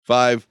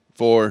5,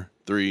 4,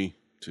 3,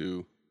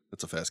 2.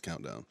 That's a fast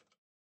countdown.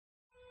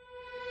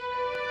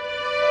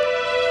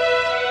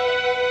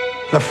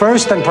 The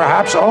first and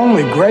perhaps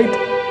only great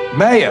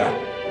mayor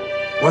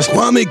was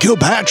Kwame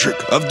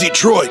Kilpatrick of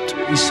Detroit.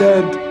 He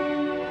said,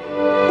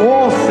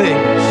 all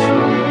things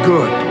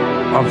good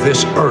of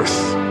this earth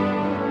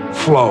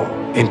flow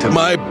into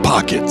My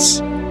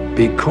pockets.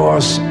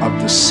 because of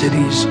the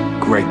city's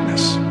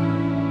greatness.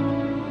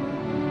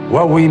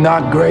 Were we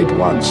not great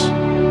once?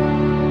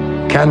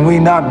 Can we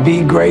not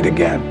be great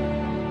again?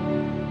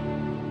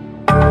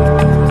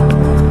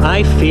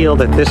 I feel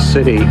that this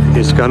city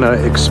is going to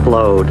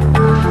explode.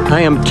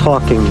 I am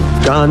talking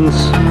guns.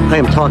 I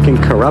am talking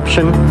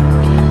corruption.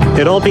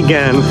 It all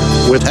began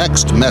with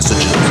Text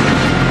messages.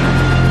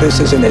 This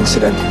is an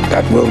incident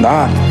that will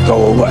not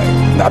go away,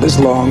 not as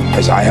long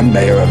as I am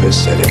mayor of this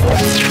city.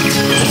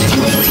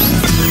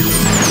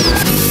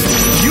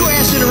 You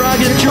asked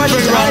interrogative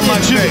questions around my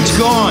face. It's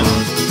gone.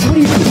 What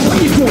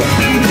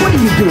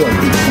are you doing?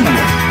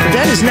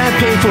 That is not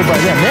paid for by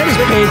them. That is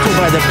paid for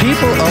by the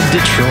people of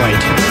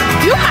Detroit.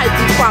 You might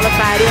be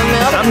qualified,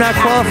 ML. I'm not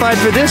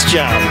qualified for this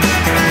job.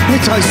 Let me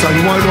tell you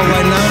something. You want to go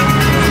right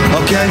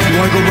now? Okay? You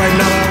want to go right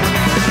now?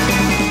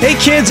 Hey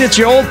kids, it's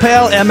your old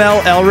pal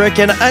ML Elric,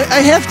 and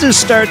I have to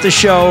start the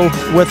show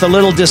with a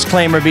little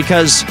disclaimer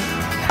because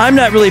I'm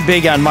not really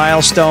big on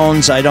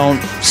milestones. I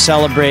don't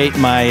celebrate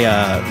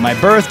my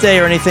birthday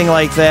or anything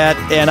like that,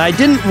 and I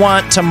didn't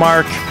want to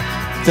mark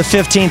the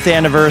 15th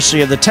anniversary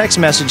of the text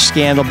message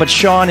scandal, but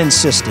Sean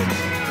insisted.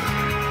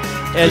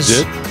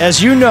 As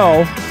you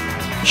know,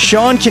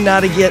 Sean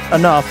cannot get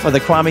enough of the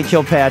Kwame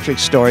Kilpatrick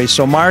story,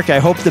 so Mark, I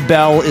hope the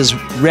bell is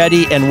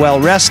ready and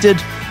well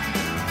rested.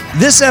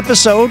 This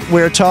episode,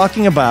 we're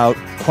talking about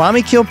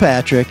Kwame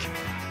Kilpatrick,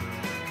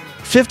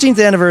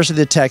 15th anniversary of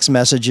the text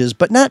messages,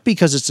 but not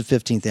because it's the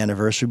 15th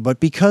anniversary, but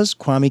because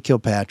Kwame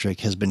Kilpatrick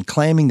has been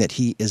claiming that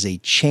he is a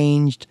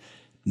changed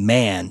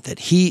man, that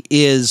he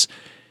is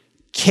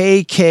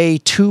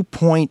KK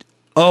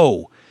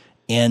 2.0.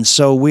 And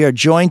so we are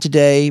joined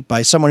today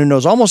by someone who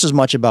knows almost as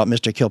much about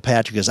Mr.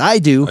 Kilpatrick as I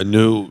do. I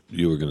knew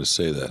you were going to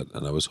say that,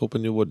 and I was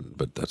hoping you wouldn't,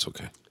 but that's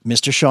okay.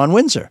 Mr. Sean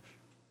Windsor.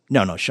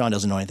 No, Sean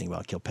doesn't know anything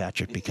about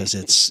Kilpatrick because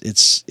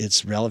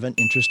it's relevant,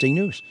 interesting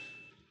news.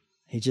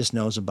 He just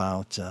knows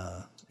about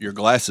Your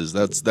glasses.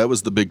 That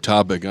was the big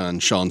topic on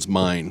Sean's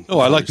mind. Oh,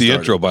 I like the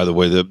intro, by the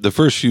way. The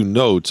first few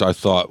notes I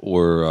thought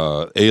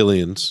were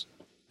Aliens,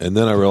 and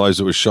then I realized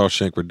it was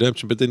Shawshank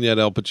Redemption, but then you had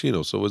Al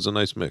Pacino, so it was a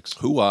nice mix.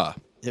 Hoo-ah.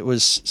 It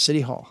was City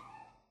Hall.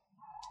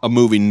 A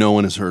movie no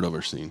one has heard of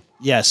or seen.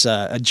 Yes,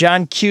 a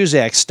John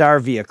Cusack star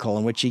vehicle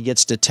in which he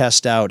gets to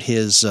test out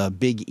his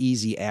big,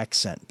 easy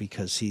accent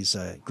because he's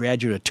a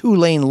graduate of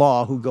Tulane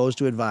Law who goes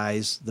to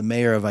advise the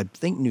mayor of, I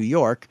think, New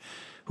York,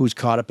 who's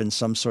caught up in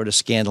some sort of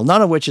scandal,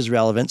 none of which is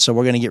relevant. So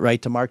we're going to get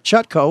right to Mark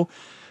Chutko,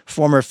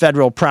 former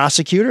federal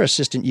prosecutor,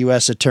 assistant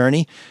U.S.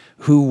 attorney,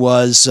 who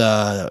was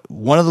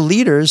one of the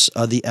leaders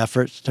of the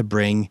effort to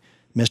bring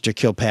Mr.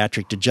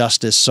 Kilpatrick to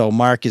justice. So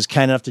Mark is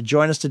kind enough to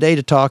join us today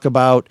to talk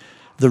about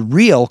the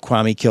real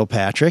Kwame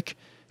Kilpatrick,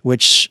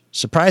 which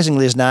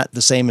surprisingly is not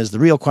the same as the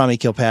real Kwame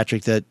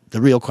Kilpatrick that the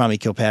real Kwame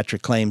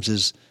Kilpatrick claims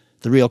is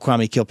the real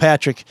Kwame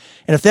Kilpatrick.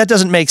 And if that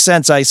doesn't make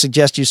sense, I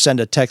suggest you send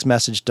a text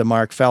message to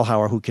Mark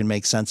Fellhauer who can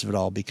make sense of it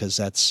all because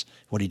that's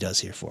what he does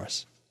here for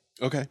us.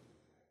 Okay.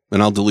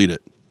 And I'll delete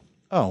it.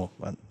 Oh,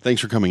 well,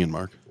 Thanks for coming in,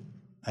 Mark.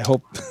 I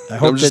hope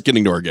I'm just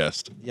getting to our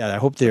guest. Yeah, I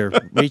hope they're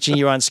reaching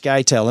you on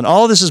SkyTel. And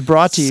all of this is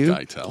brought to you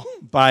SkyTel.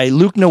 by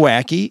Luke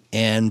Nowacki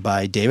and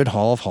by David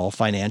Hall of Hall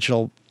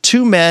Financial.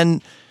 Two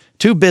men,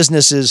 two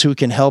businesses who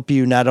can help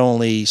you not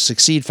only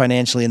succeed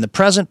financially in the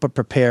present, but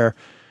prepare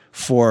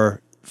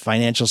for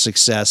financial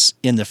success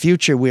in the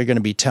future. We're going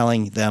to be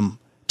telling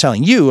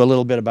you a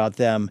little bit about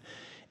them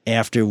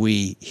after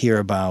we hear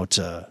about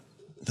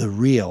the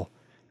real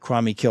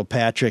Kwame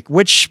Kilpatrick,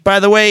 which, by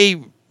the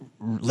way,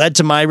 led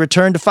to my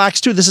return to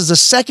Fox 2. This is the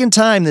second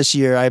time this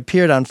year I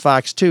appeared on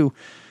Fox 2,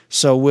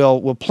 so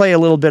we'll play a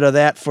little bit of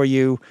that for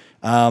you.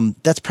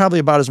 That's probably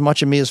about as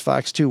much of me as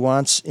Fox 2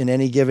 wants in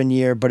any given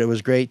year, but it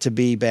was great to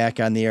be back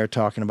on the air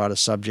talking about a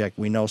subject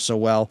we know so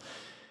well.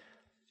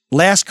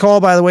 Last call,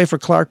 by the way, for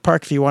Clark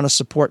Park. If you want to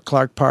support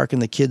Clark Park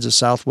and the kids of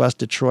Southwest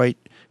Detroit,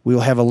 we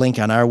will have a link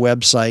on our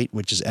website,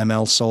 which is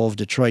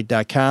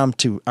mlsoulofdetroit.com,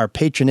 to our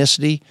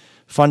Patronicity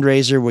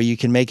fundraiser where you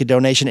can make a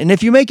donation. And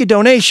if you make a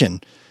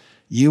donation,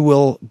 you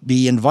will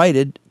be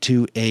invited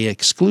to a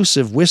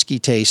exclusive whiskey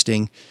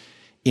tasting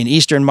in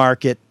Eastern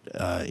Market.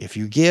 If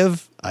you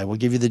give, I will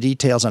give you the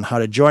details on how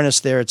to join us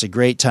there. It's a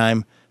great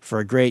time for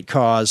a great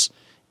cause.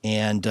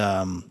 And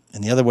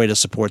the other way to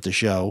support the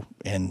show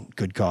and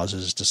good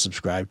causes is to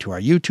subscribe to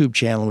our YouTube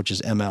channel, which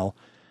is ML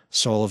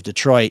Soul of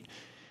Detroit.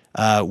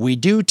 We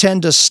do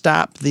tend to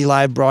stop the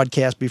live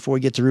broadcast before we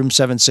get to room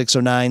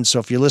 7609. So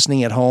if you're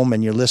listening at home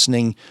and you're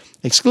listening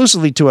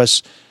exclusively to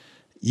us,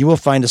 you will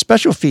find a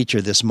special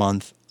feature this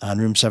month on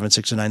room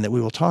 7609 that we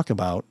will talk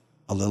about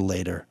a little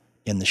later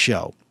in the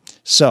show.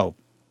 So,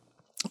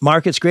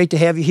 Mark, it's great to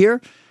have you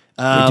here.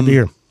 Great to be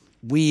here.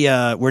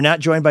 We're not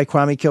joined by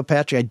Kwame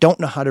Kilpatrick. I don't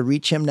know how to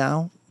reach him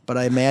now but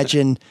I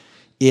imagine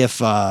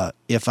if I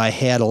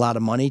had a lot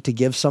of money to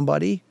give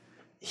somebody,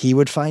 he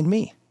would find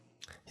me.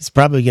 He's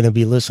probably going to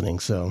be listening,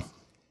 so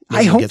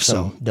I hope get so.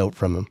 some note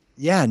from him.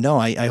 Yeah, no,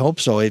 I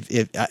hope so.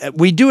 If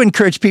we do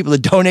encourage people to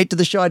donate to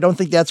the show, I don't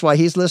think that's why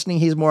he's listening.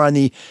 He's more on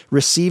the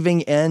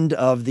receiving end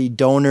of the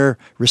donor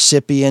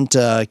recipient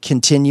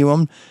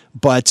continuum.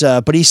 But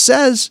he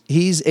says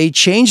he's a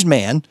changed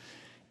man,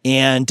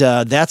 and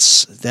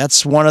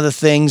that's one of the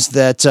things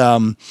that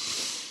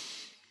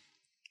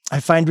I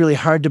find really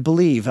hard to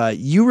believe.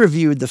 You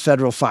reviewed the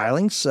federal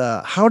filings.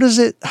 How is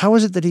it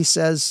that he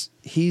says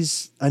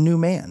he's a new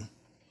man?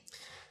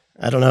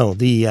 I don't know.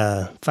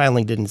 The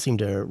filing didn't seem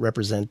to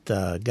represent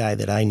the guy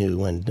that I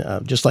knew. And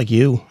just like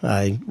you,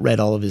 I read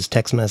all of his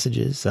text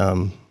messages,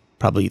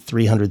 probably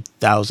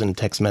 300,000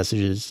 text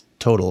messages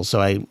total.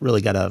 So I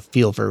really got a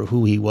feel for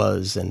who he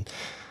was. And,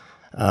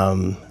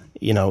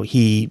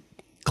 he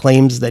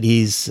claims that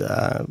he's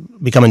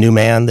become a new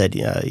man, that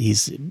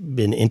he's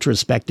been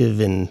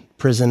introspective in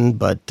prison,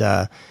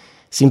 but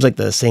seems like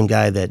the same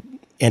guy that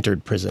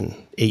entered prison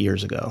 8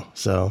 years ago.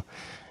 So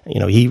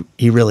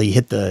he really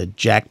hit the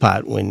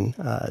jackpot when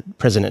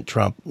President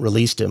Trump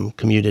released him,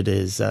 commuted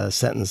his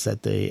sentence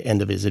at the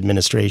end of his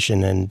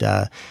administration. And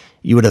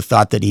you would have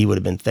thought that he would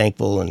have been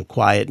thankful and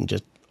quiet and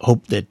just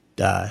hoped that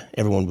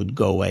everyone would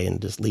go away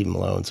and just leave him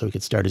alone so he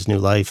could start his new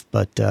life.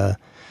 But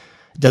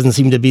it doesn't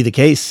seem to be the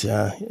case.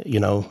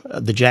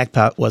 The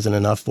jackpot wasn't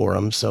enough for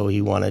him, so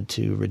he wanted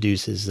to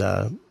reduce his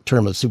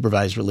term of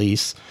supervised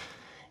release.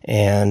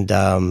 And,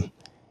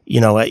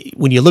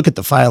 when you look at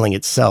the filing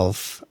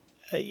itself,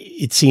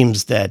 it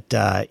seems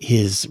that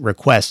his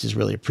request is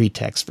really a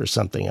pretext for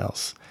something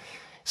else.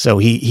 So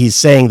he's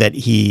saying that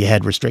he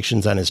had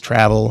restrictions on his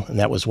travel, and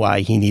that was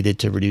why he needed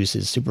to reduce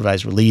his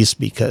supervised release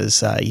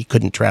because he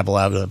couldn't travel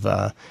out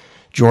of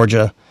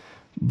Georgia.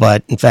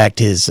 But in fact,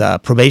 his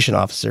probation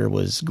officer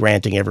was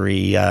granting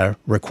every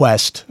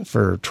request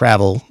for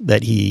travel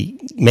that he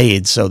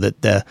made, so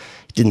that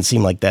it didn't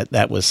seem like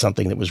that was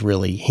something that was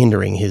really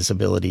hindering his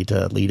ability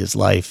to lead his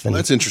life. And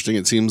that's interesting.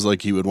 It seems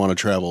like he would want to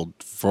travel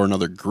for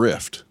another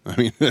grift. I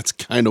mean, that's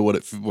kind of what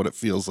it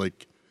feels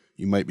like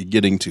you might be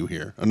getting to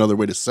here. Another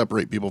way to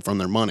separate people from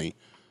their money.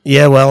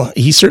 Yeah, well,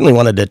 he certainly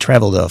wanted to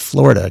travel to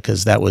Florida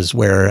because that was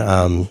where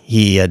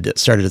he had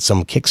started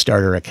some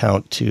Kickstarter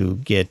account to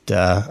get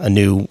a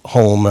new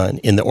home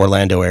in the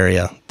Orlando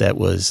area that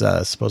was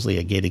supposedly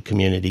a gated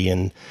community,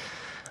 and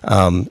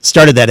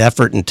started that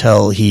effort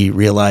until he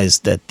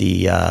realized that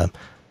the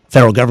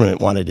federal government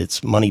wanted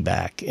its money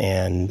back.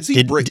 And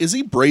is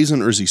he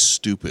brazen or is he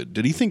stupid?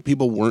 Did he think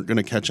people weren't going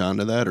to catch on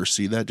to that or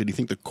see that? Did he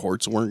think the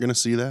courts weren't going to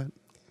see that?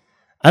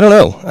 I don't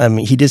know. I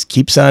mean, he just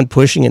keeps on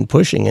pushing and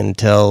pushing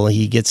until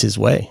he gets his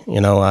way.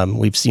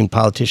 We've seen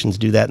politicians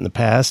do that in the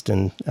past,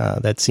 and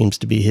that seems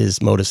to be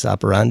his modus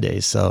operandi.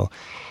 So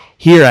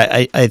here,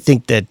 I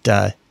think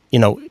that,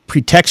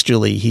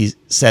 pretextually, he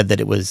said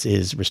that it was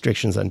his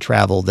restrictions on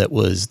travel that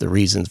was the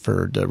reason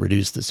to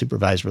reduce the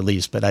supervised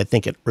release. But I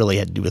think it really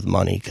had to do with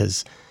money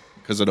because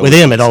with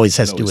him, it always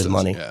has to do with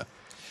money.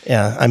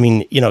 Yeah. I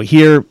mean,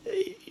 here,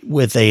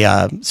 with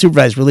a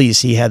supervised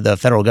release, he had the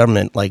federal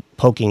government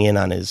poking in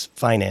on his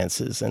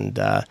finances, and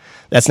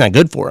that's not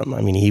good for him.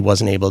 I mean, he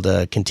wasn't able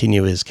to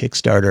continue his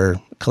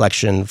Kickstarter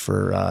collection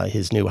for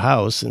his new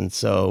house, and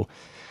so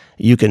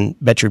you can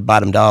bet your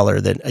bottom dollar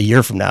that a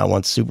year from now,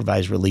 once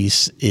supervised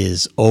release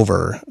is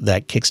over,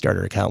 that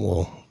Kickstarter account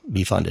will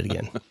be funded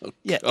again.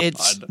 Yeah,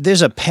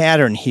 there's a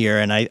pattern here,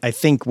 and I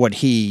think what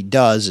he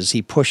does is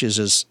he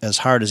pushes as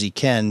hard as he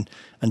can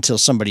until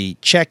somebody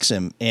checks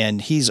him, and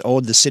he's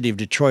owed the city of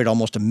Detroit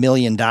almost $1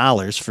 million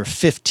for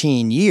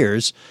 15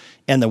 years,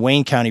 and the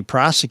Wayne County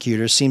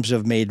prosecutor seems to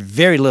have made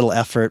very little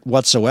effort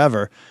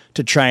whatsoever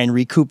to try and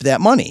recoup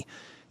that money.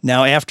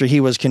 Now, after he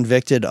was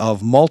convicted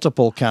of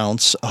multiple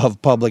counts of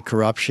public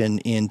corruption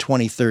in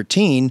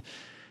 2013,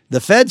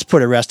 the feds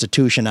put a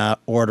restitution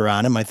order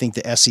on him. I think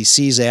the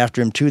SEC's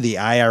after him too, the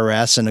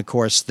IRS, and of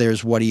course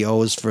there's what he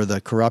owes for the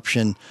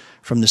corruption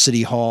from the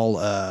City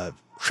Hall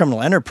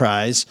criminal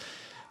enterprise.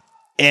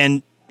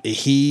 And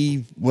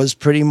he was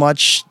pretty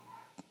much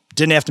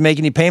didn't have to make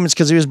any payments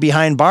because he was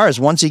behind bars.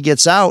 Once he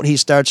gets out, he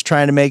starts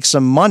trying to make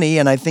some money,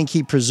 and I think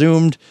he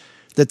presumed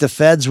that the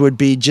feds would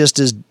be just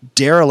as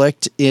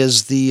derelict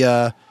as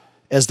the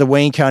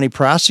Wayne County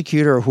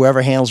prosecutor or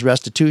whoever handles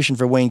restitution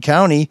for Wayne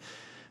County.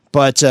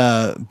 But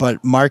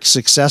Mark's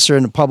successor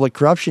in the public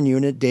corruption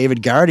unit,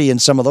 David Gardy, and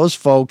some of those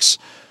folks,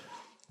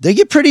 they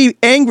get pretty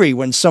angry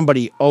when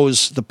somebody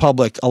owes the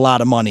public a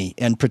lot of money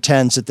and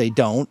pretends that they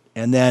don't,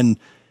 and then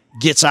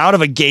gets out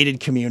of a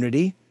gated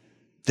community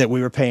that we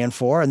were paying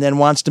for and then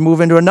wants to move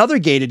into another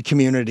gated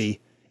community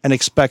and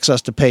expects us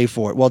to pay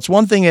for it. Well, it's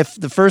one thing if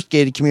the first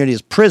gated community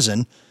is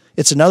prison.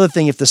 It's another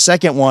thing if the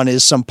second one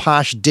is some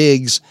posh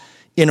digs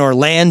in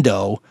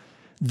Orlando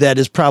that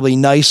is probably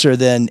nicer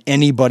than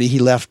anybody he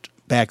left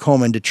back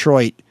home in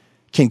Detroit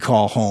can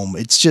call home.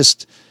 It's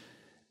just,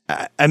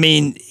 I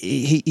mean,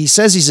 he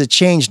says he's a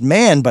changed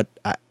man, but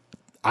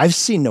I've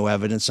seen no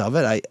evidence of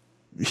it. I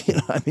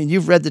mean,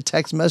 you've read the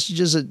text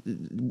messages.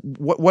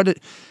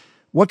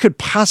 What could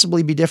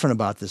possibly be different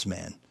about this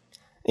man?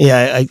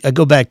 Yeah, I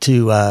go back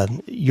to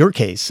your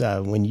case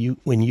when you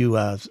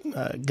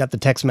got the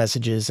text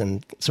messages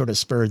and sort of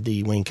spurred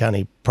the Wayne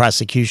County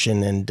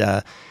prosecution,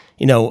 and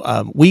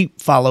we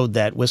followed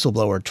that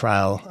whistleblower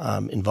trial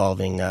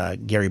involving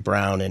Gary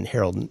Brown and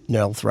Harold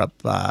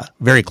Nelthrop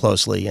very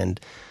closely, and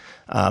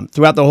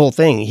throughout the whole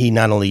thing, he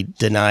not only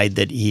denied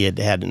that he had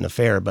had an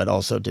affair, but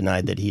also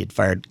denied that he had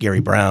fired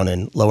Gary Brown.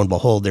 And lo and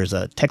behold, there's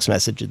a text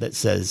message that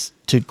says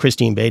to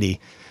Christine Beatty,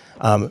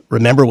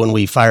 "Remember when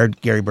we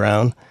fired Gary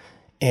Brown?"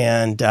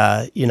 And,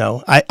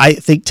 I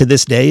think to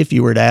this day, if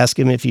you were to ask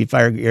him if he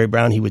fired Gary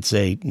Brown, he would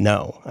say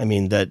no. I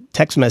mean, the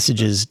text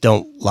messages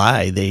don't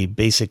lie. They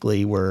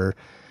basically were,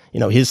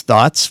 his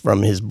thoughts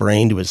from his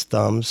brain to his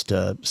thumbs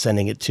to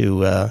sending it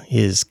to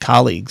his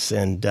colleagues.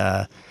 And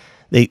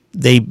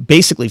they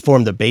basically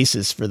formed the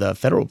basis for the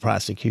federal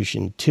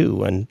prosecution,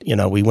 too. And,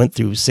 we went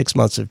through 6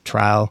 months of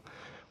trial.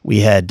 We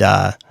had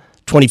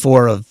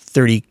 24 of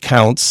 30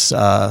 counts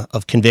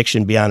of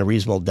conviction beyond a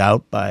reasonable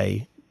doubt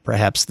by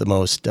perhaps the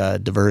most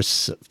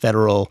diverse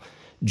federal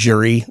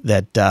jury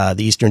that the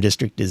Eastern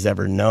District has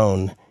ever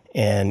known,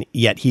 and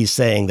yet he's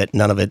saying that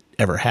none of it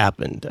ever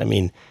happened. I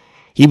mean,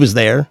 he was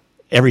there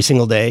every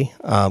single day,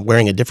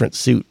 wearing a different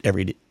suit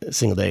every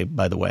single day,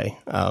 by the way.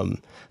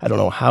 I don't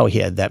know how he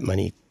had that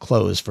many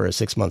clothes for a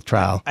 6-month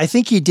trial. I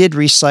think he did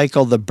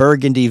recycle the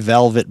burgundy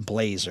velvet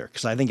blazer,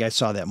 because I think I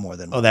saw that more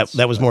than once.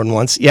 That was more than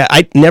once? Yeah,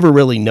 I never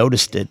really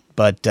noticed it,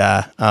 but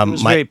it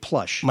was very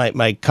plush.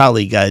 My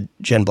colleague,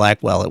 Jen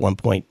Blackwell, at one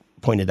point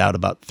pointed out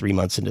about 3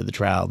 months into the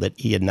trial that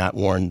he had not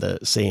worn the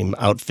same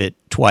outfit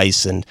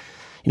twice. And,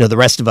 the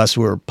rest of us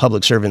who were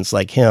public servants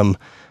like him,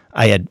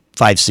 I had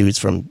 5 suits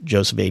from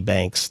Joseph A.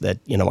 Banks that,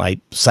 I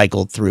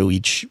cycled through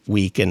each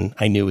week, and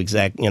I knew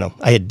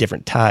I had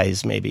different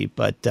ties maybe.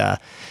 But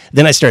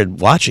then I started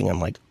watching.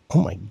 I'm like,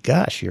 oh my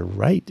gosh, you're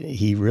right.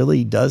 He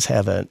really does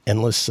have an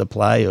endless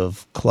supply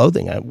of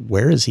clothing.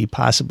 Where is he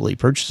possibly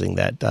purchasing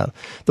that?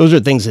 Those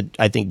are things that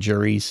I think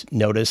juries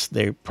notice.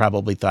 They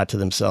probably thought to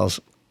themselves,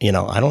 I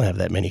don't have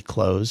that many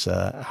clothes.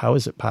 How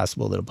is it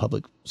possible that a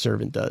public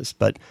servant does?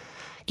 But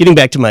getting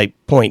back to my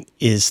point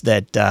is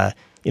that,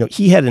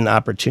 he had an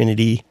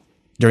opportunity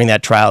during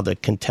that trial to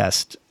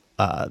contest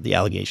the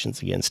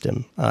allegations against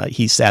him.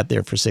 He sat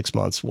there for 6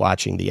 months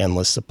watching the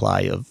endless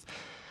supply of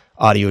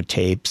audio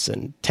tapes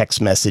and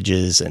text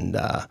messages and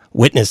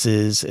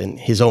witnesses and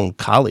his own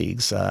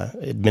colleagues,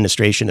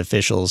 administration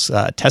officials,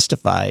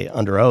 testify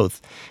under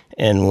oath.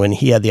 And when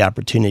he had the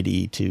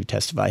opportunity to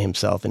testify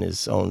himself in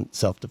his own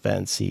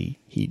self-defense, he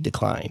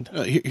declined.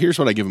 Here's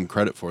what I give him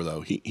credit for,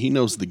 though. He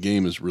knows the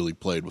game is really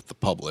played with the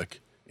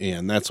public,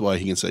 and that's why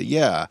he can say,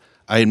 yeah,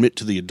 I admit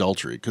to the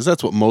adultery, because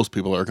that's what most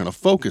people are going to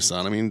focus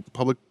on. I mean, the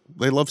public,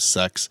 they love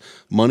sex.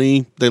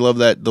 Money, they love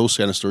those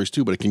kind of stories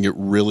too, but it can get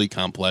really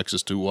complex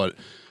as to what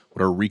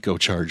are RICO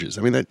charges.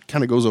 I mean, that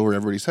kind of goes over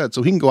everybody's head.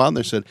 So he can go out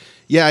there and say,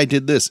 yeah, I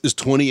did this. Is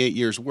 28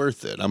 years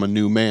worth it? I'm a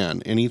new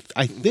man. And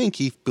I think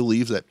he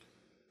believes that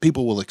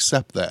people will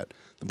accept that.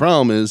 The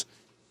problem is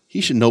he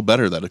should know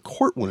better that a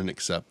court wouldn't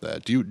accept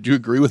that. Do you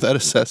agree with that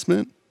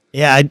assessment?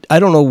 Yeah, I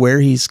don't know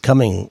where he's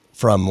coming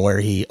from, where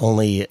he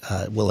only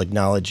will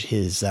acknowledge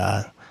his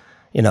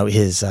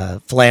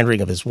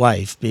philandering of his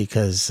wife,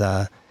 because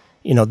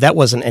that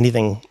wasn't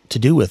anything to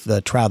do with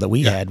the trial that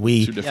we had.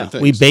 We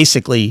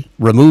basically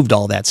removed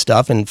all that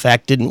stuff. In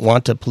fact, didn't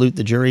want to pollute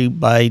the jury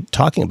by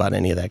talking about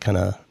any of that kind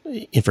of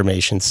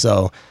information.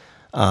 So,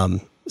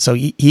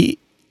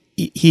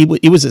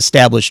 it was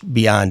established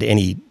beyond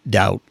any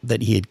doubt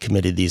that he had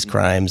committed these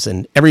crimes,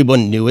 and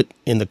everyone knew it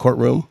in the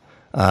courtroom.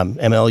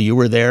 ML, you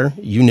were there.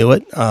 You knew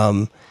it.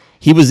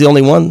 He was the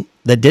only one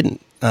that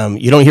didn't.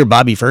 You don't hear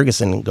Bobby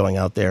Ferguson going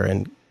out there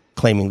and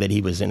claiming that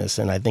he was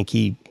innocent. I think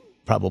he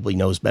probably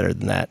knows better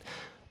than that.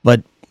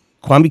 But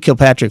Kwame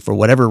Kilpatrick, for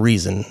whatever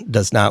reason,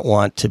 does not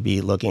want to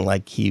be looking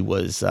like he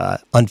was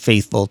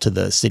unfaithful to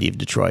the city of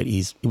Detroit.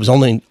 He was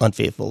only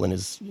unfaithful in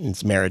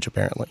his marriage,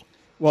 apparently.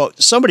 Well,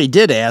 somebody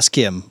did ask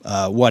him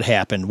what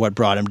happened, what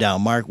brought him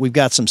down. Mark, we've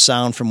got some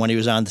sound from when he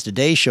was on the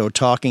Today Show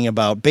talking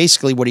about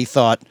basically what he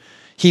thought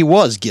he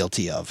was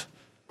guilty of.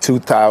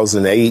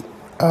 2008,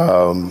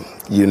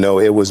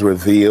 it was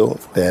revealed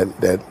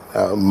that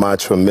my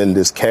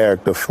tremendous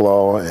character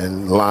flaw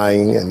and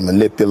lying and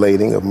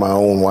manipulating of my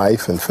own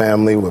wife and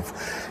family with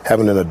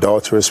having an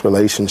adulterous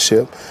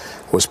relationship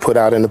was put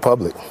out in the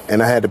public.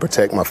 And I had to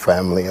protect my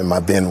family and my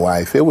then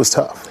wife. It was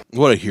tough.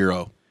 What a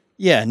hero.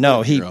 Yeah,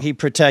 no, he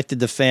protected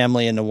the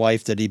family and the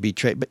wife that he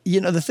betrayed. But,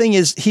 the thing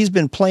is, he's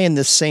been playing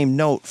this same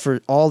note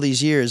for all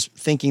these years,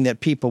 thinking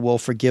that people will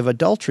forgive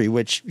adultery,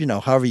 which,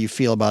 however you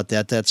feel about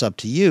that, that's up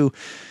to you.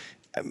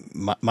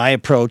 My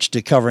approach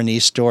to covering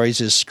these stories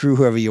is screw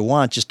whoever you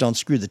want, just don't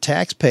screw the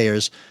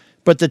taxpayers.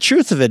 But the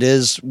truth of it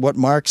is what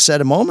Mark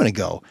said a moment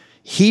ago.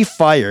 He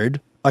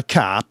fired a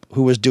cop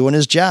who was doing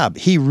his job.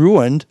 He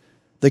ruined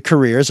the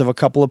careers of a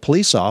couple of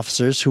police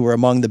officers who were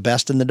among the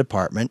best in the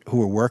department, who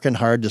were working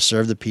hard to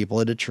serve the people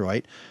of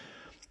Detroit.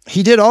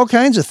 He did all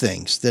kinds of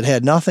things that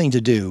had nothing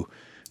to do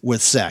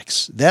with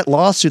sex. That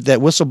lawsuit, that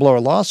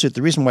whistleblower lawsuit,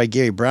 the reason why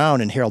Gary Brown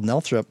and Harold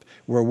Nelthrop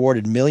were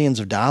awarded millions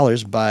of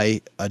dollars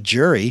by a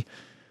jury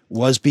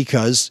was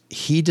because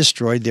he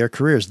destroyed their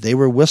careers. They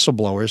were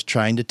whistleblowers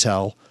trying to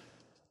tell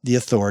the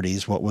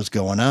authorities what was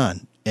going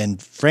on.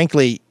 And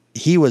frankly,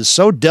 he was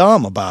so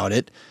dumb about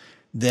it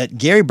that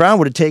Gary Brown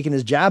would have taken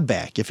his job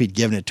back if he'd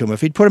given it to him.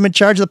 If he'd put him in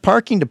charge of the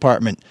parking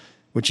department,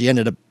 which he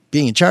ended up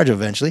being in charge of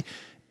eventually,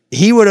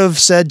 he would have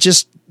said,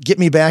 just get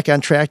me back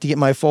on track to get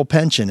my full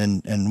pension,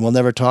 and we'll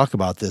never talk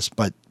about this.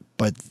 But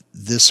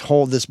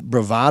this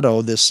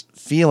bravado, this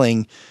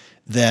feeling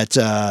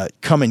that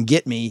come and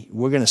get me,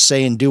 we're going to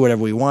say and do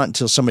whatever we want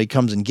until somebody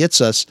comes and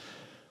gets us,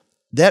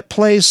 that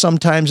plays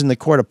sometimes in the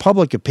court of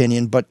public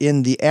opinion, but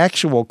in the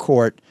actual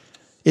court,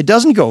 it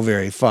doesn't go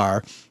very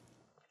far.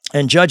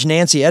 And Judge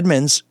Nancy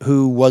Edmonds,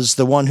 who was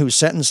the one who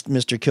sentenced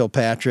Mr.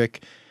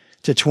 Kilpatrick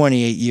to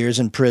 28 years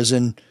in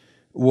prison,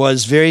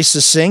 was very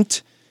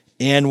succinct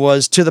and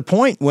was to the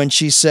point when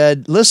she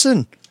said,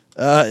 listen,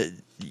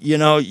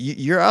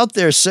 you're out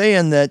there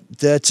saying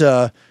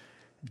that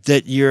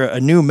you're a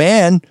new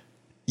man.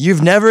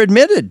 You've never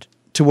admitted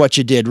to what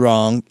you did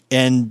wrong.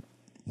 And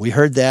we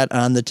heard that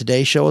on the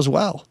Today Show as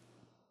well.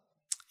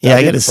 Yeah,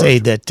 I got to say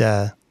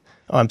that.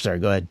 I'm sorry.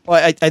 Go ahead.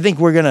 Well, I think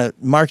we're going to,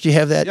 Mark, do you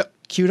have that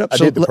queued up? I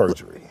did the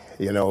perjury,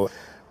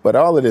 But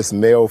all of this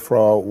mail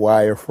fraud,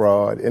 wire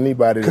fraud,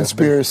 anybody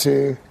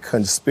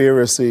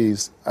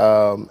conspiracies,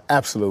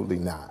 absolutely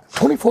not.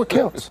 24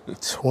 counts.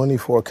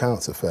 24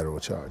 counts of federal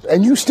charges.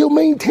 And you still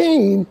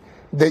maintain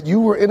that you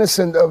were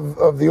innocent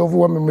of the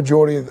overwhelming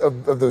majority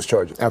of those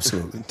charges.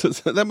 Absolutely.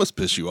 That must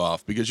piss you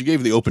off because you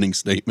gave the opening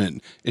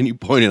statement and you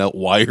pointed out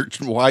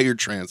wire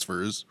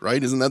transfers,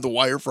 right? Isn't that the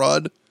wire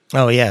fraud?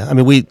 Oh, yeah. I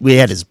mean, we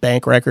had his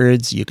bank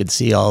records. You could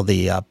see all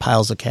the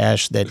piles of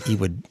cash that he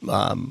would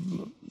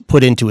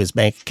put into his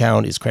bank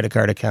account, his credit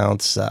card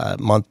accounts,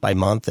 month by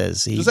month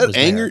as he Does that was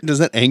anger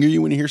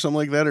you when you hear something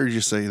like that, or do you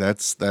say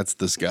that's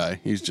this guy?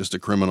 He's just a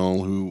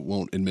criminal who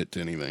won't admit to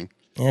anything.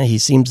 Yeah, he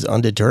seems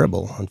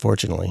undeterrable,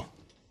 unfortunately.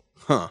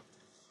 Huh.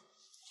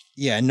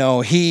 Yeah,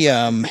 no, he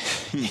again,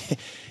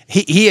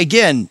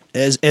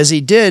 as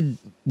he did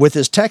with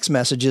his text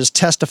messages,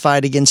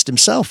 testified against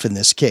himself in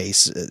this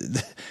case.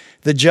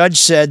 The judge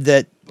said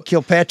that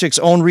Kilpatrick's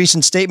own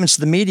recent statements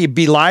to the media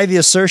belie the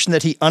assertion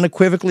that he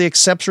unequivocally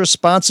accepts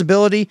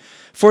responsibility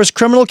for his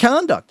criminal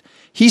conduct.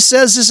 He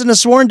says this in a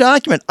sworn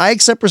document. I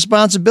accept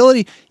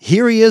responsibility.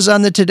 Here he is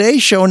on the Today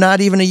Show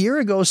not even a year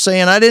ago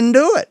saying, I didn't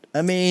do it.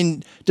 I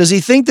mean, does he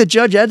think that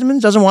Judge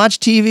Edmonds doesn't watch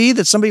TV,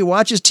 that somebody who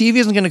watches TV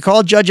isn't going to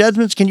call Judge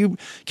Edmonds? Can you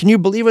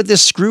believe what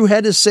this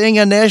screwhead is saying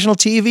on national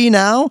TV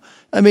now?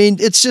 I mean,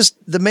 it's just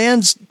the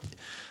man's,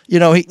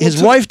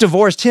 his wife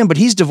divorced him, but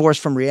he's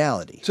divorced from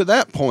reality. To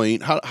that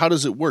point, how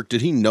does it work? Did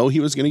he know he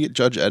was going to get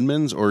Judge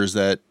Edmonds, or is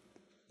that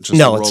just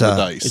no, a roll of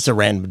dice? It's a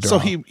random draw.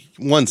 So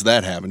once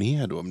that happened, he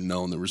had to have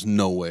known there was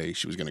no way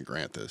she was going to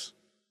grant this.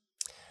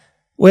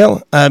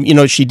 Well,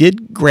 she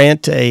did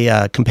grant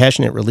a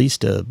compassionate release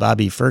to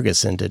Bobby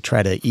Ferguson to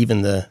try to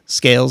even the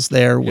scales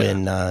there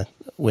when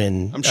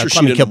I'm sure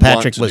Kwame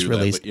Kilpatrick was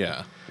released.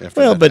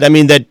 Well, but I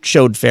mean, that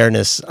showed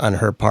fairness on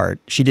her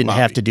part. She didn't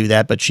have to do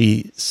that, but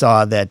she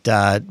saw that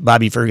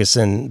Bobby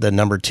Ferguson, the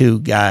number 2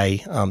 guy,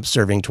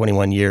 serving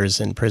 21 years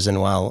in prison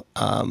while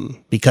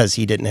because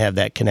he didn't have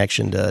that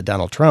connection to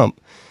Donald Trump,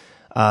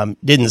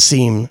 didn't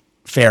seem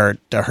fair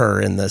to her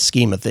in the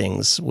scheme of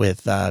things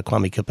with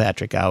Kwame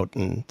Kilpatrick out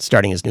and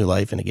starting his new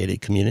life in a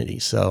gated community.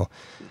 So,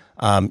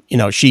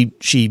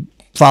 she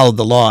followed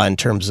the law in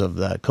terms of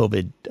the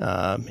COVID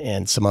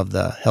and some of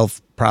the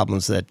health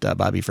problems that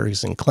Bobby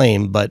Ferguson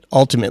claimed. But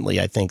ultimately,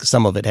 I think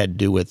some of it had to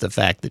do with the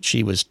fact that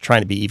she was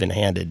trying to be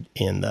even-handed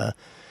in the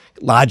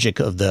logic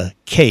of the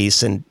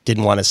case and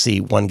didn't want to see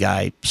one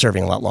guy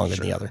serving a lot longer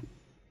than the other.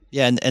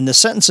 Yeah, and the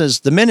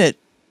sentences, the minute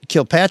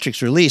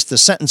Kilpatrick's released, the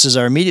sentences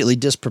are immediately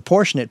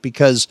disproportionate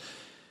because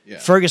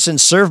Ferguson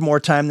served more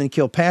time than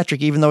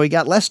Kilpatrick, even though he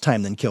got less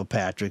time than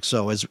Kilpatrick.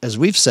 So as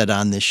we've said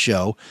on this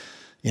show,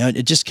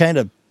 it just kind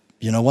of,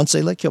 once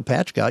they let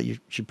Kilpatrick out, you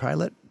should probably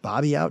let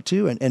Bobby out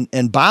too.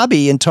 And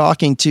Bobby, in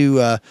talking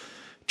to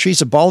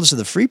Teresa Baldus of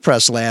the Free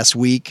Press last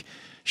week,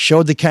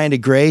 showed the kind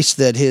of grace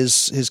that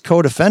his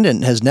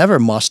co-defendant has never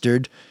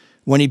mustered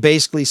when he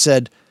basically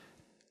said,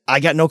 I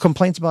got no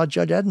complaints about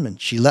Judge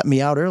Edmonds. She let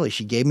me out early.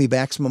 She gave me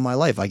back some of my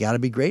life. I got to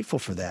be grateful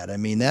for that. I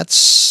mean, that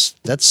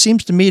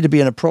seems to me to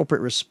be an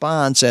appropriate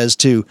response as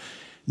to,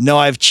 no,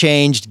 I've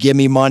changed. Give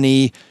me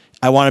money.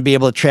 I want to be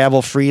able to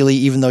travel freely,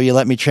 even though you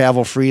let me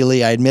travel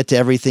freely. I admit to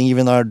everything,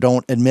 even though I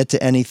don't admit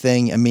to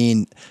anything. I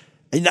mean,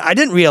 I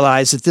didn't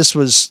realize that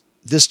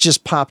this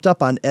just popped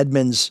up on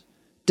Edmonds'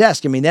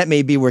 desk. I mean, that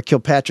may be where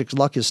Kilpatrick's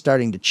luck is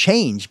starting to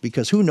change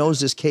because who knows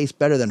this case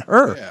better than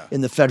her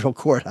in the federal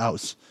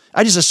courthouse?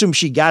 I just assume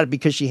she got it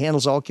because she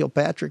handles all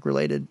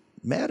Kilpatrick-related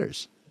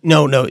matters.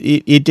 No,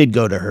 it did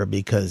go to her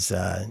because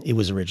it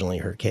was originally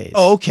her case.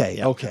 Oh, okay.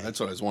 That's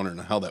what I was wondering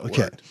how that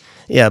worked.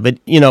 Yeah, but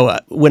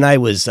when I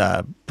was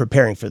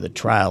preparing for the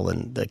trial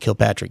in the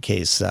Kilpatrick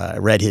case, I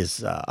read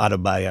his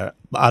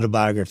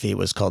autobiography. It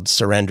was called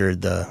 "Surrender: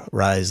 The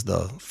Rise,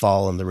 the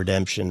Fall, and the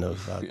Redemption of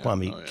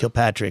Kwame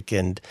Kilpatrick."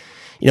 And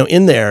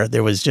in there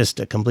was just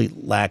a complete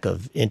lack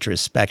of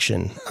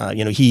introspection.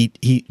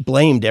 He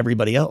blamed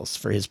everybody else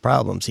for his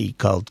problems. He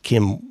called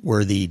Kim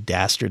Worthy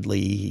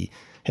dastardly. He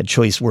had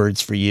choice words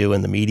for you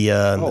and the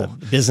media and the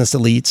business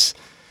elites.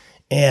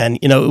 And,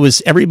 it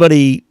was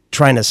everybody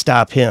trying to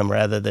stop him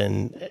rather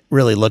than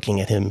really looking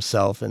at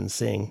himself and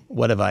saying,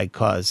 what have I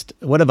caused?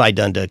 What have I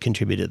done to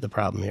contribute to the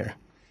problem here?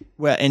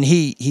 Well, and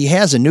he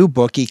has a new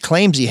book. He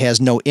claims he has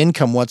no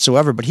income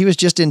whatsoever, but he was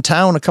just in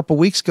town a couple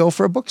weeks ago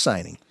for a book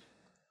signing.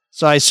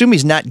 So I assume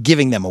he's not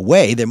giving them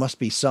away. There must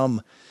be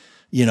some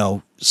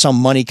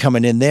money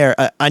coming in there.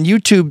 On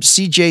YouTube,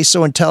 CJ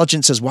So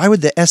Intelligent says, why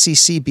would the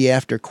SEC be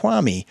after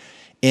Kwame?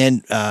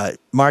 And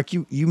Mark,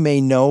 you may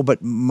know,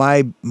 but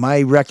my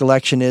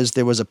recollection is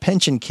there was a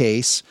pension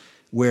case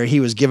where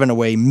he was giving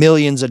away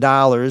millions of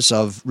dollars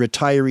of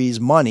retirees'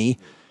 money,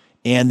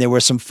 and there were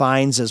some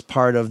fines as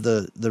part of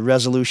the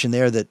resolution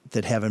there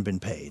that haven't been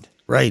paid.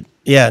 Right.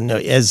 Yeah. No.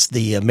 As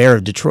the mayor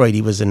of Detroit,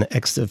 he was an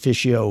ex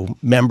officio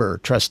member,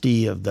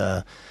 trustee of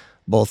the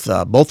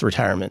both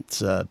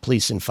retirements,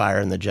 police and fire,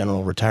 and the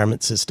general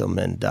retirement system,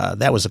 and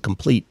that was a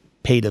complete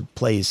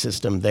pay-to-play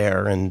system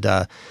there, and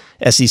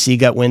SEC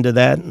got wind of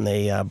that, and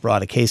they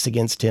brought a case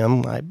against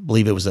him. I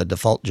believe it was a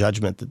default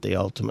judgment that they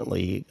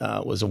ultimately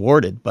was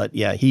awarded. But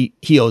yeah,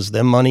 he owes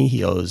them money.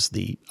 He owes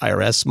the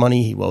IRS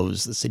money. He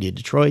owes the city of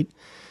Detroit.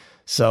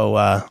 So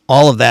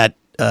all of that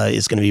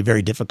is going to be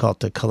very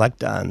difficult to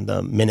collect on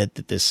the minute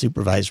that this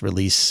supervised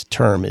release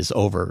term is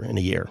over in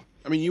a year.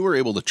 I mean, you were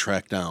able to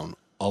track down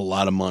a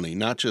lot of money,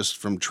 not just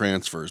from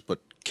transfers, but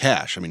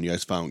cash. I mean, you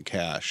guys found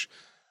cash.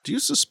 Do you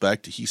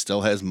suspect he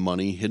still has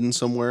money hidden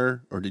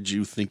somewhere, or did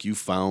you think you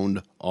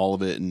found all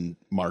of it and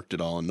marked it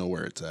all and know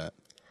where it's at?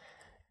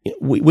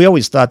 We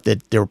always thought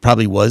that there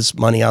probably was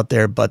money out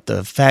there, but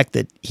the fact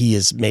that he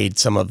has made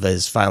some of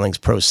his filings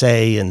pro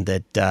se and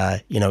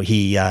that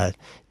he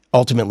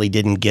ultimately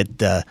didn't get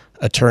the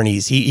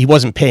attorneys, he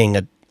wasn't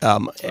paying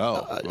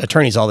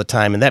attorneys all the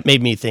time, and that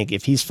made me think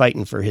if he's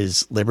fighting for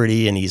his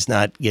liberty and he's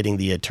not getting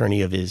the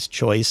attorney of his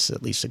choice,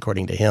 at least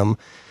according to him,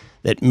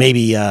 that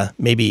maybe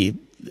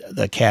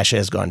the cash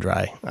has gone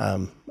dry.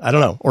 I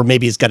don't know. Or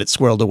maybe he's got it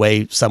squirreled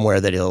away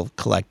somewhere that he'll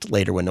collect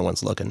later when no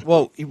one's looking.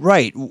 Well,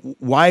 right.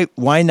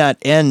 Why not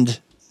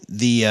end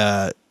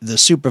the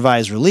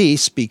supervised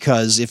release?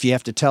 Because if you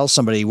have to tell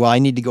somebody, well, I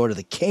need to go to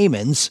the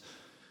Caymans,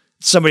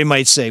 somebody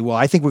might say, well,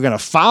 I think we're going to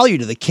follow you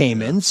to the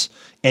Caymans,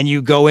 and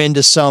you go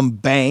into some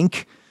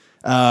bank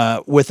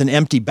with an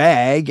empty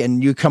bag,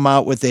 and you come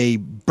out with a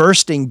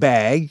bursting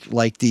bag,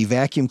 like the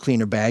vacuum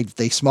cleaner bag that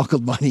they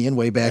smuggled money in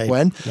way back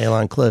when.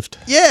 Mahlon Clift.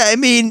 Yeah, I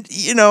mean,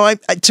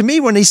 to me,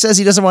 when he says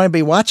he doesn't want to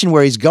be watching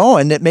where he's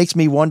going, it makes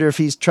me wonder if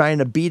he's trying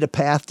to beat a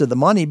path to the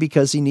money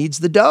because he needs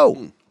the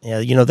dough.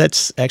 Yeah,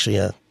 that's actually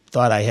a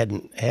thought I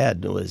hadn't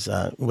had. Was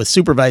with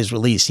supervised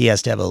release, he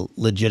has to have a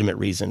legitimate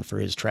reason for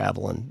his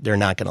travel, and they're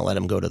not going to let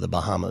him go to the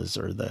Bahamas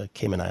or the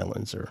Cayman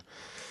Islands or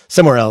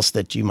somewhere else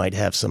that you might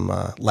have some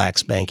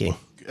lax banking.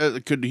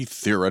 Could he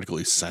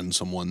theoretically send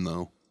someone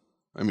though?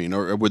 I mean,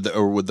 or would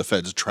the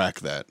feds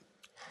track that?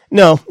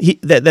 No,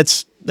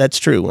 that's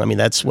true. I mean,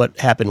 that's what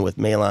happened with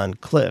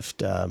Mahlon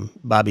Clift.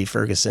 Bobby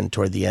Ferguson,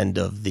 toward the end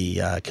of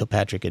the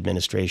Kilpatrick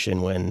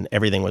administration, when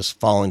everything was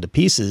falling to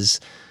pieces,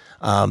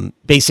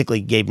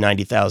 basically gave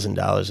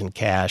 $90,000 in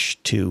cash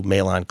to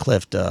Mahlon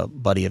Clift, a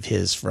buddy of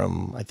his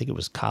from, I think it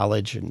was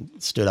college, and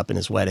stood up in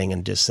his wedding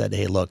and just said,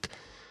 hey, look,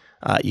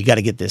 you got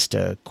to get this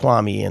to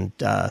Kwame.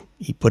 And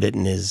he put it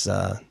in his,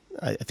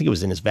 I think it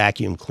was in his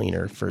vacuum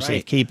cleaner for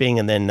safekeeping,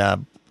 and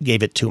then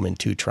gave it to him in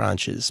 2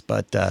 tranches.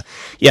 But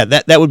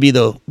that would be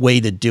the way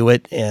to do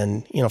it.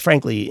 And,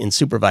 frankly, in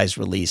supervised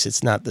release,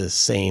 it's not the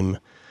same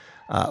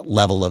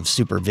level of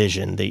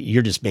supervision.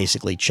 You're just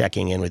basically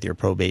checking in with your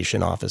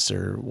probation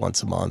officer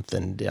once a month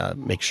and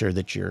make sure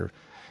that you're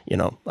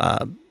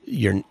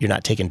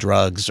not taking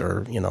drugs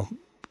or,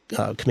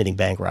 committing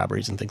bank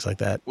robberies and things like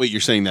that. Wait, you're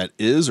saying that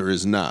is or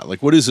is not?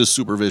 Like, what is his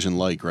supervision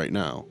like right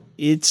now?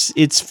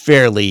 It's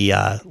fairly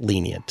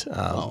lenient.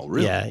 Oh,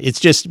 really? Yeah,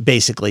 it's just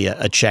basically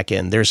a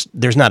check-in. There's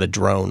not a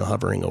drone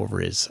hovering over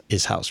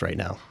his house right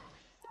now.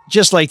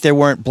 Just like there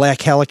weren't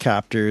black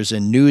helicopters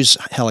and news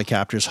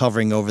helicopters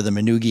hovering over the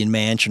Manoogian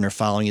mansion or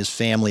following his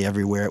family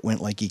everywhere it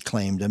went, like he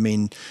claimed. I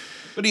mean,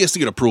 but he has to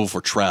get approval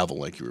for travel,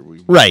 like we were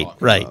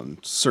right.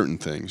 Certain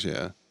things,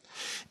 yeah.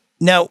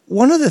 Now,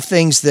 one of the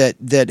things that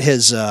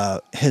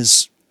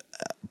has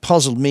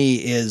puzzled me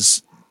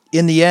is,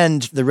 in the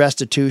end, the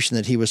restitution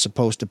that he was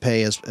supposed to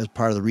pay as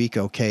part of the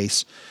RICO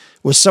case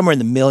was somewhere in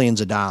the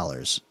millions of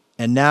dollars,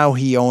 and now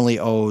he only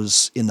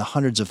owes in the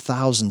hundreds of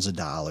thousands of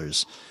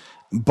dollars.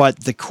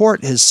 But the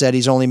court has said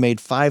he's only made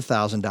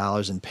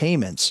 $5,000 in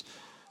payments.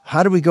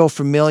 How do we go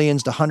from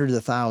millions to hundreds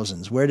of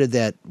thousands? Where did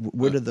that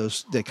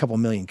couple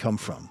million come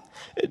from?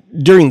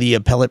 During the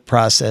appellate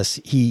process,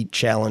 he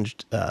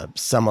challenged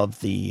some of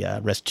the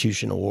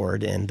restitution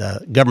award, and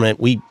government,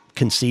 we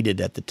conceded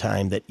at the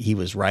time that he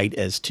was right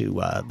as to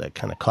the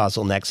kind of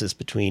causal nexus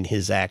between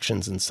his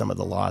actions and some of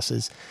the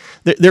losses.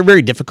 They're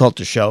very difficult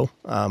to show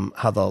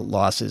how the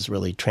losses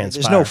really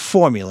transpire. There's no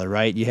formula,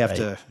 right? You have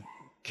to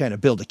kind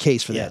of build a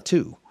case for that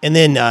too. And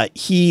then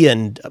he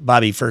and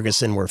Bobby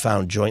Ferguson were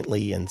found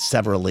jointly and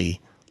severally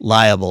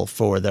liable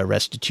for the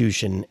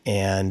restitution.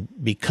 And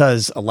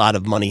because a lot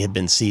of money had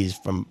been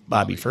seized from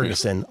Bobby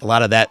Ferguson, a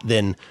lot of that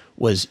then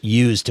was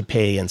used to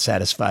pay and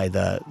satisfy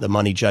the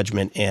money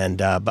judgment. And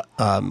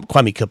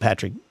Kwame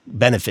Kilpatrick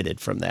benefited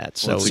from that.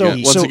 So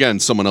once again,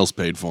 someone else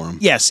paid for him.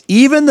 Yes,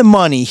 even the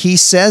money he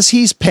says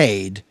he's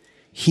paid,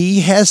 he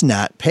has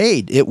not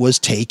paid. It was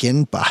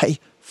taken by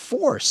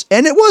force,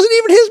 and it wasn't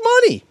even his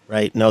money.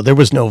 Right. No, there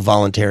was no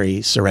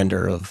voluntary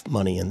surrender of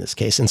money in this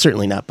case, and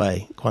certainly not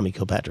by Kwame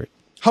Kilpatrick.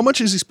 How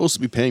much is he supposed to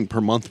be paying per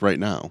month right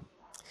now?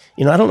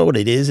 I don't know what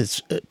it is.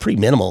 It's pretty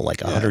minimal, like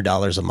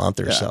 $100 a month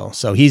or so.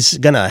 So he's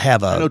going to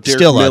have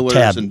still a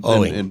tab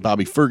owing. And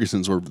Bobby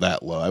Ferguson's were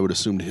that low. I would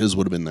assume his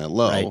would have been that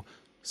low. Right.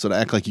 So to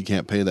act like you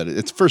can't pay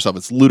that, first off,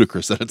 it's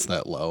ludicrous that it's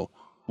that low.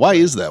 Why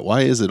is that?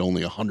 Why is it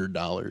only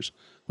 $100?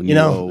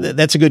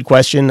 That's a good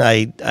question.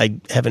 I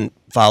haven't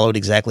followed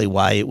exactly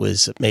why it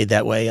was made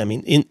that way. I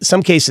mean, in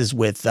some cases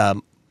with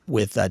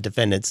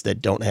defendants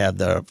that don't have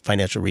the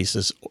financial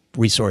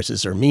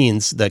resources or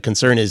means, the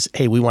concern is,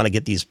 hey, we want to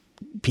get these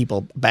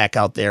people back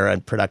out there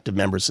and productive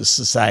members of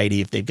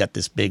society if they've got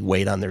this big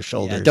weight on their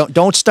shoulders. Yeah,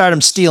 don't start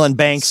them stealing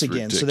banks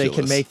again, so they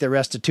can make their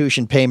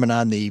restitution payment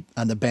on the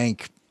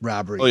bank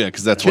robbery. Oh yeah,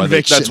 because that's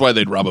why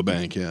they'd rob a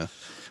bank. Yeah.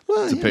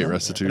 To pay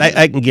restitution.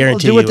 I can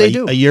guarantee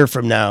you a year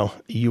from now,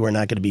 you are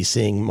not going to be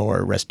seeing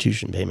more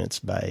restitution payments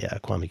by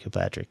Kwame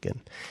Kilpatrick.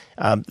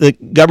 And the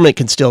government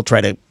can still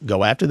try to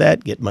go after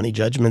that, get money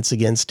judgments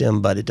against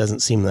him, but it doesn't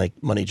seem like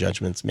money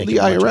judgments make much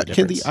of a difference.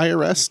 Can the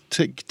IRS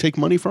take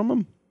money from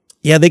him?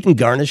 Yeah, they can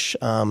garnish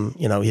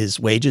his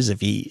wages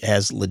if he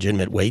has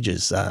legitimate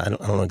wages. I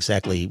don't know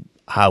exactly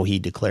how he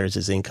declares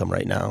his income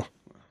right now.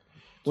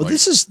 Well,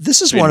 this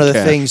is one of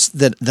the things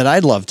that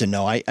I'd love to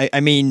know. I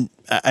mean,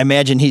 I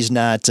imagine he's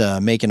not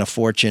making a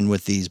fortune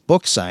with these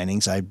book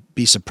signings. I'd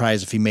be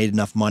surprised if he made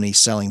enough money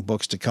selling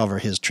books to cover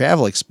his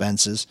travel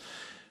expenses.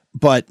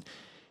 But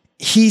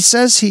he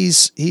says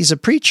he's a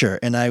preacher,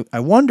 and I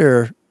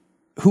wonder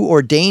who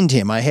ordained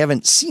him. I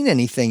haven't seen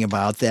anything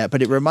about that,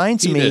 but it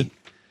reminds me. Did.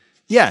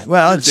 Yeah,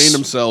 well, he ordained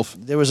himself.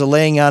 There was a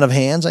laying out of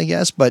hands, I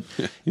guess, but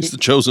he's the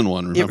chosen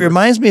one. Remember? It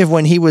reminds me of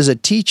when he was a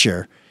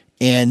teacher.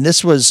 And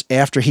this was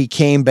after he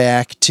came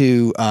back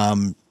to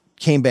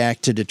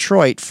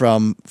Detroit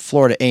from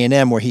Florida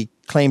A&M, where he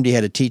claimed he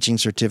had a teaching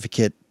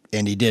certificate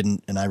and he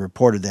didn't. And I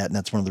reported that, and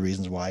that's one of the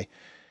reasons why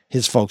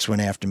his folks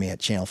went after me at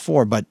Channel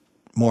 4. But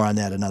more on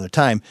that another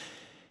time.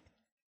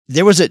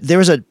 There was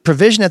a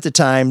provision at the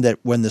time that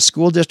when the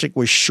school district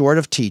was short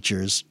of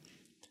teachers,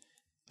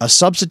 a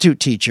substitute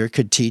teacher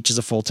could teach as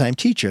a full-time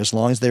teacher as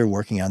long as they were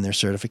working on their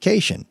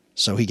certification.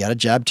 So he got a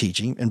job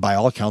teaching, and by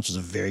all accounts was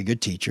a very good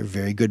teacher,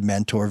 very good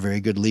mentor, very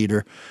good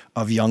leader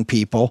of young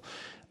people.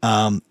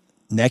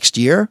 Next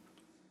year,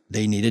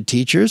 they needed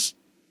teachers.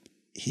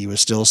 He was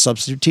still a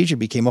substitute teacher,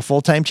 became a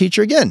full-time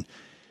teacher again.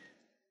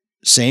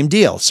 Same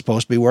deal,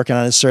 supposed to be working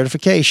on his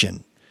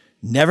certification.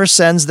 Never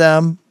sends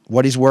them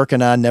what he's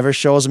working on, never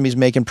shows them he's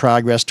making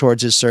progress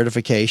towards his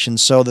certification.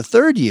 So the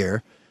third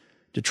year,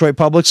 Detroit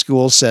Public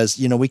Schools says,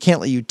 we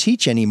can't let you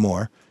teach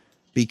anymore,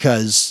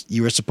 because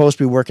you were supposed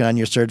to be working on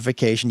your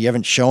certification. You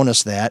haven't shown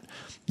us that.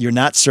 You're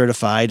not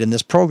certified, and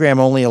this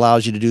program only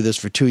allows you to do this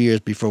for 2 years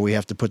before we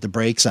have to put the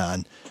brakes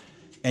on.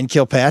 And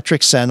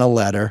Kilpatrick sent a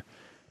letter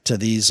to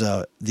these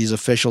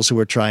officials who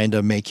were trying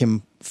to make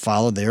him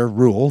follow their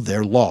rule,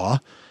 their law,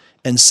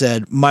 and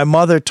said, my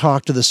mother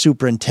talked to the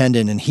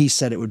superintendent, and he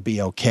said it would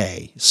be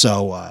okay.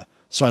 So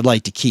I'd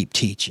like to keep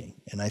teaching.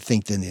 And I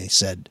think then they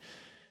said,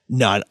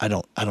 no, I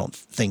don't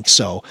think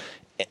so.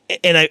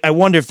 And I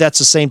wonder if that's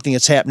the same thing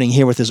that's happening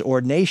here with his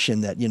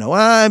ordination. That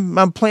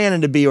I'm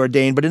planning to be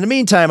ordained, but in the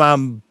meantime,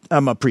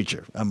 I'm a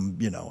preacher. I'm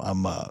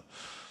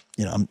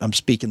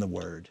speaking the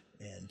word,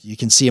 and you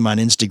can see him on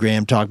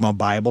Instagram talking about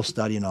Bible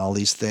study and all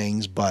these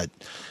things. But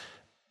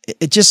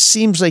it just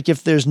seems like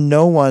if there's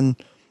no one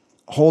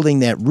holding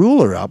that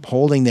ruler up,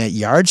 holding that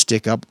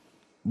yardstick up,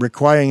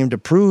 requiring him to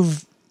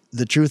prove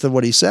the truth of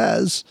what he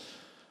says,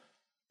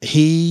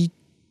 he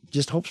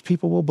just hopes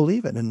people will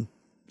believe it, and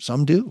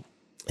some do.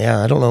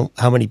 Yeah, I don't know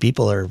how many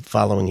people are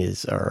following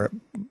or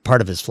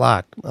part of his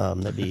flock.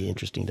 That'd be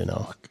interesting to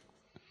know.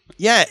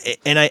 Yeah,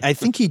 and I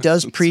think he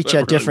does preach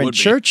at different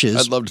churches.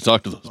 I'd love to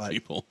talk to those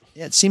people.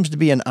 Yeah, it seems to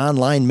be an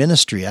online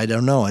ministry. I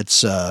don't know.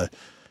 It's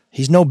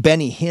he's no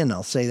Benny Hinn.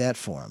 I'll say that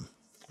for him.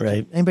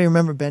 Right? Anybody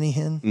remember Benny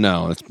Hinn?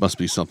 No, it must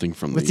be something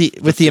from with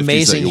the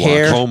amazing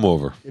hair, comb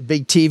over,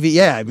 big TV.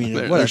 Yeah, I mean,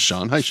 there's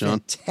Sean. Hi,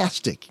 Sean.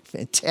 Fantastic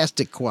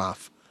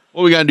coif.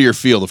 Well, we got into your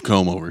field of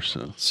comb overs,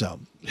 so.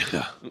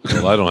 Yeah.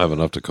 Well, I don't have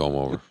enough to comb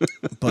over.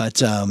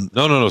 But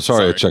no.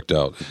 Sorry, I checked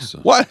out.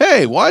 What?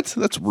 Hey, what?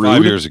 That's rude.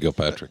 5 years ago,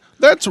 Patrick.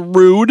 That's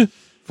rude.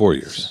 4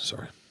 years.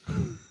 Sorry.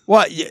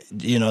 Well,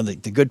 you know, the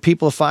good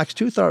people of Fox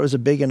 2 thought it was a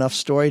big enough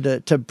story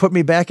to put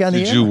me back on the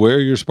air. Did you wear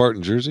your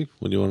Spartan jersey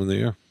when you went on the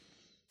air?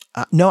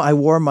 No, I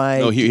wore my...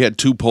 No, he had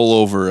 2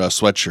 pullover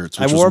sweatshirts,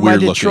 which I wore was my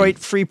weird Detroit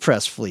looking. Free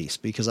Press fleece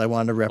because I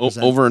wanted to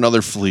represent... Over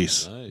another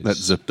fleece that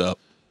zipped up.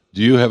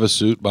 Do you have a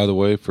suit, by the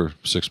way, for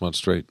 6 months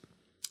straight?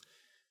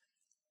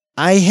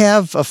 I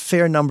have a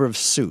fair number of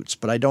suits,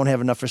 but I don't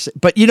have enough for...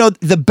 But, you know,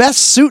 the best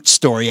suit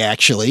story,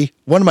 actually,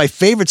 one of my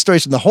favorite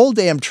stories from the whole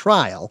damn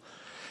trial,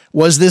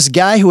 was this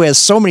guy who has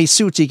so many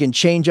suits he can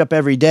change up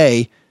every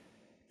day,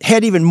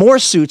 had even more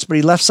suits, but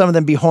he left some of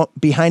them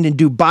behind in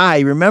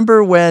Dubai.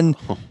 Remember when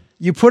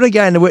you put a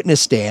guy in the witness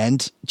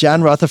stand,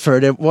 John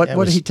Rutherford, and what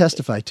did he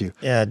testify to?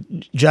 Yeah,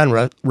 John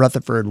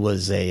Rutherford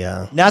was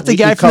a... Not the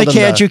guy from the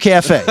Cajun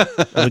Cafe.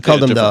 We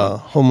called him the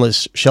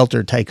homeless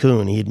shelter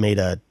tycoon. He had made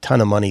a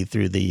ton of money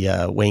through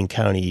the Wayne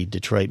County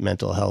Detroit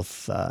Mental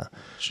Health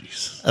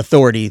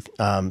Authority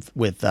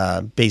with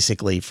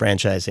basically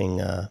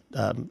franchising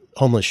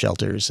homeless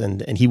shelters.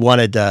 And he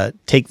wanted to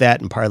take that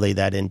and parlay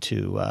that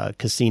into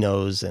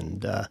casinos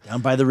and...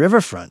 down by the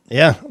riverfront.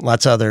 Yeah,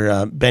 lots of other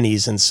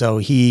bennies. And so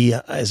he,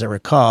 as I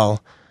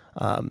recall...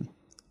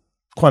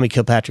 Kwame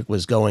Kilpatrick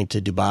was going to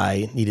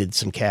Dubai, needed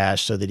some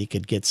cash so that he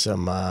could get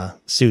some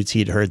suits.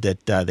 He'd heard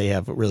that they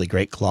have really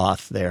great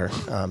cloth there.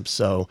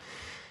 So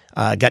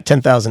got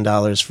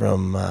 $10,000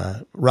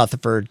 from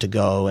Rutherford to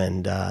go,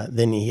 and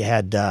then he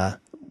had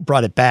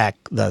brought it back,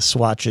 the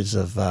swatches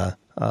of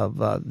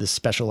this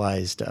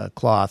specialized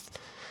cloth,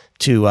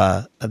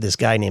 to this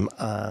guy named,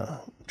 I'm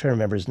trying to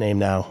remember his name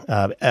now,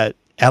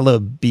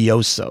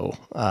 Alabioso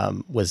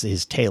was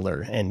his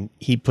tailor, and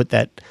he put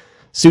that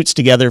suits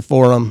together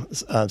for him.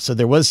 So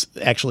there was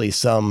actually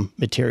some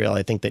material,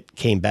 I think, that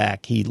came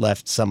back. He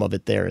left some of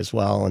it there as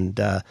well. And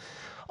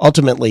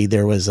ultimately,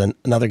 there was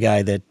another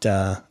guy that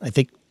I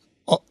think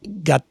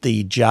got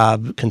the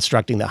job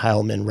constructing the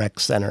Heilman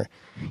Rec Center.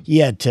 He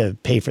had to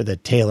pay for the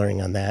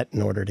tailoring on that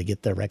in order to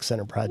get the Rec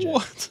Center project.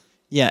 What?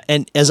 Yeah,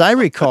 and as I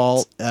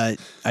recall, I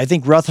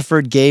think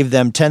Rutherford gave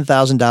them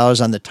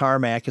 $10,000 on the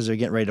tarmac as they're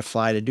getting ready to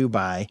fly to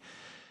Dubai.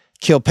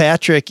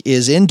 Kilpatrick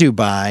is in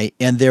Dubai,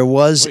 and there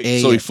was So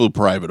he flew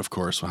private, of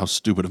course. How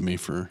stupid of me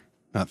for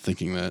not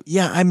thinking that.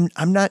 Yeah,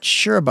 I'm not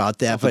sure about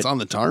that. If it's on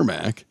the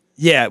tarmac.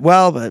 Yeah,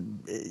 well,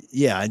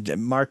 yeah,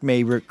 Mark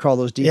may recall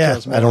those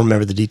details. Yeah, I don't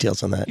remember the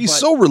details on that. He's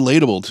so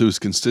relatable to his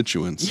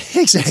constituents.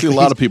 Exactly. I see a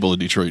lot of people in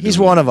Detroit. He's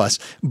one of us.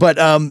 But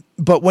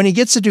when he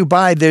gets to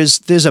Dubai,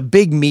 there's a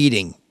big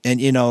meeting. And,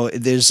 you know,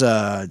 there's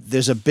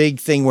a big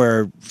thing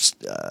where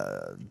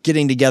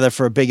getting together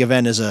for a big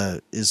event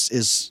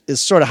is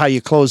sort of how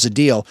you close the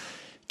deal.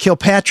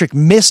 Kilpatrick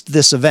missed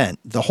this event.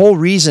 The whole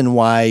reason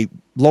why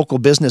local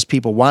business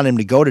people want him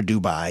to go to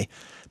Dubai,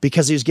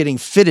 because he was getting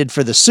fitted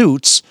for the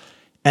suits.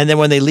 And then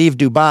when they leave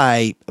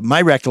Dubai, my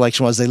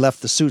recollection was they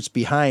left the suits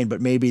behind,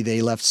 but maybe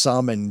they left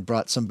some and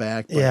brought some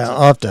back. Yeah,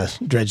 I'll have to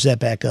dredge that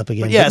back up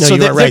again. But yeah, so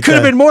there could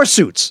have been more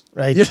suits.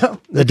 Right. You know?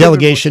 The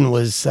delegation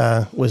was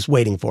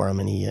waiting for him,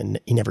 and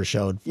he never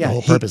showed the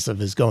whole purpose of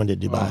his going to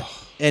Dubai.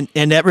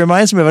 And that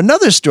reminds me of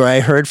another story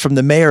I heard from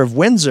the mayor of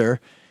Windsor,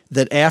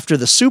 that after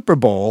the Super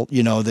Bowl,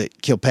 you know,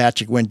 that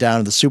Kilpatrick went down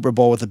to the Super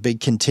Bowl with a big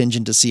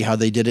contingent to see how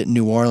they did it in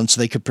New Orleans so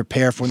they could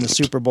prepare for when the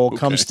Super Bowl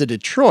comes to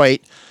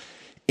Detroit.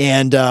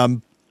 And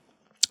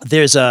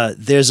there's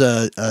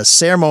a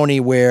ceremony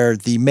where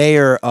the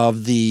mayor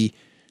of the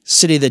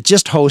city that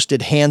just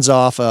hosted hands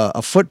off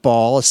a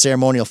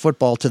ceremonial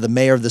football to the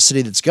mayor of the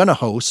city that's going to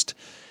host.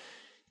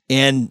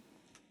 And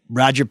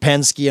Roger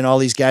Penske and all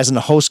these guys in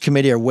the host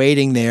committee are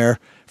waiting there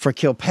for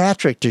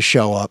Kilpatrick to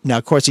show up. Now,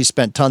 of course, he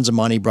spent tons of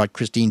money, brought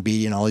Christine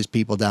Beatty and all these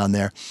people down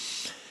there.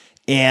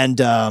 And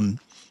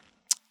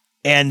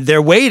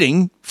they're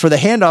waiting for the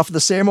handoff of the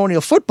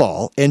ceremonial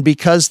football. And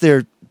because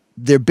they're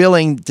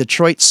billing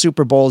Detroit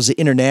Super Bowl as the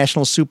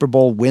International Super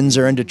Bowl,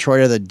 Windsor and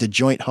Detroit are the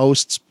joint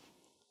hosts,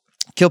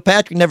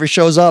 Kilpatrick never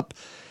shows up.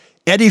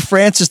 Eddie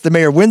Francis, the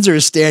mayor of Windsor,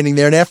 is standing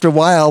there. And after a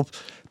while,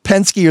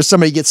 Penske or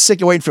somebody gets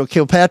sick of waiting for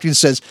Kilpatrick and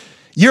says,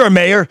 "You're a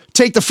mayor,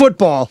 take the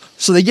football."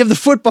 So they give the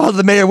football to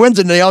the mayor of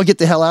Windsor, and they all get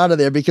the hell out of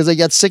there because they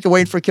got sick of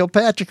waiting for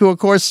Kilpatrick, who, of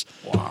course,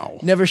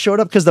 never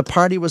showed up because the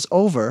party was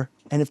over.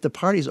 And if the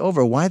party's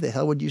over, why the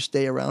hell would you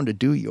stay around to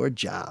do your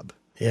job?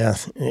 Yeah.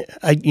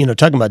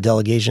 Talking about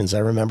delegations, I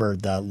remember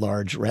the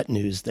large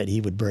retinues that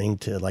he would bring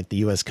to like the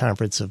U.S.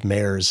 Conference of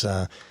Mayors.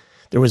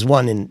 There was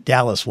one in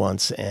Dallas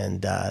once,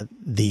 and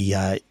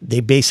they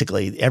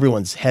basically,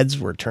 everyone's heads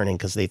were turning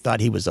because they thought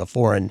he was a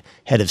foreign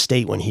head of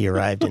state when he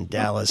arrived in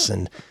Dallas.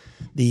 And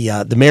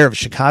the mayor of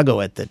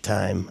Chicago at the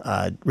time,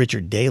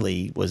 Richard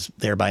Daley, was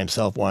there by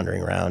himself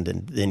wandering around,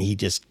 and then he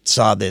just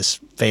saw this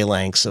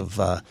phalanx of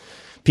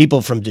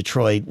people from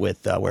Detroit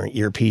with wearing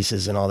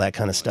earpieces and all that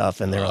kind of stuff,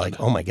 and they were like,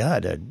 "Oh my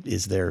God,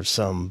 is there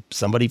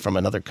somebody from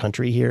another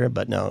country here?"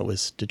 But no, it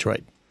was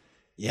Detroit.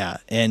 Yeah,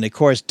 and of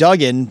course,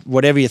 Duggan,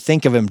 whatever you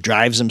think of him,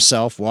 drives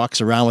himself,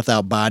 walks around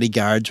without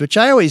bodyguards, which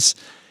I always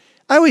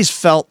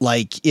felt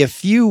like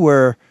if you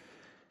were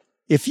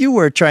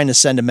trying to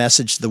send a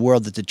message to the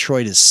world that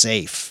Detroit is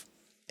safe,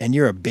 and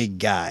you're a big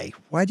guy,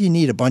 why do you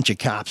need a bunch of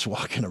cops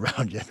walking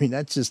around you? I mean,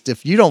 that's just,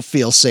 if you don't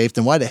feel safe,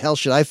 then why the hell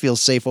should I feel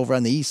safe over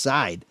on the east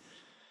side?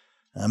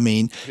 I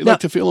mean, you like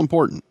to feel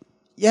important.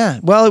 Yeah.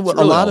 Well, That's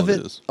really a lot all of it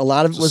it is.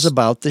 was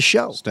about the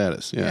show.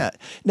 Status, yeah.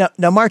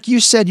 Now, Mark, you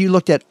said you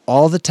looked at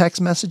all the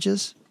text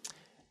messages?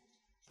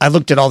 I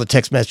looked at all the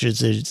text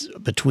messages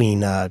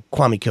between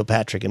Kwame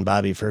Kilpatrick and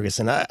Bobby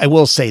Ferguson. I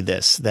will say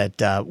this,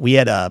 that we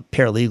had a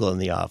paralegal in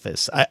the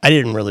office. I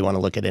didn't really want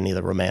to look at any of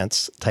the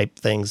romance type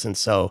things, and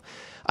so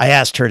I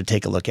asked her to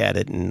take a look at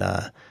it, and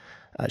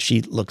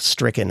she looked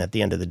stricken at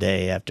the end of the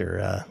day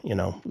after,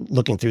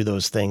 looking through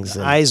those things.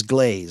 And, eyes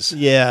glaze.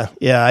 Yeah.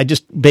 I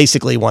just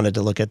basically wanted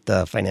to look at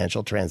the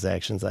financial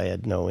transactions. I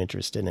had no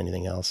interest in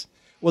anything else.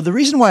 Well, the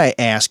reason why I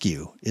ask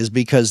you is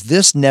because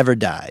this never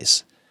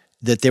dies,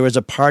 that there was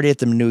a party at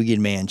the Manoogian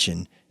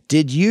Mansion.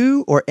 Did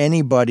you or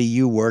anybody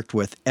you worked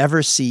with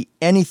ever see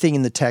anything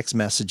in the text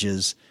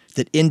messages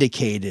that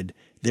indicated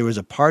there was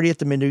a party at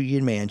the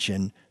Manoogian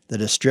Mansion,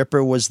 that a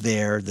stripper was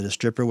there, that a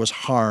stripper was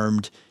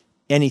harmed,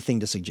 anything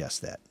to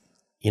suggest that?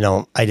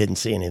 I didn't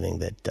see anything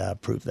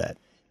that proved that.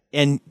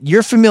 And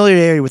your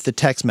familiarity with the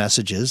text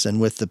messages and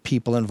with the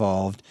people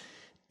involved,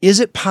 is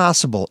it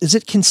possible, is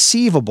it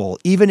conceivable,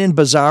 even in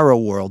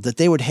Bizarro world, that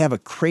they would have a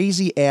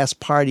crazy-ass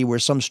party where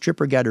some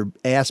stripper got her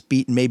ass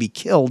beat and maybe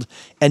killed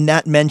and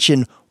not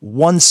mention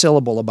one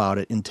syllable about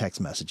it in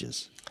text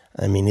messages?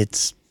 I mean,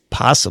 it's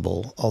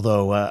possible,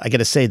 although I got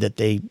to say that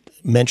they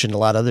mentioned a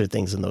lot of other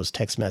things in those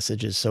text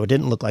messages, so it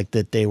didn't look like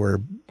that they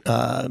were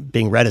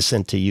being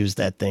reticent to use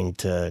that thing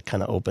to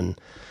kind of open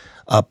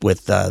up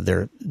with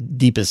their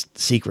deepest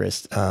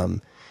secrets.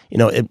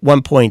 At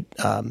one point,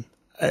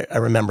 I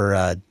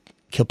remember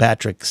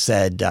Kilpatrick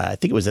said, I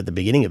think it was at the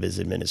beginning of his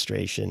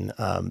administration,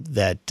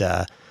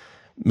 that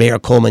Mayor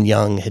Coleman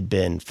Young had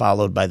been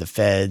followed by the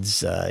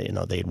feds. They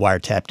had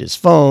wiretapped his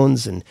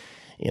phones, and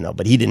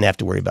but he didn't have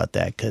to worry about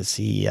that because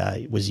he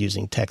was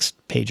using text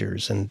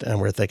pagers, and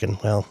we're thinking,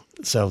 well,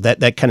 so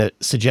that kind of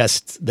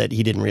suggests that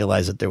he didn't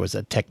realize that there was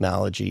a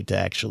technology to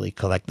actually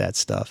collect that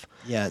stuff.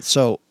 Yeah.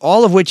 So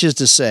all of which is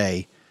to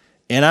say,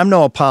 and I'm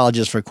no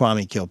apologist for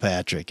Kwame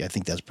Kilpatrick. I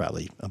think that's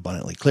probably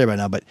abundantly clear by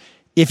now, but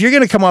if you're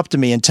going to come up to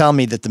me and tell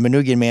me that the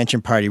Manoogian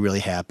Mansion party really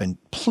happened,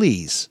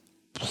 please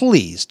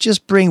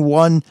just bring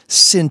one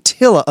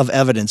scintilla of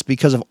evidence,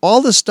 because of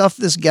all the stuff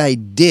this guy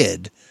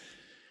did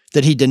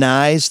that he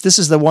denies. This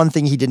is the one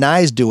thing he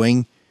denies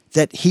doing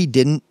that he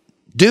didn't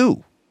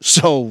do.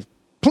 So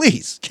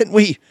please, can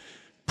we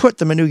put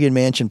the Manoogian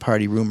Mansion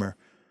party rumor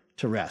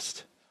to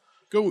rest?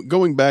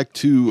 Going back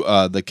to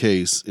the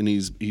case, and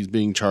he's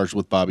being charged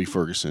with Bobby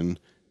Ferguson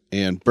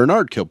and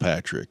Bernard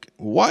Kilpatrick.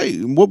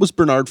 What was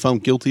Bernard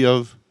found guilty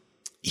of?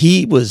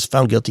 He was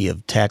found guilty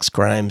of tax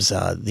crimes.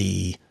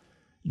 The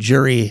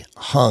jury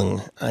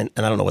hung, and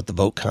I don't know what the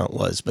vote count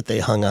was, but they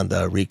hung on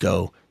the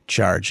RICO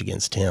charge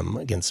against him,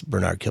 against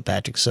Bernard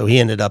Kilpatrick. So he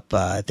ended up,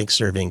 I think,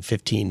 serving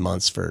 15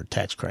 months for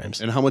tax crimes.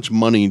 And how much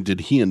money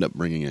did he end up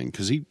bringing in?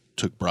 Because he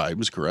took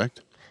bribes,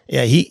 correct?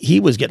 Yeah, he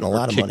was getting a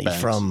lot of money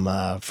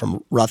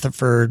from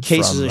Rutherford,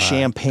 cases from of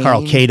champagne,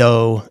 Carl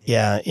Cato.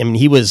 Yeah, I mean,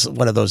 he was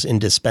one of those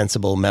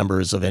indispensable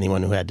members of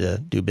anyone who had to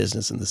do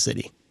business in the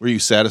city. Were you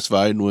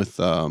satisfied with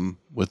how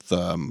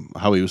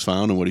he was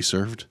found and what he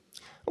served?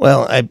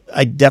 Well,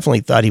 I definitely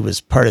thought he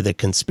was part of the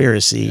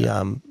conspiracy.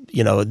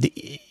 Yeah.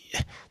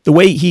 The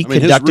way he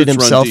conducted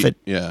himself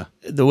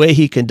the way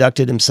he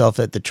conducted himself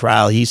at the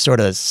trial, he sort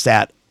of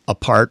sat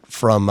apart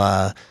from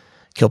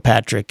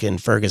Kilpatrick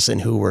and Ferguson,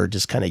 who were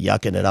just kind of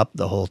yucking it up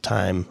the whole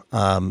time,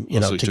 So he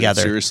took it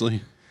together.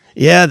 seriously?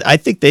 Yeah, I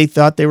think they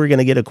thought they were going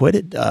to get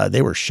acquitted.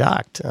 They were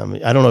shocked.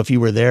 I don't know if you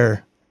were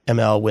there,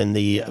 ML, when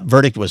the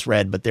verdict was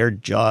read, but their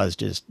jaws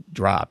just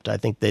dropped. I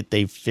think that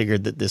they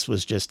figured that this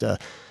was just a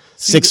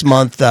 6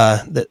 months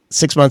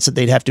that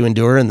they'd have to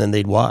endure, and then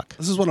they'd walk.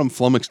 This is what I'm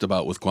flummoxed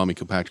about with Kwame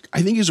Kilpatrick.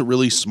 I think he's a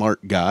really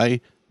smart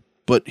guy,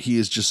 but he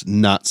is just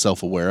not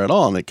self-aware at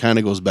all. And it kind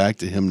of goes back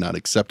to him not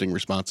accepting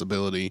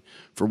responsibility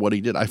for what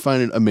he did. I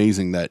find it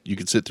amazing that you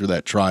could sit through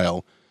that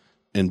trial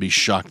and be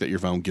shocked that you're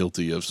found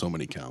guilty of so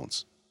many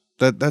counts.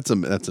 That's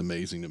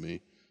amazing to me.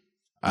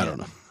 I don't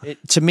know.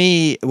 To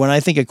me, when I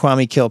think of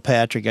Kwame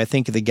Kilpatrick, I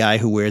think of the guy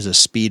who wears a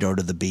Speedo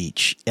to the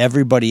beach.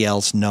 Everybody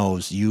else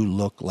knows you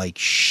look like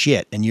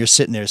shit, and you're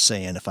sitting there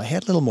saying, if I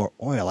had a little more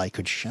oil, I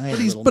could shine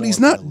But he's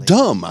not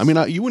dumb. I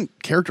mean, you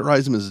wouldn't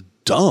characterize him as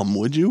dumb,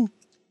 would you?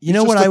 You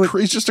know what I would?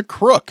 He's just a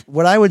crook.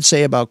 What I would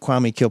say about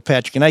Kwame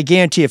Kilpatrick, and I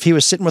guarantee if he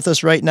was sitting with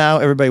us right now,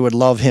 everybody would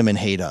love him and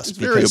hate us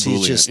because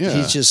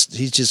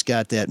he's just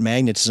got that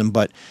magnetism.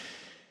 But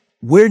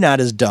we're not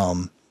as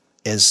dumb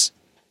as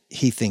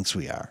he thinks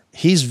we are.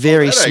 He's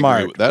very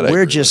smart.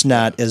 We're just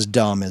not as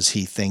dumb as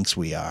he thinks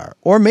we are.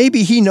 Or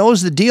maybe he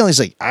knows the deal. He's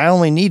like, I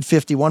only need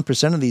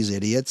 51% of these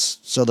idiots,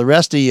 so the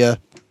rest of you,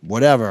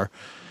 whatever.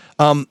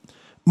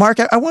 Mark,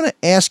 I want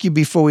to ask you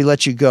before we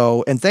let you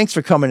go, and thanks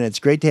for coming in. It's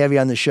great to have you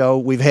on the show.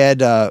 We've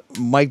had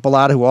Mike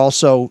Bellotta, who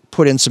also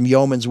put in some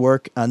yeoman's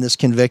work on this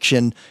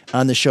conviction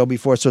on the show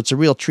before, so it's a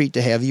real treat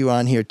to have you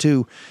on here,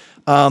 too.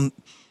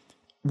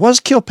 Was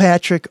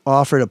Kilpatrick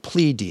offered a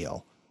plea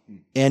deal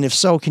And if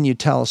so, can you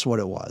tell us what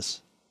it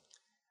was?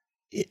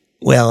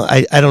 Well,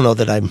 I don't know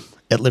that I'm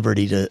at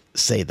liberty to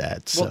say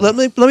that. So. Well,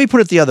 let me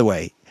put it the other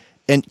way,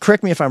 and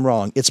correct me if I'm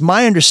wrong. It's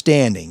my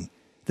understanding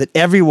that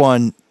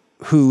everyone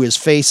who is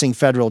facing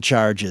federal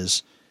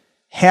charges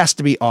has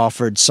to be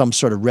offered some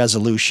sort of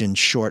resolution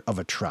short of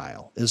a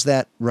trial. Is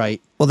that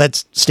right? Well,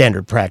 that's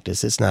standard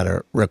practice. It's not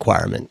a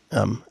requirement.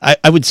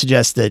 I would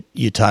suggest that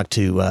you talk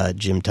to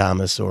Jim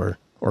Thomas or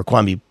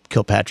Kwame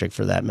Kilpatrick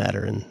for that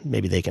matter, and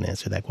maybe they can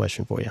answer that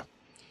question for you.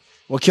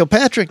 Well,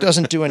 Kilpatrick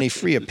doesn't do any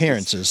free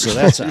appearances, so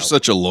that's You're out.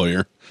 such a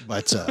lawyer.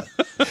 But,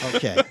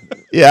 okay.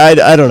 Yeah,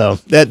 I don't know.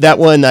 That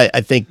one, I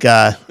think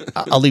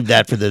I'll leave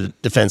that for the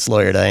defense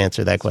lawyer to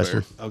answer that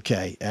question.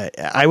 Okay.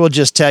 I will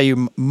just tell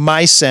you,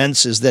 my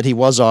sense is that he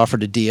was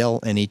offered a deal,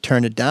 and he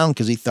turned it down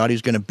because he thought he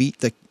was going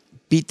to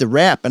beat the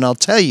rap. And I'll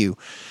tell you,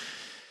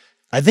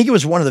 I think it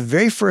was one of the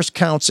very first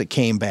counts that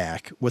came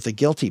back with a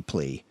guilty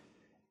plea.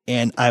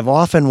 And I've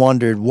often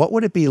wondered, what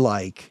would it be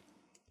like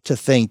to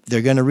think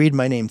they're going to read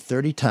my name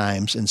 30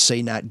 times and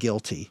say not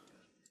guilty,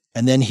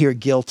 and then hear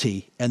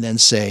guilty, and then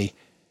say,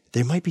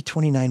 there might be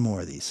 29 more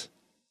of these.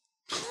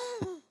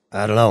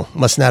 I don't know.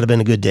 Must not have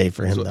been a good day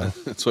for him, though.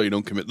 That's why you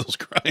don't commit those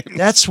crimes.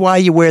 That's why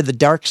you wear the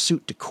dark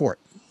suit to court.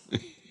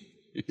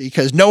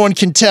 Because no one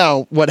can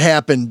tell what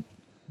happened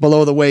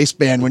below the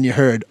waistband when you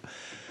heard,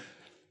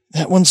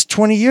 that one's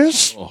 20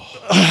 years?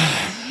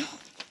 Oh.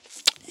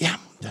 Yeah,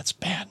 that's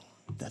bad.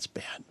 That's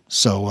bad.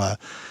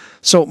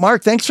 So,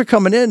 Mark, thanks for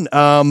coming in.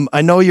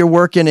 I know you're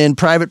working in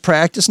private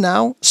practice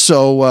now,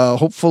 so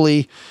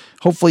hopefully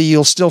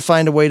you'll still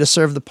find a way to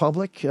serve the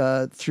public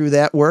through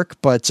that work.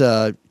 But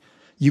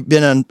you've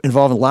been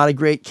involved in a lot of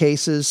great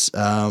cases,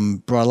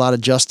 brought a lot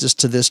of justice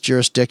to this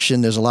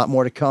jurisdiction. There's a lot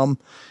more to come.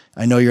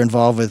 I know you're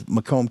involved with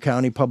Macomb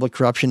County public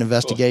corruption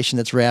investigation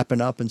that's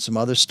wrapping up and some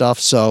other stuff.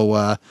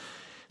 So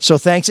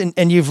thanks,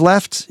 and you've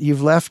left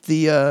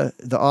the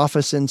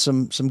office in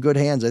some good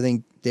hands. I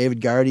think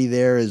David Gardy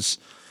there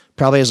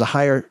probably has a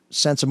higher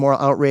sense of moral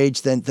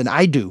outrage than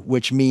I do,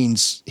 which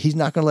means he's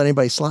not going to let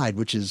anybody slide,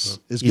 which is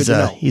good to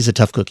know. He's a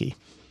tough cookie.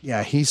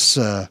 Yeah, he's.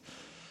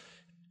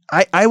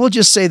 I will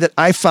just say that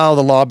I follow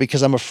the law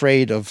because I'm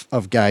afraid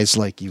of guys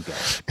like you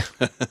guys.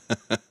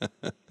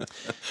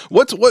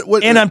 What?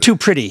 And I'm too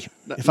pretty.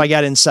 If I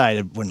got inside,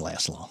 it wouldn't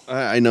last long.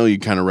 I know you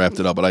kind of wrapped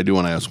it up, but I do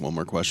want to ask one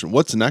more question.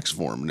 What's next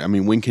for him? I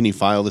mean, when can he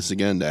file this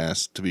again to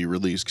ask to be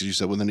released? Because you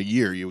said within a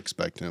year you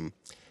expect him.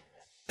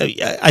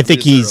 I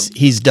think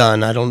he's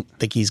done. I don't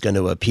think he's going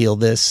to appeal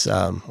this.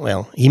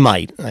 Well, he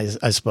might.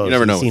 I suppose. You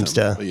never know.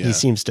 He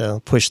seems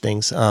to push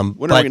things. When are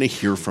we going to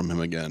hear from him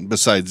again?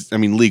 Besides, I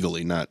mean,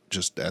 legally, not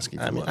just asking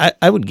for money.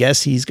 I would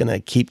guess he's going to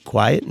keep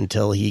quiet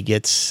until he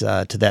gets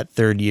to that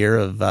third year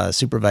of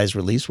supervised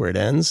release where it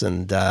ends,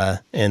 and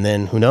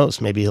then who knows?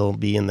 Maybe he'll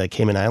be in the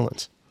Cayman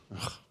Islands.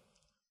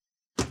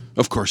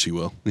 Of course he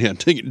will. Yeah,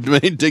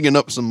 digging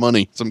up some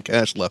money, some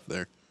cash left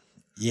there.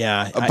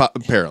 Yeah,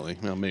 apparently,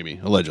 well, maybe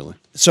allegedly.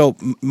 So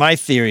my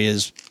theory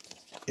is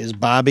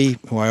Bobby,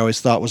 who I always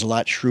thought was a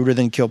lot shrewder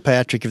than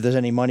Kilpatrick. If there's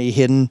any money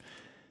hidden,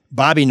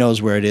 Bobby knows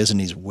where it is,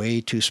 and he's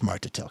way too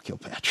smart to tell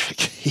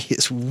Kilpatrick. He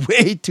is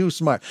way too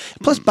smart.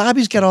 Plus,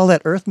 Bobby's got all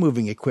that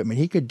earth-moving equipment.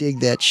 He could dig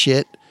that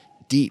shit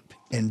deep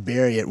and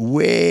bury it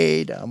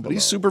way down below. But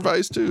he's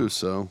supervised too,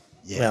 so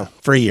yeah, well,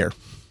 for a year.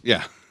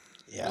 Yeah.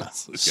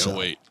 Let's gotta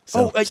wait.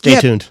 So stay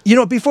tuned. You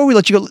know, before we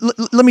let you go,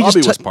 let me Bobby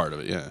just was part of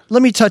it. Yeah.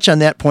 Let me touch on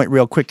that point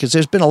real quick because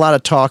there's been a lot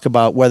of talk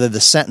about whether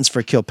the sentence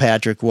for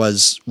Kilpatrick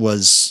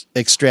was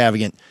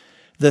extravagant.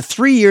 The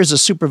 3 years of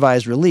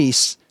supervised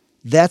release,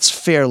 that's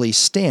fairly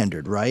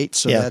standard, right?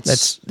 So yeah,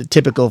 that's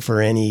typical for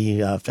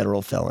any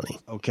federal felony.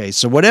 Okay,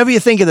 so whatever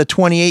you think of the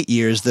 28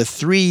 years, the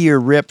 3-year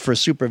rip for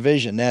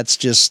supervision, that's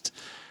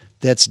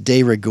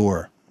de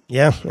rigueur.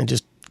 Yeah, and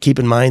just keep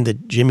in mind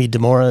that Jimmy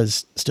DeMora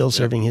is still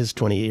serving his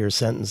 28-year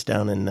sentence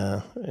down in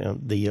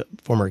the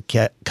former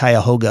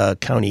Cuyahoga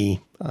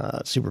County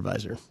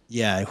supervisor.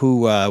 Yeah,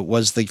 who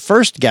was the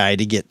first guy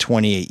to get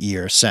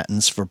 28-year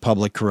sentence for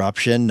public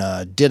corruption,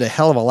 did a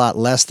hell of a lot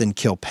less than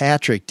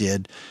Kilpatrick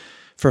did.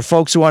 For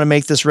folks who want to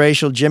make this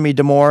racial, Jimmy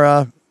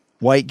DeMora,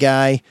 white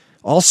guy,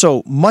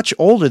 also much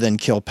older than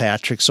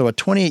Kilpatrick, so a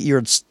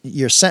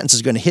 28-year sentence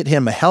is going to hit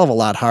him a hell of a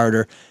lot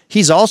harder.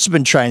 He's also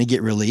been trying to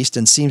get released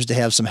and seems to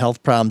have some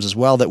health problems as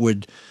well that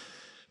would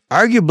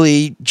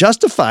arguably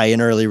justify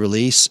an early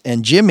release,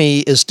 and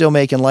Jimmy is still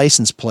making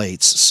license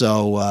plates.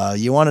 So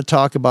you want to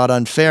talk about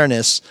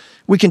unfairness,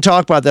 we can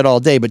talk about that all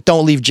day, but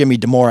don't leave Jimmy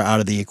DeMora out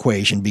of the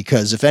equation,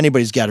 because if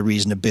anybody's got a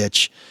reason to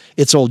bitch,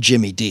 it's old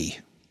Jimmy D.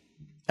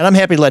 And I'm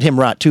happy to let him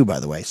rot too, by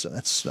the way, so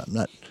I'm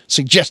not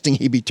suggesting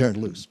he be turned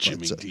loose.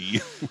 Jimmy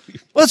D.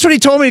 Well, that's what he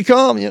told me to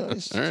call him. You know,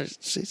 all right.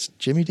 It's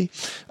Jimmy D.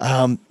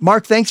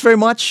 Mark, thanks very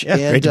much.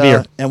 Yeah, great to be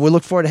here. And we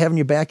look forward to having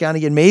you back on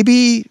again.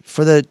 Maybe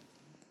for the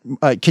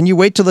can you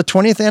wait till the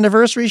 20th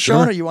anniversary,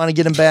 Sean, or you want to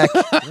get him back?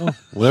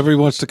 Whenever he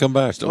wants to come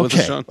back. Still with us,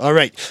 Okay. Sean. All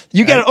right.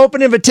 You got an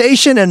open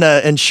invitation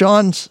and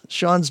Sean's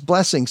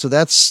blessing. So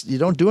you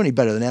don't do any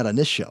better than that on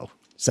this show.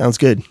 Sounds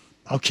good.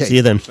 Okay. See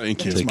you then.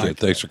 Thank you. Take care.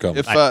 Thanks for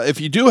coming.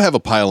 If you do have a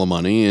pile of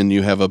money and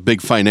you have a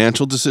big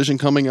financial decision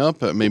coming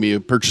up, maybe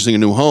purchasing a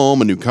new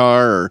home, a new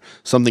car, or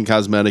something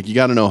cosmetic, you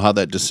got to know how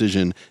that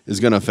decision is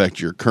going to affect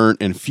your current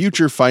and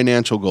future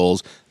financial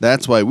goals.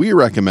 That's why we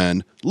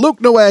recommend Luke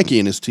Nowacki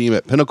and his team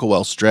at Pinnacle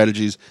Wealth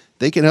Strategies.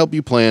 They can help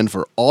you plan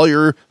for all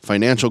your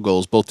financial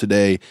goals, both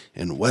today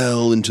and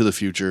well into the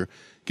future.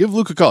 Give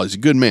Luke a call. He's a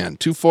good man.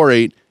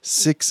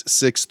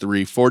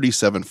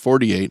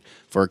 248-663-4748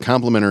 for a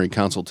complimentary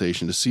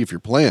consultation to see if your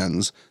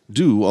plans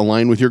do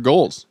align with your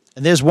goals.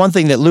 And there's one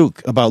thing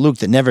about Luke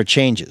that never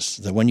changes,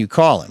 that when you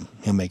call him,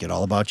 he'll make it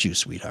all about you,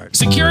 sweetheart.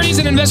 Securities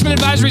and investment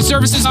advisory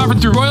services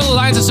offered through Royal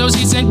Alliance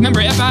Associates Inc.,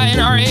 member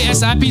FINRA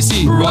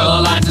SIPC.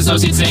 Royal Alliance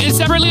Associates Inc. is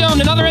separately owned,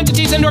 and other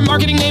entities and/or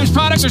marketing names,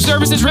 products, or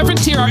services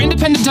referenced here are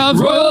independent of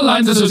Royal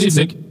Alliance Associates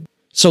Inc.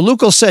 So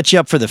Luke will set you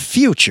up for the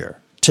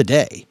future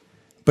today.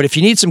 But if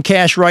you need some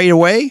cash right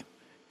away,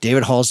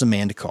 David Hall's the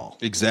man to call.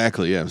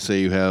 Exactly, yeah.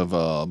 Say you have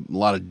a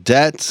lot of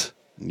debt,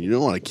 and you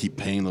don't want to keep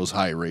paying those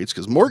high rates,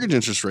 because mortgage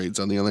interest rates,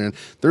 on the other hand,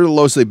 they're the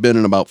lowest they've been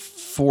in about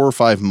 4 or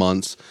 5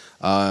 months.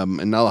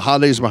 And now the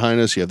holidays are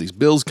behind us. You have these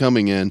bills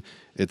coming in.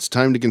 It's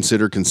time to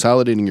consider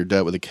consolidating your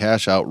debt with a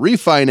cash out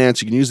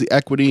refinance. You can use the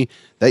equity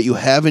that you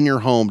have in your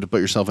home to put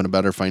yourself in a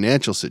better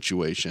financial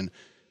situation.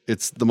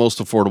 It's the most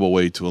affordable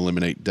way to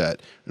eliminate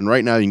debt. And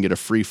right now you can get a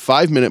free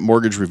 5-minute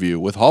mortgage review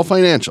with Hall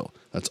Financial.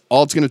 That's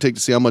all it's going to take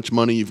to see how much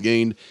money you've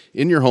gained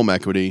in your home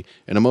equity.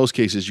 And in most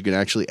cases, you can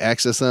actually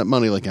access that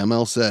money, like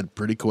ML said,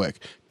 pretty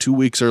quick, 2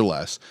 weeks or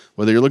less.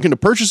 Whether you're looking to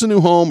purchase a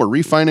new home or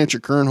refinance your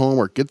current home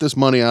or get this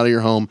money out of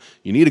your home,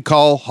 you need to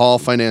call Hall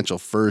Financial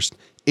first,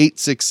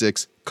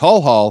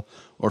 866-CALL-HALL,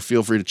 or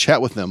feel free to chat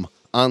with them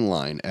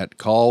online at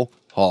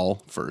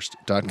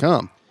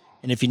callhallfirst.com.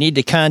 And if you need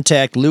to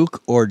contact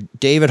Luke or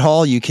David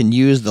Hall, you can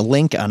use the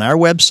link on our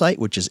website,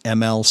 which is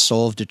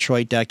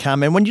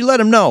mlsoulofdetroit.com. And when you let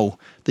them know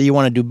that you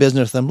want to do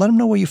business with them, let them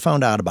know where you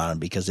found out about them,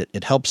 because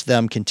it helps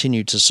them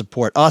continue to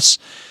support us,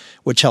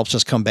 which helps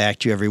us come back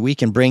to you every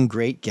week and bring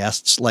great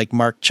guests like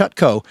Mark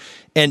Chutko.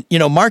 And,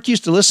 Mark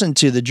used to listen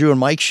to the Drew and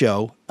Mike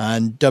show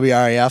on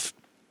WRAF.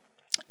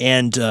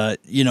 And,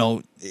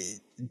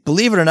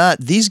 believe it or not,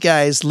 these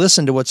guys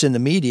listen to what's in the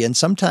media, and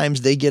sometimes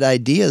they get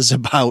ideas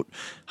about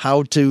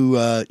how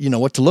to,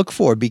 what to look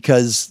for,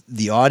 because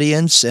the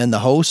audience and the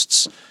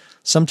hosts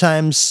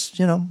sometimes,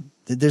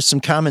 there's some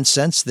common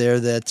sense there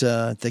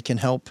that can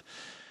help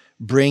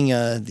bring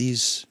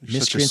these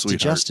miscreants to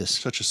justice.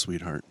 Such a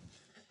sweetheart.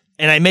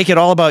 And I make it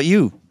all about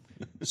you,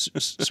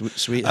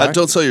 sweetheart.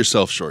 Don't sell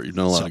yourself short. You've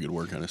done a lot of good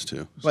work on this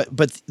too.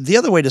 But the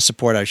other way to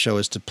support our show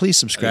is to please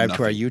subscribe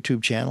to our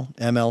YouTube channel,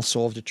 ML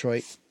Soul of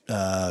Detroit.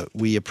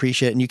 We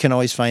appreciate it. And you can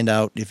always find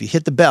out, if you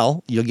hit the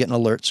bell, you'll get an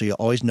alert, so you'll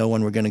always know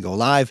when we're going to go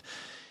live.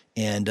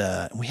 And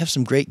we have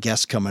some great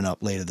guests coming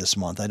up later this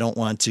month. I don't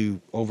want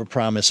to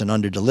overpromise and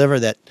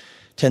underdeliver. That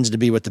tends to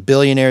be what the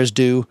billionaires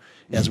do,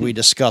 as we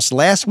discussed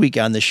last week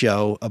on the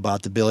show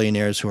about the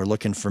billionaires who are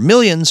looking for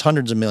millions,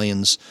 hundreds of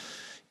millions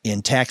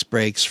in tax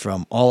breaks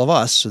from all of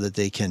us, so that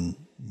they can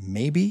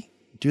maybe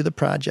do the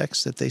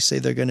projects that they say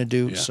they're going to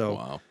do. Yeah,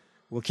 wow.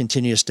 We'll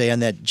continue to stay on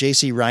that.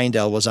 J.C.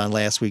 Reindell was on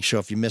last week's show.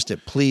 If you missed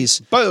it,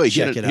 please By the way,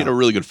 check it out. He had a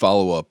really good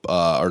follow-up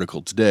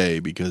article today,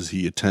 because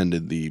he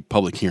attended the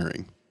public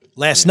hearing.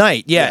 Last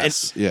night, yeah.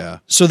 Yes, yeah.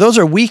 So those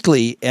are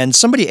weekly, and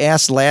somebody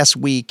asked last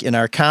week in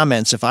our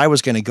comments if I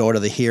was going to go to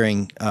the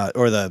hearing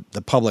or the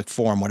public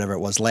forum, whatever it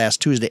was,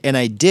 last Tuesday, and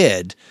I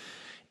did.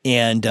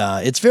 And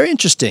it's very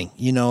interesting.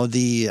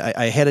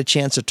 I had a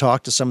chance to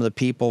talk to some of the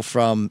people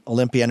from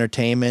Olympia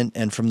Entertainment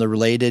and from the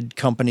Related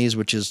Companies,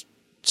 which is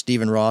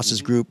Stephen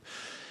Ross's group.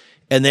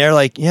 And they're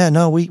like, yeah,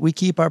 no, we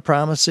keep our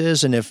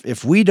promises. And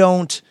if we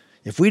don't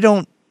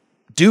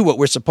do what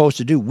we're supposed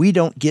to do, we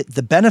don't get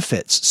the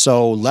benefits.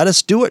 So let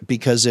us do it,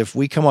 because if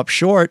we come up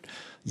short,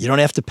 you don't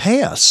have to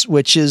pay us,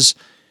 which is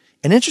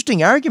an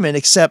interesting argument,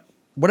 except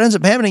what ends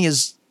up happening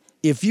is,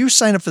 if you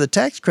sign up for the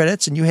tax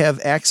credits and you have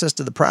access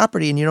to the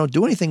property and you don't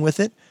do anything with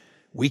it,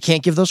 we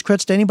can't give those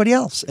credits to anybody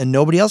else, and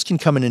nobody else can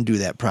come in and do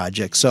that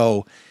project.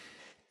 So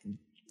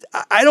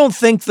I don't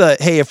think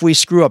hey, if we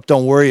screw up,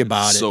 don't worry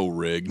about it. So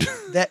rigged.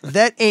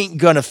 That ain't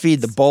going to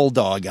feed the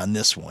bulldog on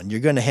this one. You're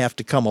going to have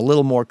to come a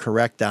little more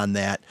correct on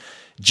that.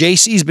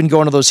 JC's been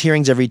going to those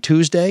hearings every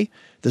Tuesday.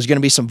 There's going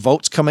to be some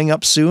votes coming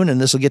up soon,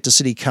 and this will get to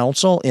City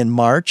Council in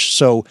March.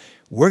 So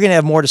we're going to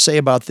have more to say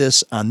about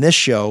this on this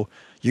show.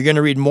 You're going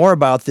to read more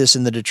about this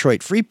in the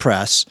Detroit Free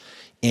Press,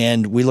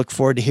 and we look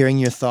forward to hearing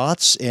your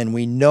thoughts, and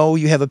we know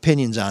you have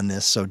opinions on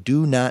this, so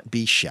do not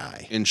be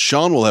shy. And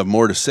Sean will have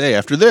more to say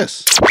after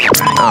this.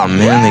 Oh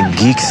man, the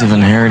geeks have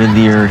inherited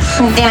the earth.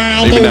 Did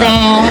I do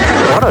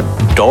that? What a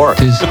dork.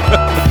 Does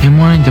him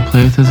wanting to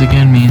play with us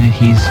again mean that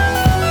he's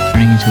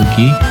turning into a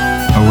geek,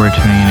 or we're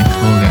turning into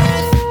cool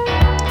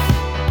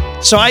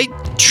guys? So I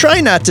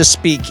try not to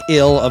speak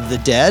ill of the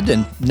dead,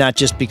 and not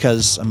just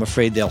because I'm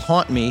afraid they'll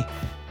haunt me,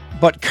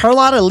 but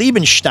Carlotta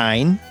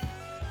Liebenstein.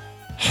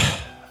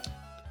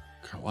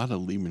 Carlotta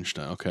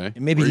Liebenstein, okay.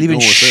 Maybe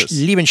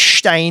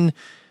Liebenstein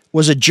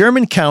was a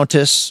German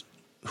countess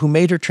who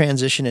made her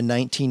transition in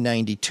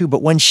 1992.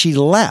 But when she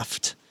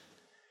left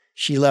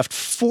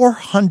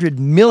 $400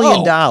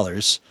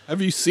 million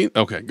Have you seen?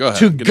 Okay, go ahead.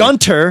 to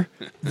Gunter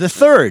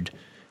III.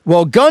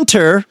 Well,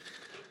 Gunter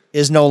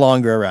is no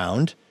longer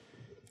around.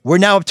 We're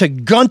now up to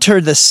Gunter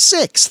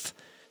VI,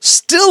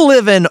 still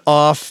living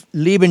off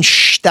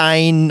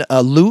Liebenstein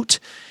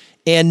loot.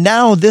 And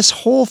now this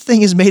whole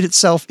thing has made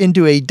itself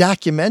into a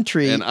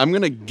documentary. And I'm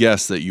going to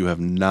guess that you have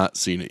not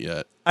seen it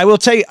yet. I will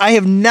tell you, I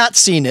have not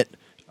seen it.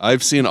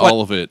 I've seen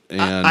all of it,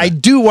 and I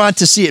do want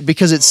to see it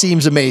because it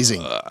seems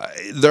amazing.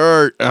 There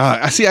are.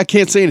 I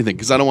can't say anything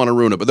because I don't want to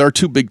ruin it. But there are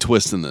two big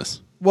twists in this.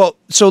 Well,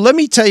 so let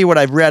me tell you what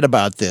I've read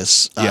about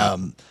this.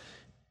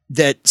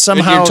 That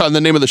somehow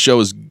the name of the show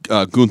is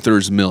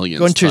Gunther's Millions.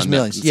 Gunther's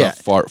Millions, It's yeah,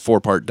 a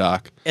four-part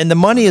doc. And the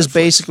money is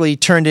basically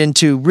turned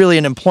into really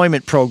an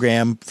employment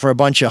program for a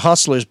bunch of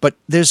hustlers. But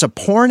there's a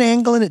porn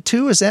angle in it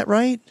too. Is that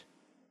right?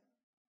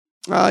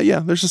 Yeah,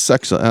 there's a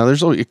sex.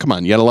 There's always, come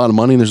on, you got a lot of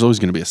money. There's always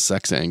going to be a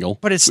sex angle.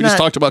 But it's we not. just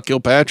talked about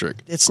Kilpatrick.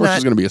 It's of course, not.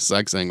 there's going to be a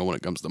sex angle when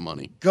it comes to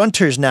money.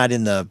 Gunter's not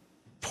in the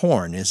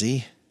porn, is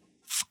he?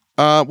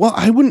 Well,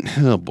 I wouldn't.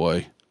 Oh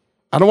boy,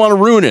 I don't want to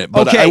ruin it.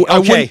 But Okay,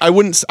 I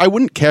wouldn't.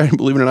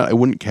 Believe it or not, I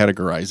wouldn't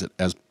categorize it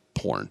as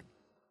porn.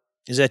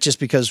 Is that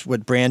just because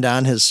what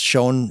Brandon has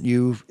shown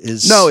you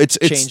is it's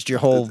changed your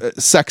whole?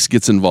 Sex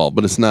gets involved,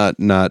 but it's not.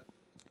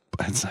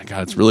 It's not.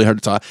 God, it's really hard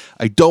to talk.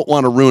 I don't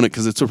want to ruin it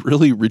because it's a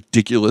really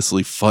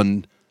ridiculously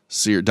fun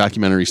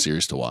documentary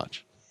series to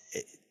watch.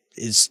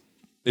 It's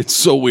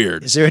so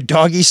weird. Is there a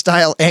doggy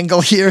style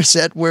angle here? Is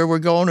that where we're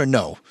going, or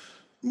no?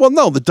 Well,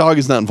 no, the dog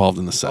is not involved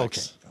in the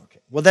sex.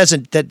 Okay. Well,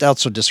 that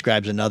also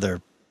describes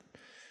another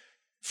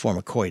form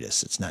of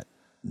coitus. It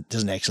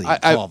doesn't actually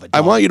involve a dog.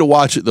 I want you to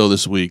watch it though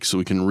this week so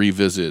we can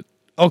revisit.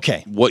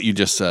 Okay. What you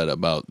just said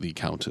about the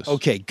Countess.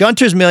 Okay,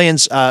 Gunter's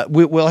Millions.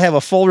 We'll have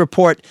a full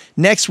report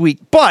next week.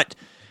 But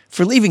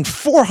for leaving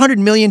 $400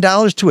 million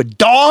to a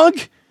dog,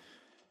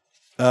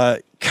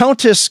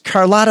 Countess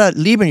Carlotta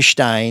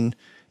Liebenstein,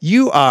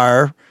 you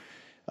are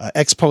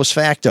ex post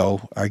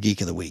facto our Geek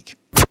of the Week.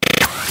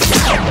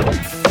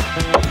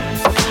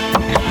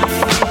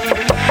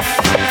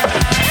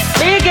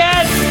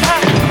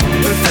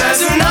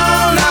 There's an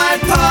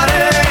all-night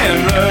party in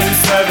room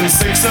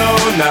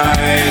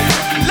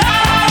 7609.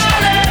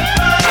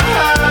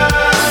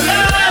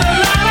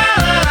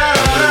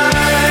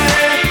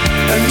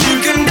 And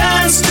you can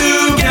dance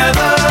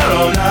together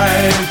all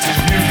night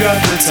if you've got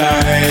the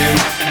time.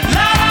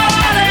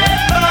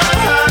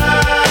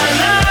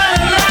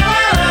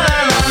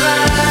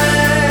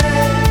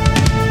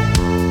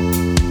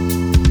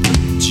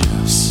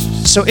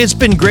 So it's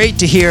been great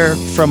to hear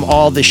from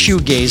all the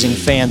shoegazing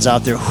fans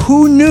out there.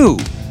 Who knew?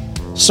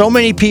 So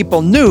many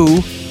people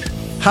knew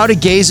how to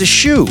gaze a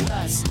shoe.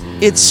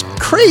 It's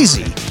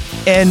crazy.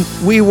 And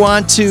we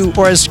want to,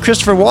 or as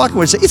Christopher Walken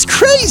would say, it's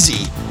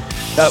crazy.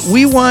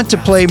 We want to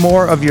play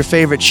more of your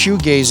favorite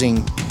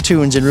shoegazing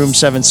tunes in room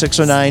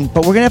 7609,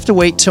 but we're going to have to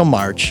wait till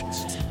March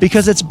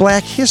because it's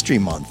Black History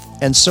Month.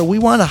 And so we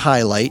want to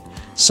highlight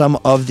some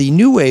of the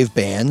new wave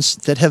bands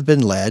that have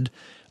been led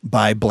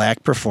by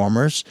black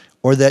performers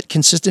or that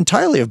consist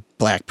entirely of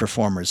black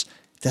performers.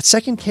 That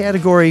second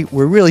category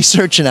we're really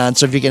searching on,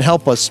 so if you can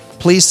help us,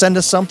 please send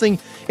us something.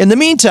 In the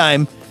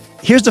meantime,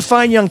 here's the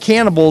Fine Young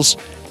Cannibals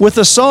with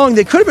a song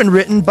that could have been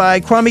written by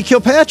Kwame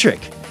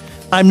Kilpatrick.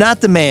 I'm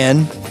not the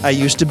man I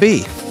used to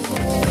be.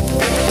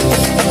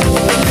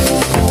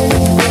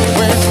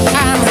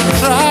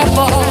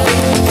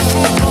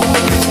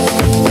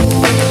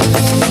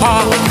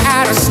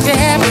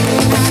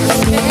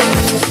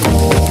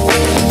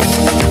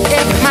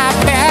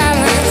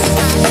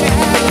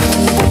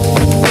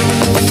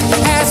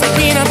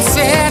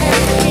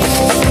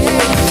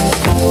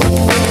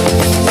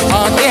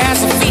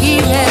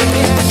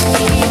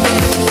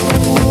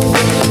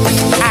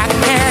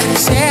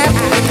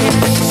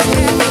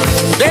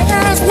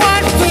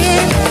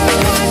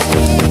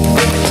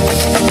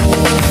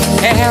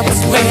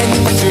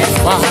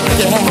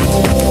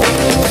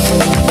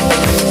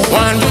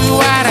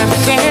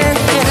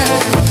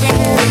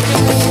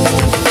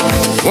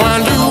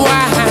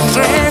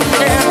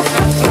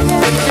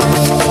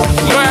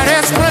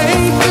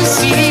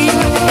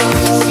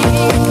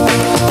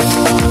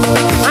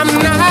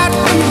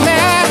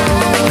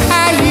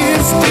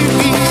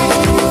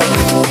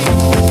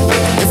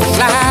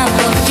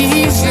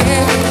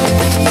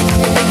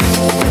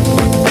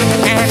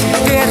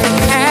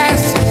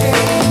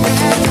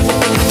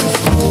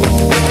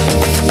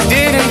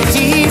 Didn't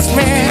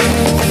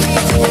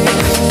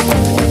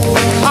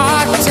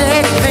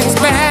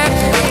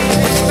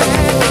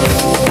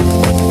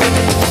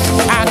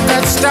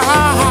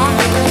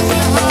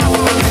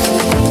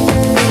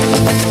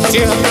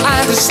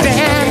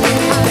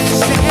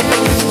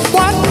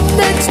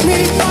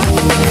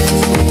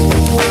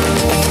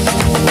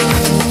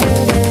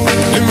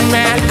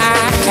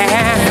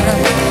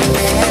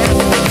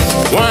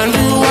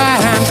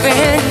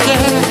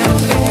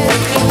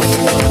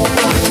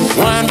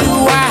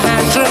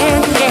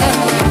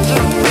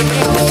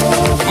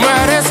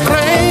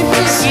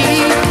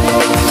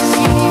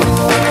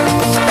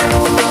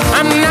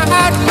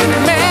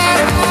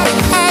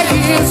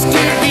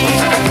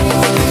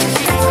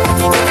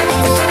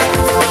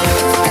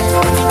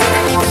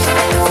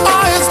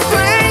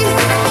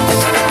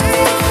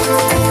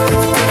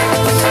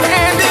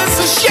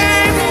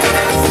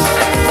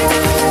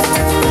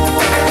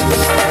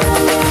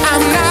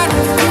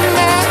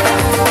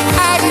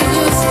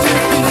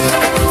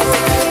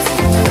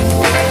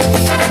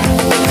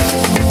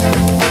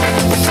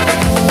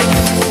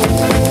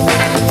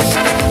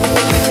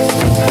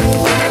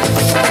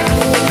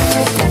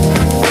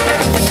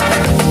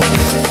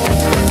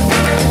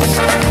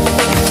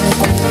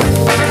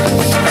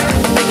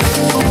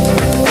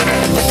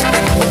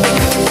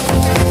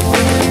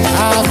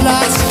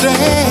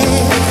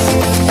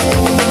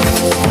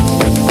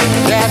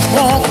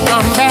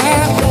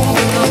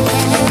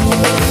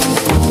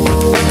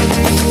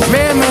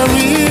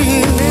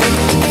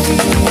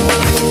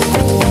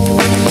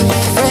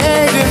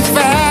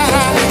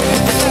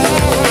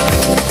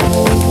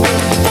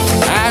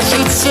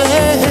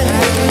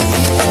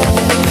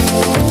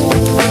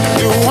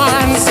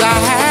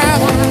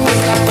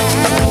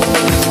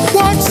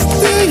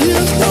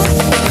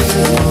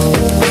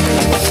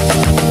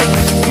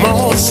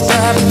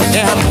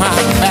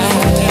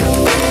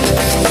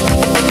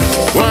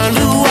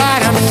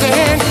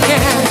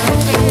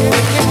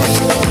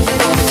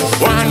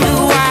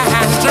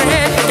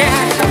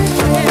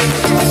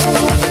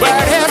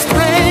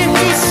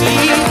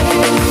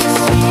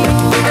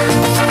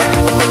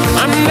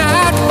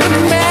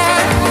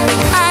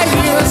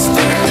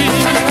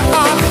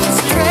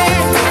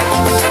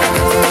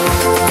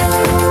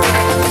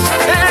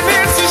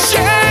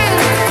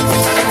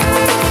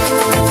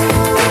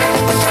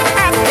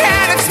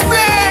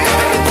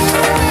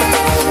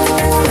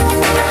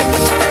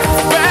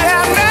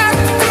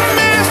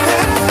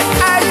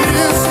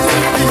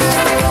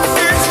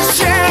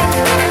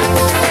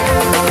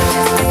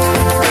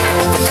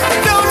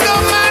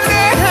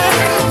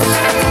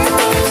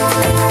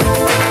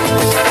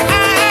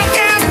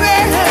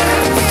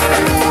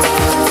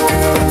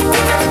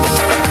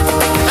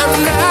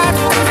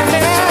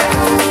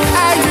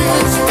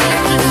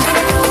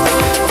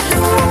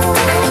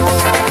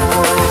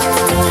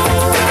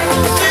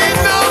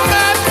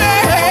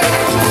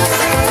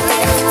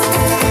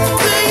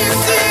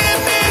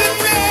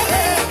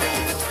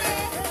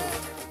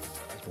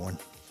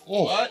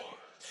What?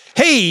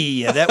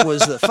 Hey, that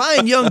was the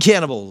Fine Young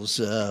Cannibals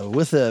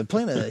with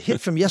playing a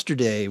hit from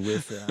yesterday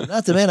with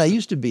Not the Man I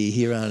Used to Be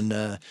here on.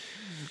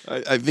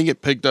 I think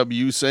it picked up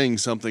you saying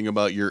something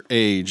about your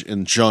age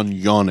and John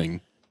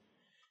yawning.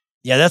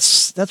 Yeah,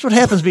 that's what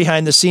happens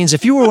behind the scenes.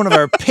 If you were one of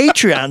our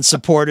Patreon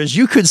supporters,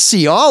 you could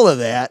see all of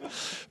that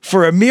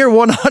for a mere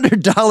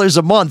 $100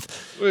 a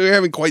month. We're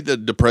having quite the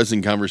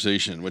depressing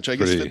conversation, which I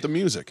guess fit the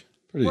music.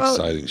 Pretty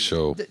exciting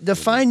show. The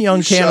Fine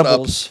Young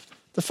Cannibals.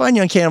 The Fine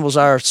Young Cannibals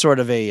are sort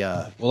of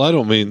a. Well, I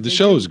don't mean the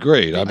show is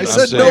great. I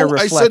said no.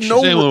 I said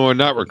no. Saying when we're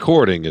not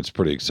recording, it's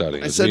pretty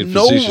exciting. I said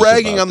no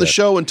ragging on the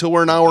show until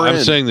we're an hour in.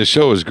 I'm saying the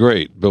show is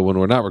great, but when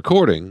we're not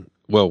recording,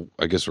 well,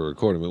 I guess we're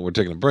recording, but we're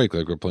taking a break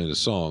like we're playing a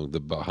song, the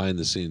behind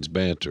the scenes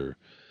banter.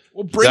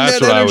 Well, bring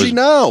that energy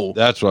now.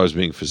 That's what I was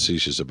being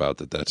facetious about.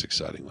 That's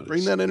exciting.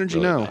 Bring that energy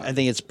now. I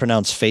think it's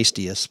pronounced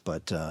fastidious,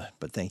 but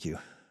thank you.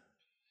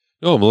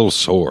 No, I'm a little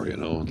sore, a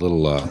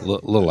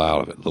little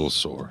out of it, a little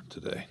sore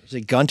today. Is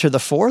it Gunter the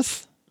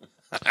Fourth?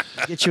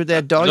 Get you with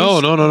that dog?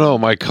 No.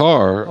 My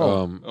car.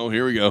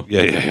 Here we go.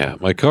 Yeah.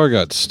 My car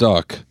got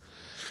stuck.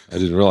 I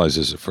didn't realize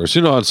this at first.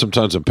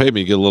 Sometimes on pavement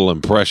you get a little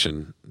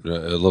impression, a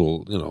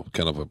little,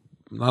 kind of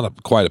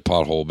not quite a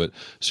pothole, but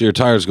so your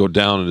tires go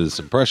down into this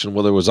impression.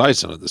 Well, there was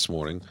ice on it this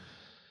morning,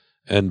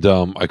 and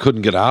I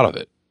couldn't get out of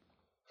it.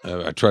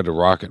 I tried to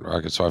rock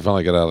it, so I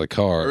finally got out of the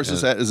car. Where is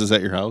this at? Is this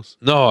at your house?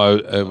 No,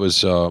 I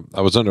was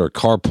under a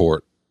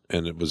carport,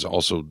 and it was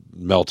also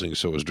melting,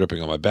 so it was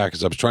dripping on my back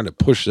as I was trying to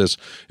push this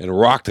and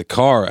rock the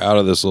car out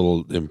of this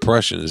little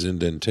impression, this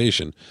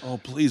indentation. Oh,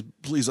 please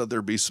let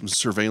there be some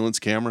surveillance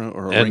camera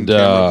or a ring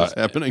camera that's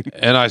happening.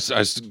 And I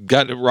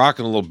got it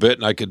rocking a little bit,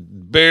 and I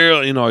could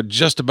barely, I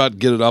just about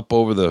get it up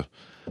over the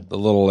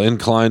little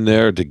incline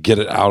there to get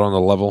it out on the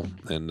level,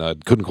 and I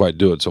couldn't quite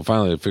do it. So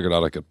finally I figured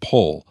out I could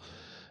pull.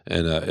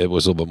 And it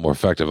was a little bit more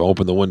effective. I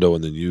opened the window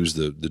and then used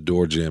the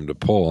door jamb to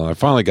pull. And I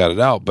finally got it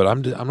out, but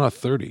I'm not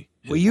 30.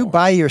 Were you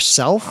by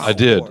yourself? I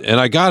did, and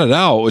I got it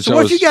out. So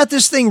what if you got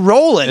this thing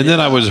rolling? And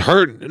then I was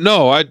hurt.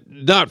 No, I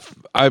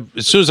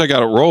as soon as I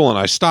got it rolling,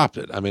 I stopped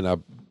it. I mean, I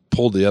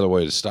pulled the other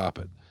way to stop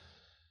it.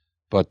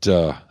 But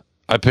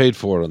I paid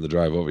for it on the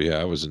drive over. Yeah,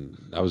 I was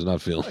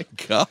not feeling.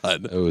 My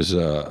God, it was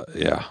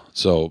yeah.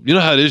 So you know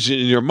how it is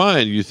in your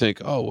mind. You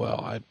think, oh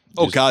well,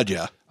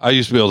 yeah. I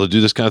used to be able to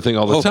do this kind of thing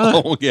all the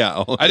time. Oh,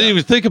 yeah. I didn't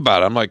even think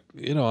about it. I'm like,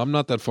 I'm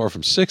not that far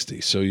from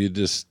 60. So you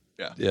just,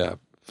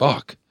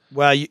 fuck.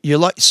 Well, you're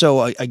like,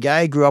 so a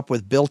guy grew up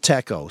with Bill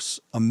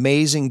Tekos,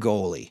 amazing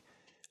goalie,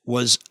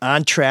 was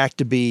on track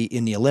to be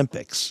in the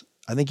Olympics.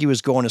 I think he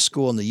was going to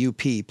school in the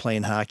UP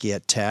playing hockey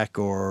at Tech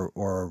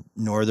or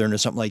Northern or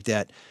something like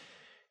that.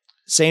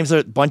 Same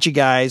bunch of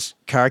guys,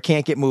 car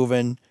can't get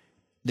moving.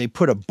 They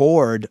put a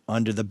board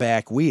under the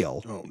back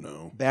wheel. Oh,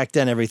 no. Back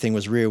then, everything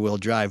was rear-wheel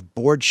drive.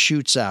 Board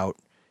shoots out,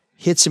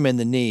 hits him in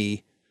the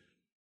knee,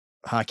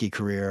 hockey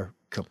career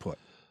kaput.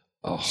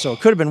 Oh. So it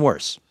could have been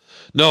worse.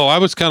 No, I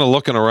was kind of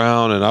looking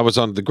around, and I was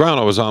on the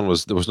ground I was on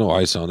there was no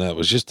ice on that. It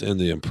was just in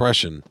the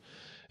impression.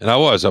 And I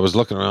was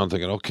looking around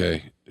thinking,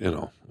 okay,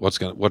 what's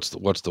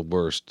the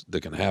worst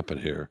that can happen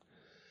here?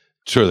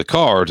 Sure, the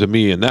car to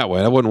me in that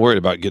way. I wasn't worried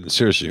about getting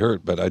seriously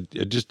hurt, but I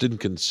just didn't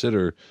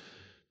consider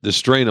the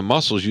strain of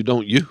muscles you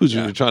don't use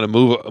when you're trying to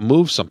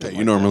move something. Yeah,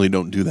 you normally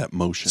don't do that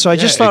motion. So I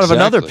just thought of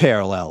another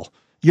parallel.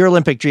 Your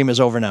Olympic dream is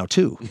over now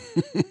too.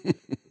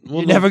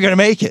 You're never going to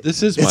make it.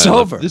 It's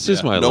over. This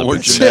is my no Olympic more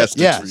dream. gymnastics.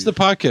 Yeah. It's the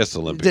podcast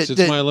Olympics.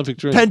 It's my Olympic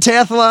dream.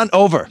 Pentathlon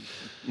over.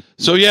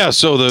 So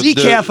the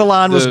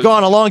decathlon was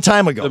gone a long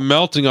time ago. The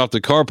melting off the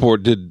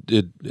carport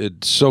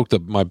it soaked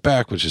up my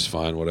back, which is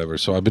fine, whatever.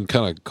 So I've been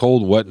kind of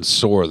cold, wet, and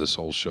sore this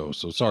whole show.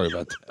 So sorry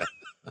about that.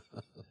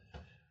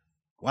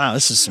 Wow,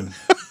 this is some.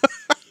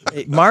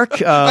 Hey,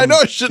 Mark, I know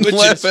I shouldn't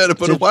laugh at it,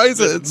 but why is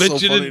it so funny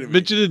to me?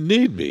 But you didn't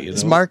need me.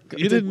 Is Mark?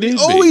 You didn't need me.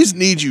 Always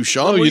need you,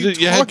 Sean. What are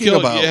you talking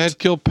about? You had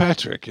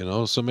Kilpatrick,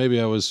 so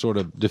maybe I was sort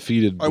of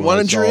defeated. I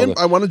wanted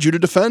you to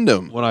defend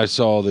him when I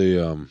saw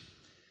the.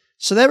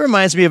 So that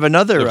reminds me of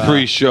another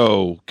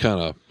pre-show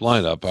kind of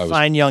lineup. I was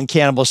Fine Young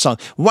Cannibal song.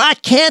 Why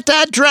can't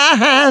I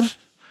drive?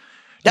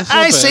 The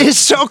ice is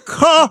so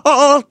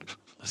cold.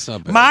 That's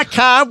not bad. My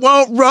car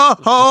won't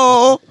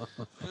roll.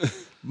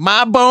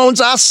 My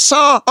bones are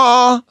sore.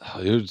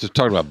 You were just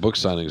talking about book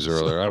signings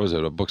earlier. I was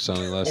at a book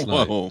signing last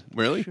night. Whoa,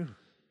 really?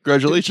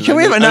 Congratulations. Can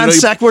we have a non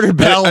sequitur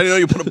bell? I didn't know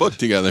you put a book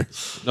together.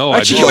 No,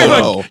 I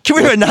didn't. Can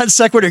we have a non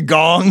sequitur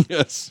gong?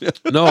 Yes.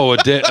 No, or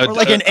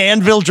like an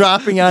anvil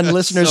dropping on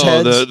listeners'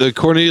 heads. The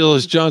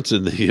Cornelius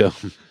Johnson, the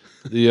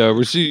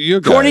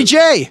receiver, Corny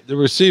J, the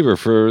receiver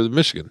for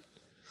Michigan.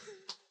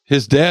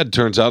 His dad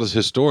turns out is a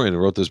historian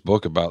and wrote this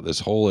book about this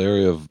whole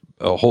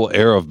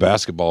era of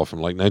basketball from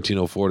like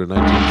 1904 to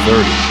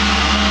 1930.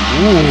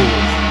 Ooh.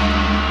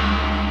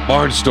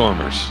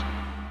 Barnstormers.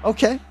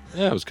 Okay.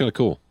 Yeah, it was kind of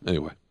cool.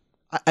 Anyway.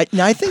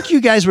 Now, I think you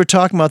guys were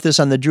talking about this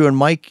on the Drew and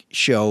Mike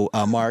show,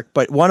 Mark,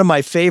 but one of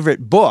my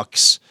favorite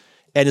books,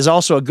 and is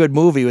also a good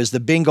movie, was the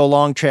Bingo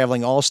Long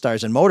Traveling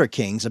All-Stars and Motor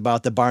Kings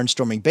about the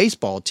barnstorming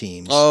baseball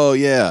teams. Oh,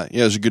 yeah. Yeah,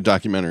 there's a good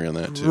documentary on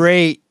that,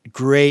 too.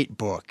 Great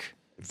book.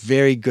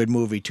 Very good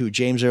movie too.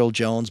 James Earl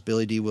Jones,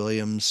 Billy D.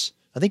 Williams.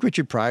 I think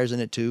Richard Pryor's in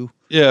it too.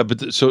 Yeah,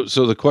 but so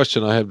the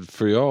question I have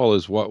for y'all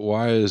is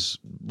why is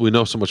we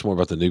know so much more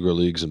about the Negro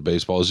Leagues and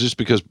baseball? Is it just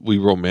because we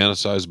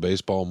romanticize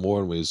baseball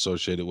more and we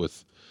associate it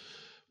with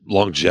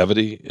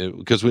longevity?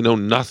 Because we know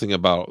nothing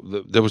about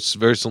there was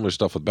very similar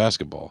stuff with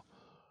basketball.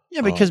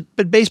 Yeah,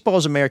 but baseball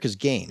is America's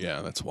game.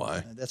 Yeah, that's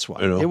why. That's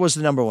why. You know? It was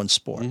the number one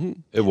sport.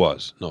 It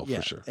was. No, Yeah,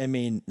 for sure. I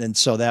mean, and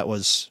so that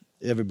was,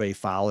 everybody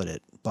followed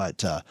it. But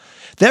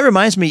that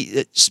reminds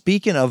me,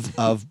 speaking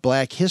of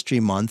Black History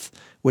Month,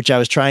 which I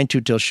was trying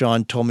to till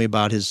Sean told me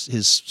about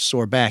his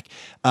sore back.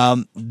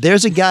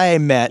 There's a guy I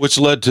met, Which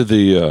led to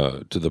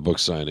the book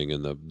signing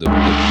and the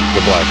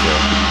Black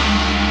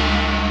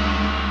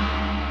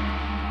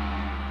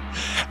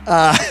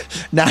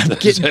now I'm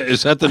getting,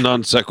 is that the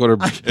non sequitur?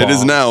 It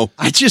is now.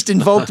 I just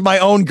invoked my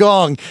own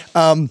gong.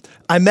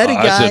 I met a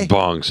guy. I said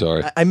bong.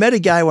 Sorry. I met a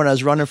guy when I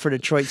was running for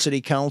Detroit City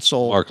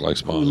Council. Mark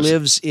likes bongs. Who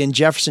lives in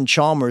Jefferson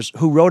Chalmers,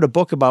 who wrote a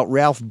book about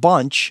Ralph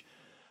Bunche,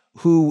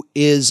 who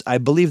is, I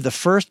believe, the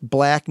first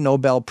Black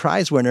Nobel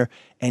Prize winner,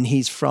 and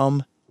he's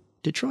from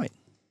Detroit.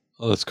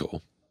 Oh, that's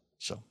cool.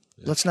 So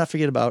let's not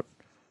forget about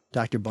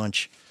Dr.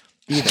 Bunche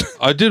either.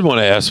 I did want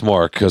to ask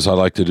Mark because I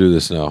like to do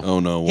this now. Oh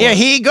no! Here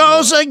he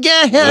goes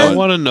again. I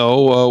want to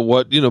know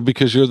what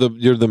because you're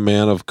the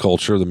man of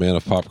culture, the man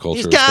of pop culture.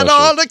 He's got especially.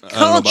 all the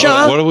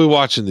culture. What are we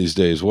watching these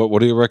days?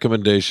 What are your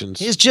recommendations?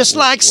 He's just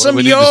like what some do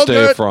we need yogurt.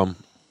 to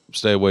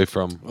stay away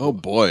from. Oh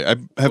boy, I have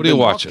What are you been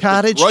watching?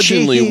 Cottage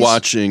grudgingly cheese.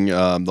 watching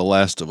The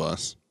Last of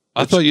Us.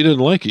 I thought you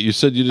didn't like it. You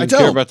said you I didn't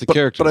care about the but,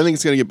 characters. but I think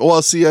it's gonna get.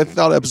 Well, see, I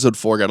thought episode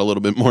 4 got a little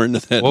bit more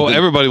into that. Well,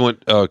 everybody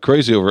went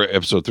crazy over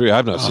episode 3.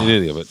 I've not seen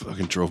any of it.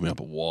 Fucking drove me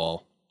up a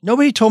wall.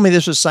 Nobody told me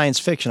this was science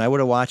fiction. I would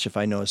have watched if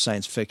I know it's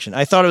science fiction.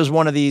 I thought it was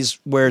one of these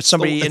where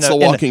somebody It's The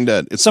Walking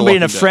Dead. It's somebody The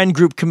in a Walking Dead. friend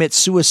group commits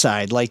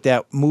suicide, like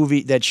that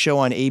movie, that show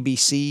on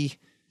ABC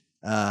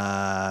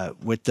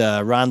with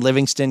Ron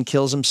Livingston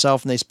kills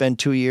himself, and they spend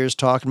 2 years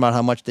talking about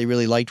how much they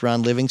really liked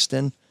Ron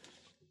Livingston.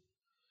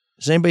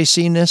 Has anybody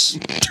seen this?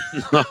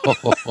 No.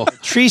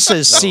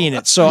 Teresa's seen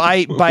it, so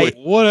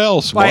what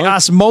else? by Mark?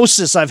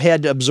 osmosis, I've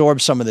had to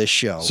absorb some of this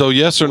show. So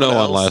yes or no What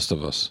on else? Last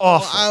of Us?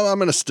 Well, I'm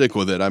going to stick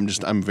with it.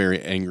 I'm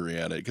very angry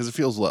at it because it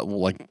feels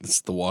like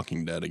it's The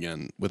Walking Dead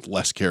again with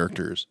less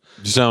characters.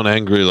 You sound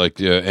angry, like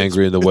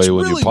angry in the way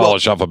when really you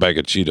polish off a bag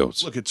of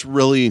Cheetos. Look, it's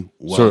really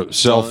well Sort of done.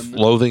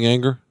 self-loathing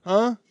anger.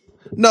 Huh?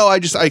 No, I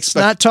expect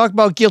Not talk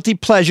about guilty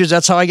pleasures.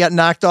 That's how I got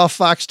knocked off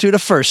Fox 2 the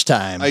first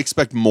time. I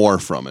expect more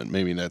from it.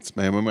 Maybe that's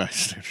maybe my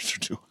standards are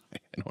too high.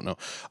 I don't know.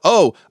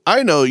 Oh,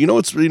 I know. You know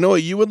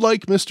what you would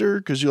like, Mister,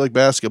 because you like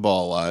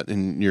basketball a lot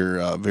and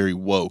you're very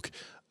woke.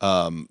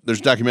 There's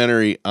a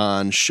documentary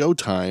on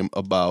Showtime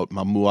about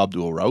Mahmoud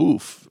Abdul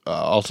Rauf,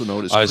 also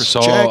known as I Chris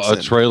saw Jackson.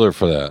 a trailer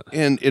for that.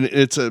 And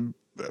it's a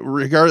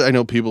regard. I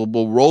know people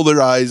will roll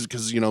their eyes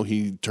because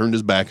he turned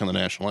his back on the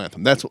national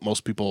anthem. That's what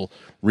most people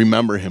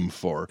remember him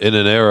for. In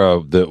an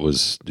era that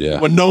was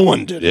When no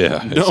one did it. Yeah,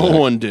 No exactly.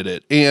 one did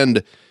it.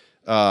 And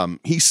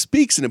he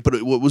speaks in it,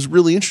 but what was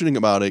really interesting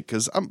about it,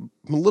 because I'm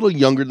a little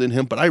younger than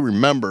him, but I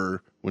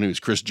remember when he was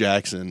Chris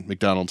Jackson,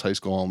 McDonald's High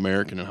School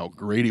All-American, and how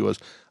great he was.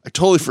 I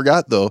totally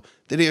forgot, though,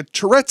 that he had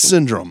Tourette's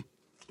syndrome.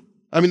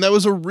 I mean, that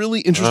was a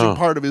really interesting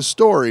part of his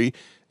story.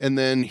 And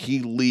then he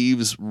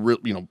leaves,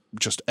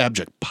 just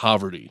abject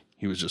poverty.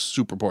 He was just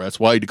super poor. That's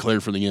why he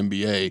declared for the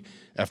NBA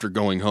after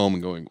going home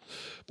and going.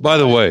 By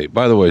the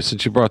way,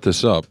 since you brought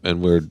this up,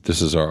 and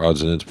this is our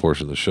odds and ends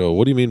portion of the show,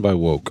 what do you mean by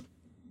woke?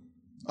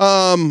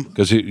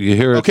 Because you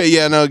hear it. Okay,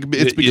 yeah, no,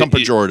 it's become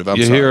pejorative. I'm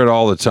you sorry. hear it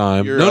all the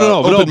time. You're,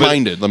 No,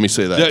 open-minded. Let me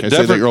say that. Can I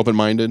say that you're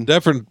open-minded?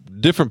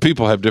 Different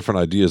people have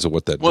different ideas of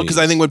what that Well, means.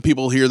 because I think when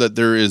people hear that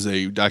there is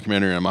a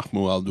documentary on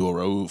Mahmoud Abdul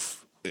Rauf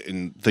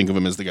and think of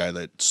him as the guy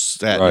that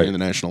sat in the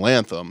national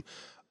anthem,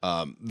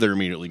 they're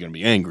immediately going to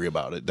be angry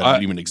about it, that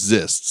it even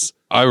exists.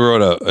 I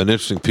wrote an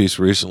interesting piece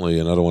recently,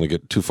 and I don't want to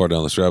get too far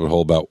down this rabbit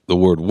hole, about the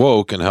word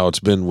woke and how it's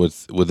been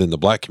within the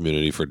black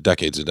community for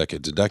decades and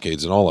decades and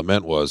decades, and all it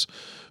meant was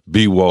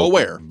be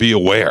woke, be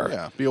aware,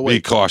 Yeah, be aware.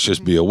 be cautious,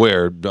 be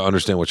aware, to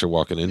understand what you're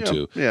walking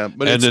into. Yeah,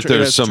 but and it's that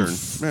there's it some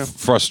has turned. Yeah.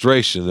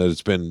 frustration that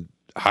it's been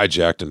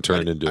hijacked and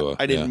turned into a.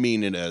 I didn't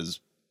mean it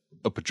as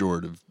a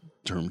pejorative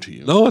term to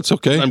you. No, it's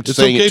okay. I'm It's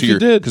saying okay it if to you your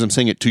did. because I'm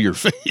saying it to your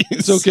face.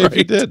 It's okay if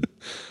you did.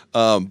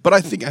 But I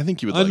think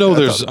you would. I Like know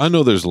it. I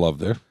know there's love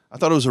there. I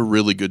thought it was a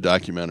really good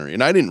documentary,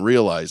 and I didn't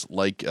realize,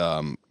 like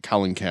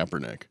Colin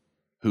Kaepernick,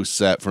 who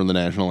sat for the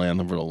national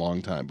anthem for a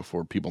long time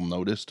before people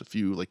noticed.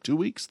 2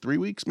 weeks, 3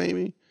 weeks,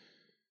 maybe.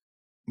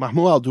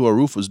 Mahmoud Abdul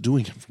Rauf was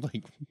doing it for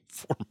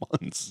 4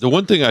 months. The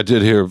one thing I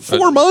did hear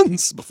 4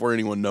 months before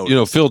anyone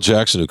noticed. Phil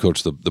Jackson, who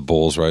coached the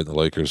Bulls, right, the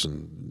Lakers,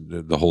 and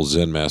the whole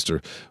Zen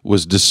master,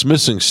 was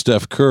dismissing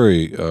Steph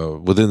Curry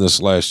within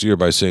this last year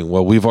by saying,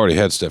 "Well, we've already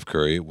had Steph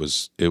Curry. It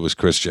was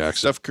Chris Jackson."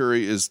 Steph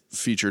Curry is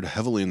featured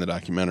heavily in the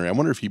documentary. I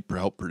wonder if he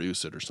helped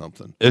produce it or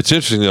something. It's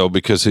interesting though,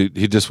 because he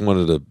just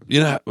wanted to.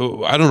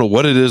 I don't know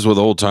what it is with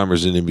old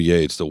timers in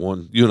NBA. It's the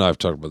one, you and I have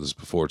talked about this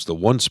before. It's the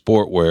one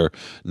sport where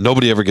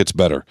nobody ever gets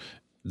better.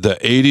 the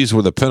 80s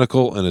were the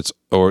pinnacle,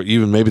 or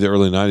even maybe the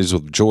early 90s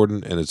with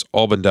Jordan, and it's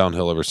all been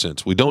downhill ever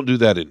since. We don't do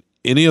that in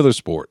any other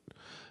sport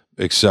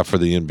except for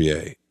the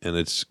NBA, and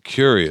it's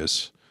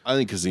curious. I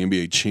think because the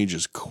NBA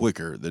changes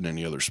quicker than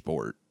any other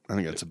sport. I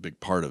think that's a big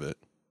part of it.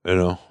 You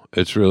know,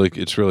 it's really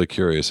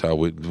curious how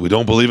we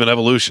don't believe in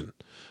evolution.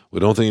 We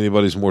don't think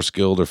anybody's more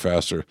skilled or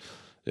faster.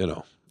 You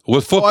know,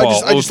 with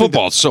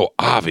football, it's so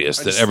obvious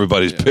that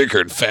everybody's bigger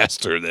and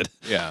faster.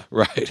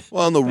 Right.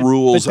 Well, and the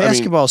rules. But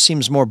basketball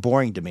seems more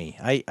boring to me.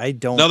 I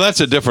don't. No, that's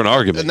a different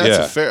argument. And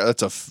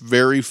that's a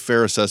very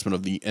fair assessment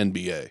of the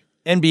NBA.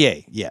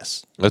 NBA,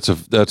 yes. That's a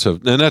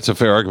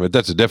fair argument.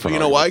 That's a different. You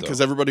know argument, why?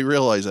 Because everybody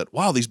realized that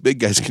these big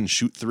guys can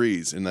shoot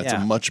threes, and that's a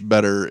much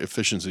better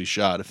efficiency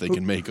shot if they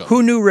can make them.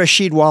 Who knew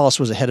Rasheed Wallace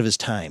was ahead of his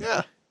time?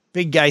 Yeah.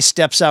 Big guy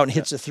steps out and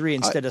hits a three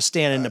instead of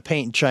standing in the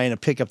paint and trying to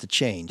pick up the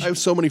change. I have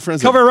so many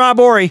friends Rob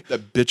Ory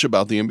that bitch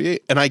about the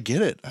NBA, and I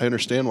get it. I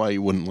understand why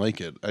you wouldn't like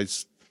it.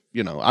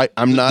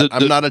 I'm not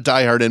a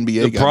diehard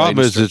NBA guy. The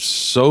problem is it's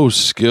so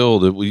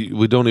skilled that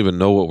we don't even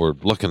know what we're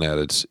looking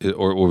at.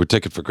 Or we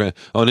take it for granted.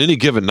 On any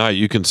given night,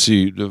 you can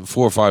see 4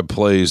 or 5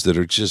 plays that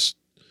are just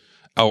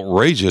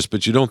outrageous,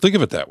 but you don't think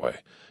of it that way.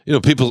 You know,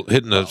 people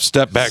hitting a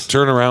step back,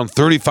 turnaround,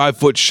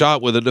 35-foot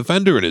shot with a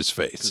defender in his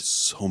face.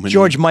 So many.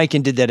 George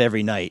Mikan did that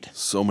every night.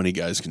 So many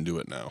guys can do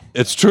it now.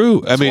 It's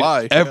true. That's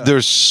why,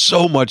 there's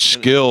so much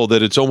skill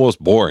that it's almost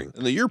boring.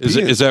 And the Europeans,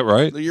 is that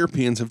right? The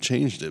Europeans have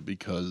changed it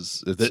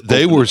because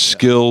they were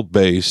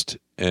skill-based,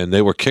 and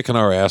they were kicking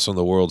our ass on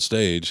the world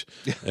stage,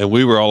 and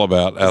we were all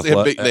about they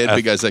had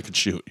big guys that could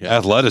shoot. Yeah.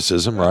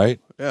 Athleticism, right?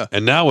 Yeah.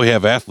 And now we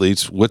have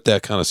athletes with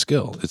that kind of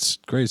skill. It's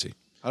crazy.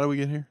 How do we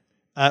get here?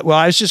 Well,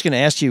 I was just going to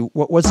ask you,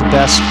 what's the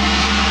best?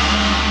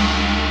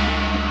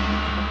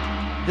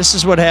 This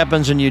is what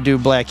happens when you do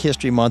Black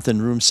History Month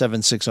in room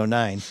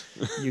 7609.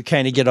 You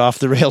kind of get off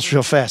the rails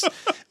real fast.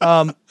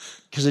 Because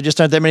there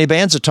just aren't that many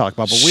bands to talk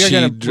about. But we are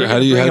going to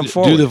bring them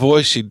forward. Do the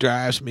voice. She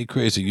drives me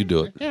crazy. You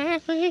do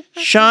it.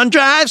 Sean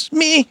drives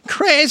me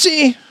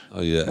crazy.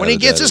 Oh, yeah. When he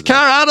gets his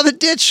car out of the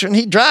ditch and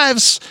he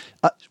drives.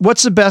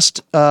 What's the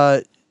best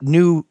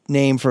new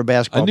name for a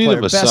basketball player? I need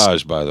a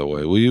massage, by the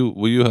way.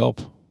 Will you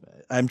help?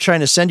 I'm trying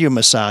to send you a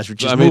massage, but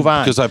just move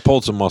on. Because I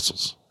pulled some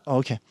muscles. Oh,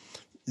 okay.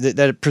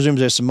 That presumes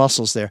there's some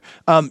muscles there.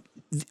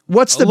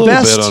 What's the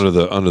best? best? A little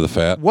bit under the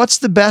fat. What's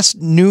the best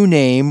new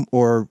name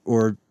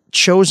or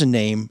chosen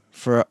name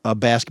for a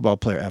basketball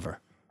player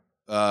ever?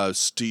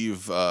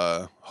 Steve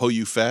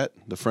Hoyufat,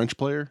 the French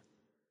player.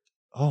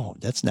 Oh,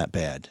 that's not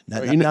bad.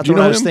 Not what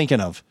I was thinking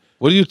of.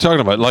 What are you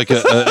talking about? Like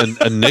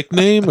a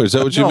nickname, or is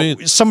that what you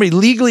mean? Somebody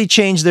legally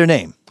changed their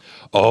name.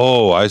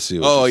 Oh, I see.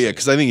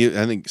 Because I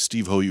think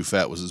Steve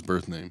Hoyufat was his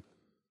birth name.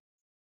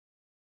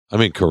 I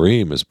mean,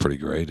 Kareem is pretty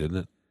great, isn't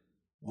it?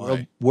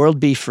 World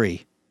Be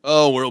Free.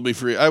 Oh, World Be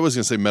Free. I was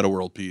going to say Meta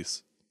World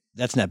Peace.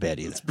 That's not bad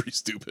either. That's pretty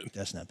stupid.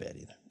 That's not bad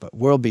either. But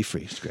World Be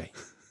Free is great.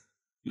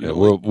 Yeah,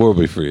 World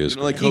Be Free is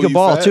great. Eagle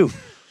Ball, too.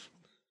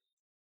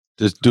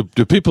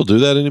 Do people do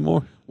that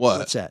anymore?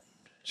 What's that?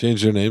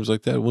 Change their names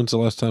like that? When's the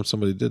last time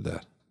somebody did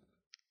that?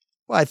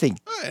 Well, I think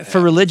for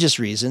religious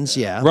reasons,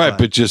 yeah. Right,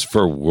 but just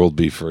for World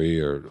Be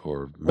Free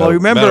or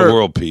remember Meta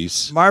World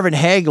Peace. Marvin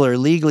Hagler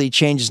legally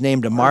changed his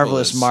name to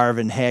Marvelous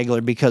Marvin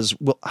Hagler because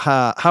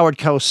Howard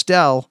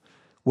Cosell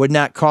would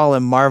not call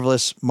him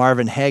Marvelous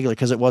Marvin Hagler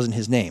because it wasn't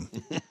his name.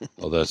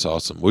 Oh, that's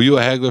awesome. Were you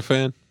a Hagler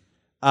fan?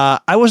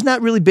 I was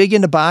not really big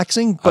into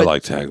boxing. But, I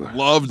liked Hagler.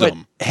 Loved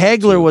him.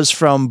 Hagler was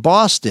from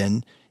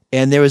Boston,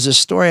 and there was a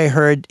story I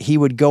heard he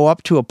would go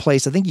up to a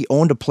place, I think he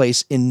owned a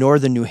place in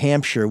northern New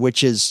Hampshire,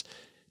 which is,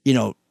 you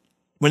know,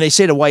 when they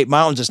say the White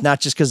Mountains, it's not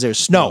just because there's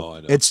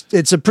snow.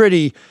 It's a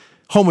pretty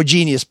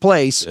homogeneous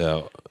place.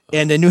 Yeah.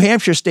 And the New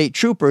Hampshire state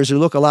troopers, who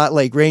look a lot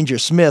like Ranger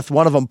Smith,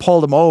 one of them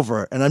pulled him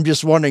over. And I'm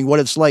just wondering what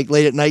it's like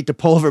late at night to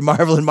pull over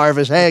Marvin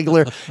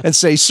Hagler and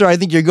say, "Sir, I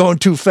think you're going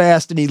too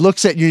fast." And he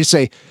looks at you and you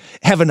say,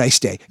 "Have a nice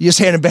day." You just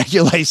hand him back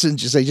your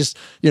license. You say,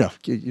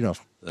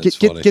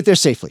 get there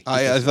safely.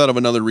 I thought of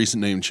another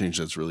recent name change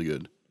that's really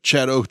good.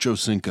 Chad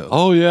Ochocinco.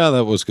 Oh, yeah,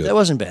 that was good. That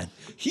wasn't bad.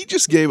 He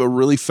just gave a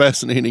really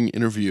fascinating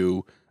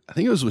interview. I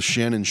think it was with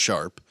Shannon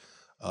Sharp.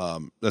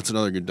 That's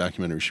another good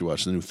documentary you should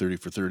watch, the new 30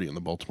 for 30 on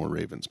the Baltimore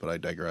Ravens, but I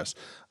digress.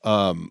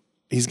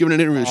 He's giving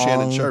an interview with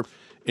Shannon Sharp,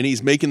 and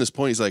he's making this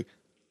point. He's like,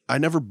 I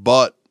never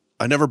bought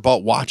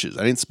watches.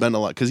 I didn't spend a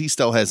lot because he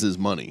still has his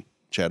money.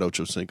 Chad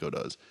Ochocinco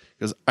does.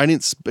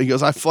 He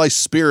goes, I fly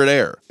Spirit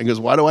Air. He goes,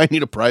 why do I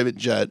need a private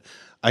jet?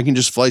 I can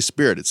just fly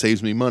Spirit. It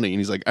saves me money. And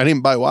he's like, I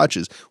didn't buy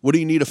watches. What do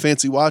you need a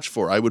fancy watch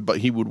for?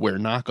 He would wear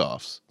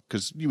knockoffs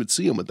because you would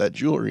see him with that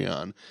jewelry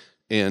on.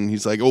 And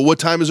he's like, "Oh, what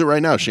time is it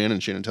right now?"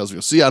 Shannon tells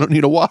me, "See, I don't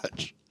need a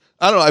watch."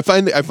 I don't know.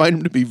 I find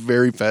him to be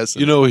very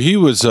fascinating. You know, he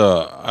was.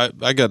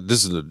 I got,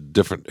 this is a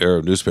different era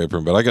of newspaper,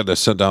 but I got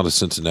sent down to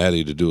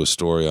Cincinnati to do a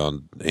story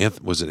on.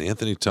 Was it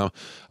Anthony Tom?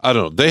 I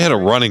don't know. They had a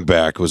running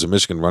back. It was a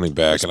Michigan running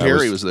back. Chris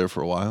Perry was there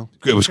for a while.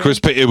 It was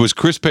Chris. It was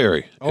Chris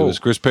Perry. Oh. It was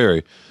Chris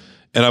Perry.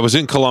 And I was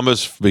in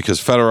Columbus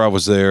because Federer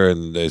was there,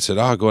 and they said,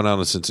 "Oh, going down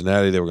to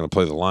Cincinnati, they were going to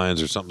play the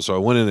Lions or something." So I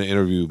went in to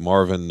interview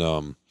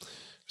Marvin.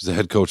 was the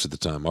head coach at the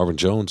time. Marvin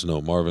Jones?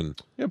 No, Marvin.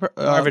 Yeah,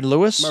 Marvin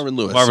Lewis? Marvin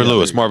Lewis.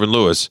 Marvin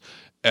Lewis.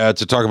 To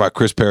talk about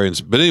Chris Perry.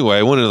 But anyway,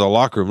 I went into the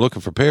locker room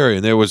looking for Perry,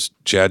 and there was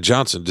Chad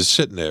Johnson just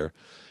sitting there.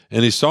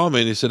 And he saw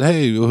me, and he said,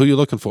 "Hey, who are you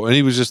looking for?" And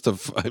he was just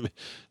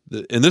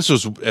and this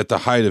was at the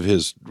height of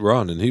his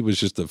run, and he was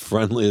just the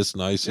friendliest,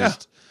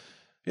 nicest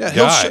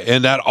guy.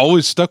 And that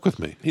always stuck with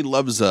me. He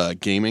loves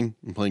gaming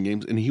and playing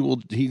games, and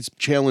he's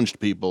challenged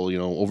people,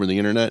 over the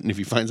internet. And if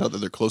he finds out that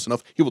they're close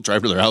enough, he will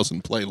drive to their house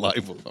and play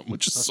live with them,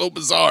 which is so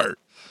bizarre.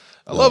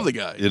 I love the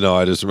guy.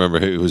 I just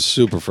remember he was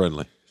super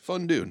friendly.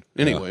 Fun dude.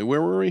 Anyway,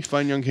 where were we?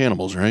 Fine Young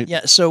Cannibals, right?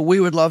 Yeah, so we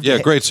would love to...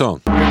 Yeah, great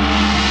song.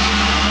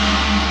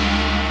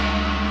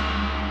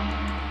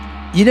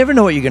 You never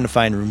know what you're going to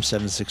find in Room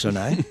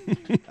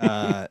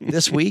 7609.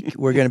 This week,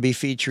 we're going to be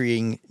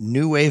featuring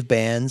new wave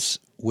bands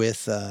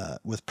with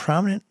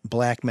prominent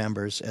black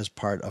members as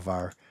part of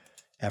our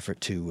effort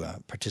to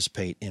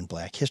participate in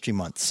Black History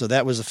Month. So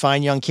that was the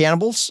Fine Young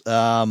Cannibals.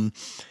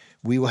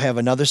 We will have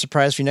another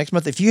surprise for you next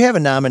month. If you have a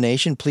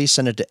nomination, please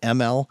send it to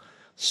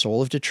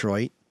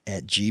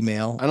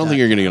mlsoulofdetroit@gmail.com. I don't think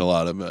you're going to get a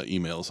lot of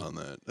emails on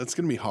that. That's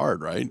going to be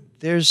hard, right?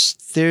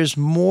 There's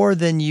more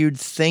than you'd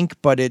think,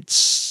 but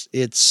it's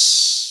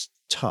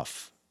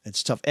tough.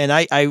 It's tough. And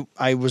I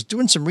was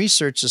doing some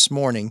research this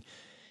morning,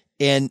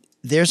 and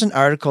there's an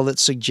article that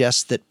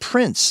suggests that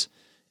Prince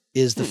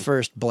is the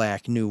first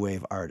black new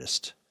wave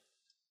artist,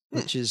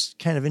 which is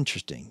kind of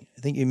interesting.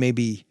 I think you may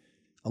be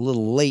a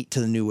little late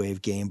to the new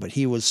wave game, but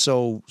he was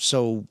so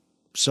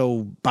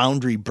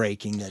boundary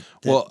breaking that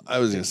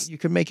you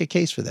could make a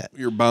case for that.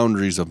 Your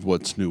boundaries of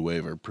what's new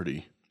wave are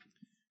pretty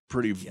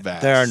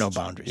vast. There are no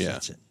boundaries. Yeah.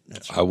 That's it.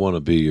 That's I want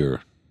to be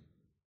your...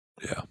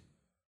 Yeah.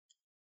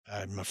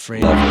 I'm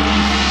afraid.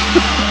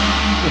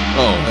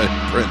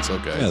 Prince.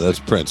 Okay. Yeah, that's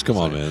Prince. Come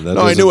on, man.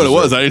 I knew what it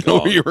was. I didn't know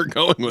where you were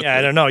going with. Yeah,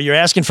 I don't know. You're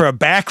asking for a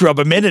back rub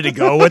a minute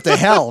ago. What the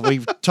hell? We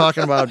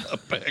talking about a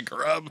back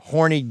rub?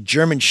 Horny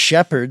German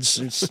shepherds.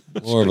 It's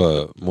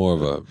more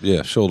of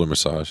a shoulder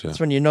massage. Yeah. That's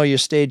when you know you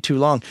stayed too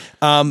long.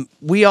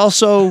 We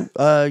also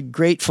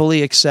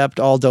gratefully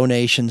accept all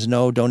donations.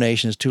 No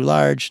donation is too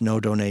large. No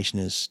donation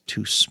is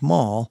too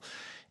small.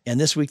 And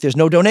this week there's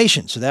no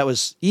donation, so that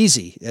was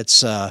easy.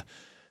 It's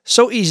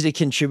so easy to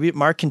contribute.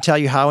 Mark can tell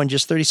you how in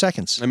just 30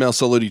 seconds.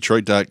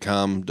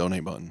 mlsolodetroit.com,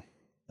 donate button.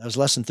 That was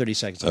less than 30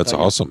 seconds. That's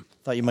awesome.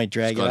 Thought you might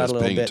drag it out a little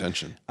paying bit.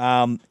 Attention.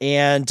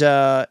 And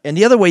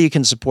the other way you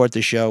can support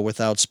the show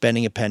without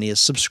spending a penny is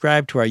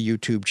subscribe to our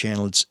YouTube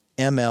channel. It's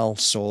ML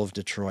Soul of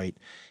Detroit.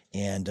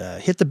 And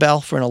hit the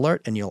bell for an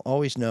alert, and you'll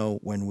always know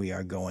when we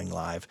are going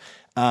live.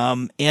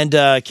 And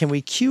can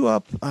we cue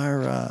up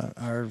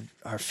our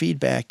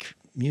feedback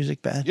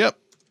music band? Yep.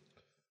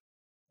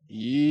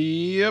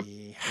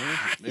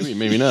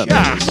 Maybe not.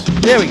 Yeah.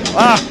 There we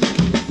go.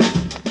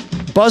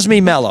 Buzz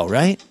me mellow,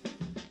 right?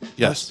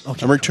 Yes.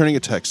 Okay. I'm returning a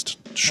text,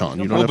 Sean.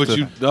 You don't have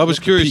to. I was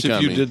curious peek if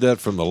on you me. did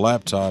that from the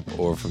laptop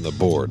or from the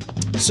board.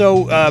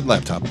 So,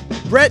 laptop.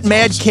 Brett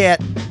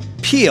Madcat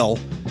Peel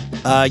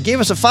gave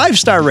us a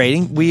 5-star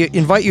rating. We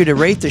invite you to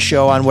rate the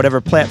show on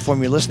whatever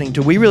platform you're listening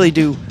to. We really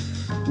do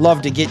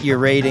love to get your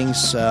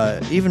ratings,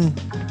 even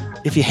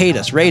if you hate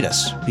us, rate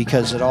us,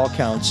 because it all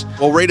counts.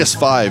 Well, rate us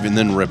 5 and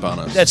then rip on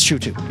us. That's true,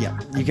 too. Yeah,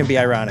 you can be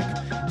ironic.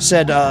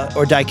 Said,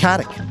 or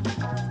dichotic.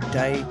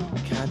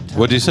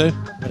 What did you say?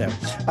 Whatever.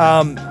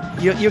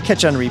 You'll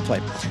catch on replay.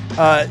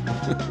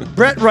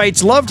 Brett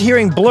writes, loved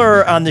hearing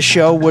Blur on the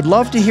show. Would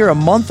love to hear a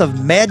month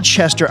of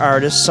Manchester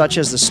artists such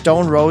as the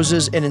Stone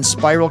Roses and In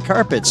Spiral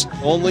Carpets.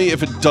 Only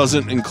if it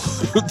doesn't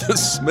include the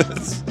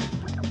Smiths.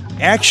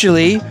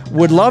 Actually,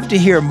 would love to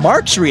hear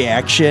Mark's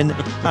reaction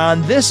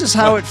on This Is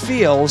How It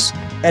Feels,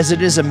 as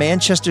it is a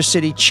Manchester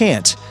City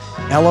chant.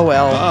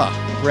 LOL,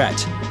 Brett.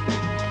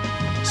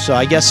 So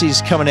I guess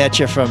he's coming at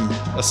you from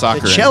a soccer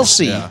the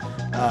Chelsea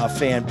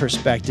fan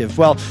perspective.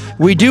 Well,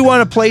 we do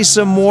want to play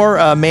some more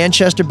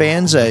Manchester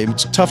bands.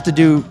 It's tough to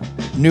do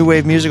new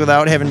wave music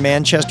without having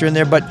Manchester in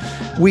there, but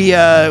we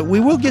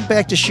will get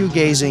back to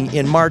shoegazing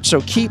in March,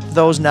 so keep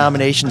those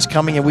nominations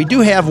coming. And we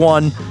do have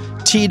one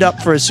teed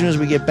up for as soon as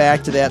we get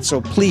back to that,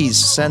 so please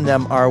send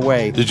them our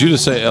way. Did you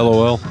just say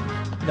LOL?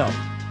 No.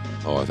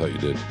 Oh, I thought you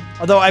did.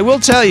 Although I will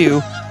tell you,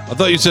 I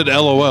thought you said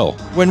LOL.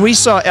 when we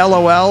saw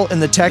LOL in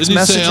the text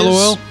Didn't messages, you say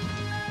LOL?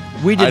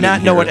 we did I not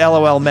didn't know hear what it.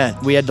 LOL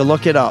meant. We had to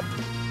look it up.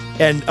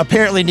 And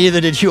apparently neither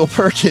did Huel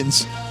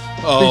Perkins.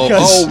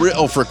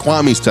 For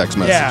Kwame's text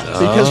message. Yeah,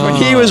 because when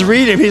he was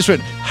reading, he just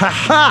went,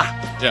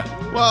 ha-ha! Yeah.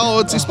 Well,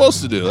 what's he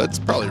supposed to do? That's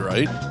probably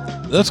right.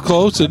 That's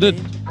close, isn't it?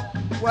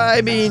 Well,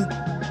 I mean...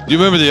 Do you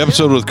remember the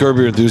episode with Curb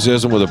Your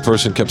Enthusiasm where the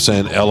person kept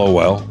saying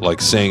LOL, like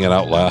saying it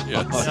out loud?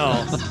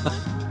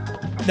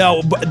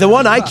 No, but the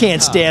one I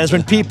can't stand is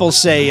when people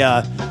say,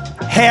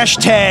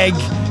 hashtag,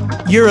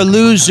 you're a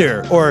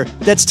loser, or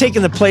that's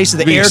taking the place of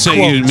the air quotes.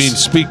 You mean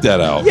speak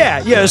that out.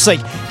 Yeah, it's like,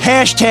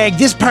 hashtag,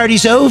 this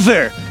party's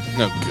over.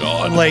 Oh,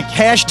 God. Like,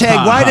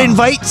 hashtag, why to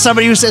invite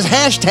somebody who says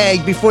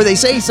hashtag before they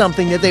say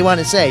something that they want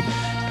to say?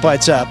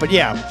 But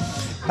yeah.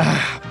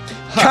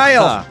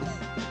 Kyle.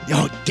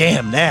 Oh,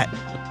 damn that.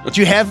 Do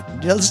you have,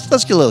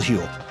 let's get a little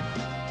Huel.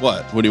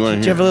 What? What do you want to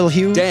Did hear? you have a little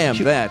Hugh? Damn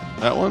Hugh- that.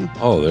 That one?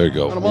 Oh, there you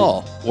go. Got 'em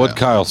all. What'd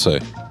Kyle say?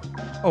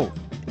 Oh,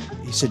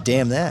 he said,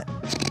 damn that.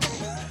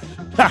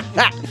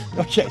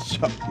 Okay,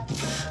 so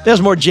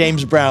there's more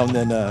James Brown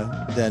than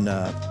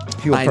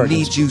Hugh I Perkins.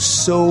 need you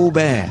so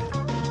bad.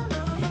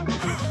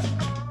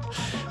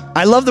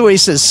 I love the way he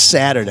says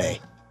Saturday.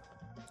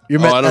 You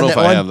Oh, I don't know if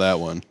I have that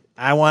one.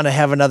 I want to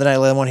have another night.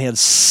 I want to have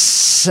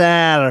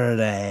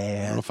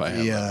Saturday. I don't know if I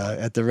have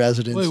at the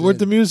residence. Wait, where'd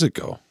the music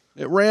go?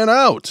 It ran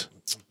out.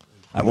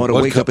 I want to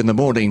wake up in the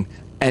morning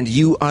and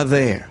you are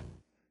there.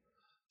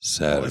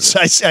 Saturday.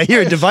 I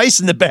hear a device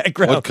in the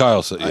background. What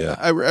Kyle said? Yeah,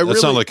 I that really-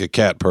 sounded like a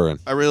cat purring.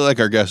 I really like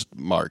our guest,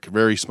 Mark.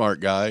 Very smart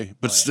guy,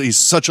 but he's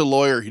such a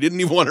lawyer. He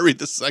didn't even want to read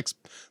the sex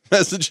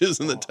messages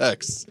in the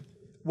texts.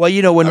 Well,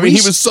 you know, when I mean,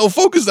 he was so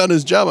focused on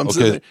his job. I'm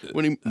sitting there,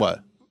 when he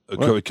what?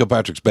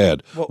 Kilpatrick's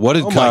bad. What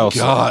did Kyle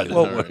say?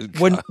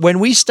 Well, when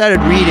we started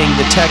reading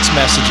the text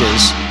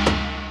messages,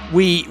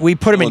 we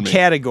put them in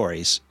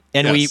categories,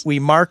 and Yes. we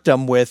marked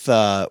them with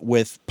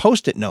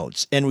Post-it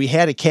notes, and we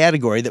had a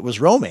category that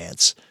was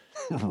romance.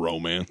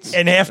 Romance.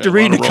 And after Yeah,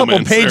 reading a lot of couple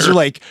romance pages, there. you're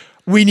like,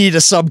 we need a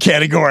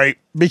subcategory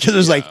because it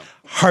was like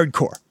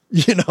hardcore.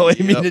 You know, I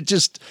mean,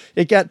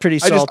 it got pretty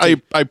salty.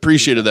 I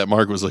appreciated that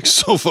Mark was like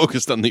so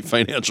focused on the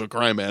financial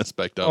crime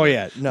aspect of it. Oh,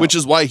 yeah, no. Which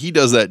is why he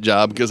does that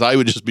job, because I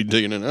would just be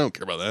digging in. I don't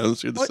care about that.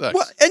 Let's hear the sex.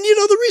 Well, and you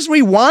know, the reason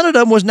we wanted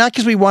them was not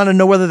because we wanted to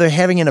know whether they're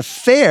having an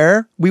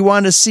affair. We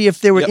wanted to see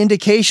if there were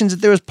indications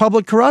that there was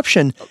public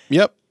corruption.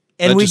 Yep.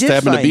 And that we just did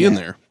happened to find be in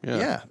that.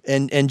 there.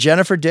 Yeah. And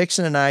Jennifer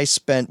Dixon and I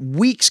spent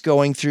weeks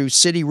going through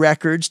city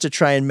records to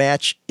try and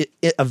match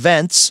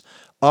events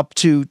up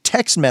to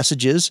text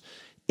messages.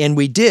 And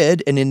we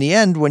did. And in the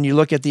end, when you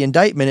look at the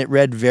indictment, it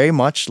read very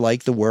much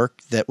like the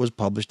work that was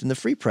published in the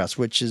Free Press,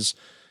 which is,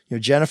 you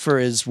know, Jennifer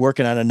is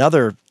working on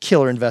another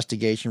killer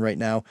investigation right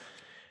now.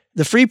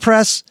 The Free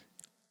Press,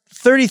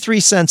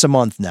 33 cents a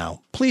month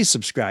now. Please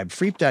subscribe.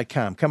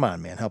 Freep.com. Come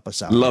on, man. Help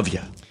us out. Love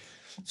you.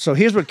 So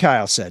here's what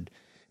Kyle said.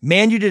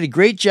 Man, you did a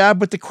great job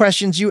with the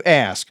questions you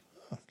asked.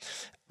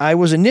 I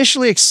was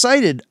initially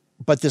excited,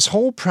 but this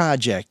whole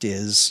project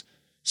is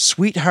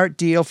sweetheart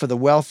deal for the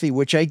wealthy,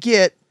 which I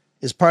get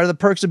is part of the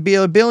perks of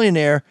being a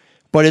billionaire,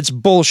 but it's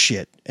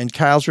bullshit. And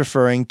Kyle's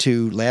referring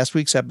to last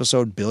week's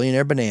episode,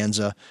 Billionaire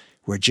Bonanza,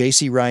 where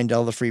J.C.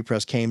 Reindell, the Free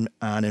Press, came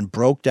on and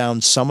broke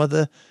down some of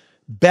the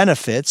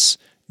benefits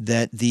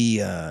that the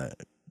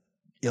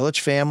Ilitch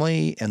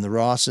family and the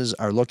Rosses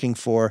are looking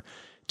for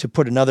to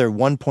put another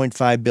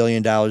 $1.5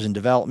 billion in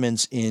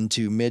developments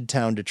into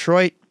Midtown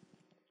Detroit.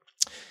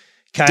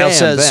 Kyle Damn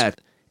says, that.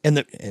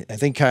 and I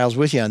think Kyle's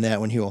with you on that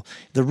one, Huel.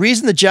 The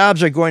reason the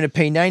jobs are going to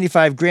pay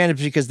 $95,000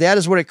 is because that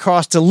is what it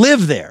costs to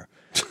live there.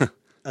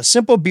 A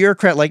simple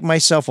bureaucrat like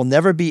myself will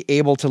never be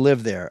able to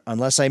live there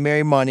unless I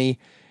marry money.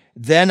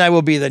 Then I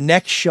will be the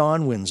next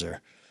Sean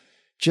Windsor.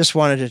 Just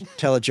wanted to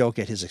tell a joke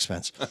at his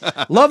expense.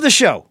 Love the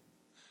show.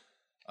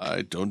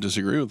 I don't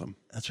disagree with him.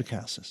 That's what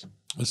Kyle says.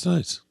 That's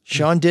nice.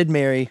 Sean did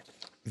marry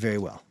very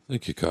well.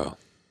 Thank you, Kyle.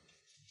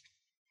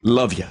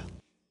 Love you.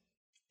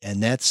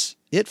 And that's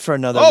it for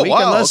another Oh, week.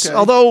 wow, Unless, okay.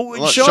 although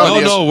Well, Sean, Sean, No,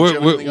 no, do you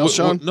have anything else,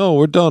 we're Sean? no,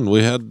 we're done.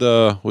 We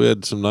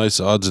had some nice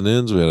odds and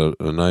ends. We had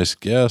a nice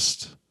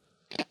guest.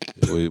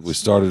 We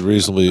started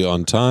reasonably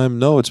on time.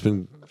 No, it's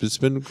been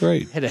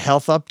great. had a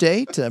health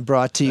update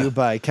brought to you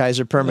by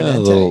Kaiser Yeah, Permanente.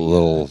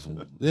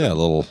 a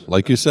little,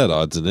 like you said,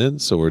 odds and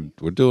ends. So we're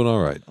doing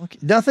all right. Okay.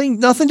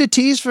 Nothing to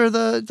tease for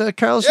the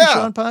Carlos and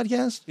Sean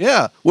podcast.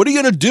 Yeah. What are you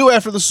going to do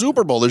after the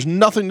Super Bowl? There's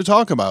nothing to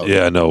talk about.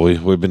 Yeah, no,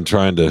 we've been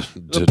trying to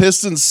The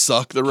Pistons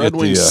suck. The Red get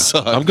Wings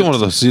suck. I'm going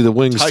to see the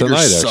Wings Tigers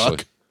tonight. suck.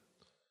 Actually,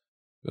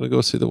 gonna go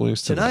see the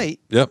Wings Tonight?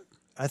 Yep.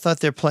 I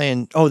thought they're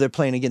playing. Oh, they're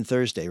playing again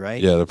Thursday,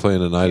 right? Yeah, they're playing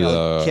tonight.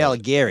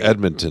 Calgary.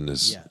 Edmonton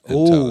is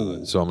in town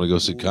tonight. So I'm going to go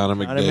see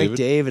Connor Connor McDavid.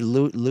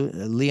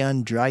 McDavid,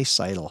 Leon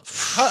Draisaitl.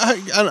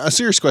 A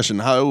serious question: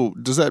 how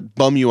does that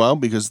bum you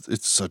out? Because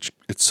it's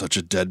such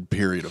a dead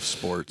period of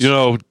sports. You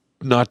know,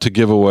 not to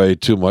give away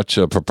too much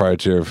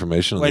proprietary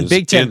information. When this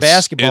Big Ten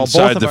basketball,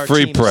 inside both of the our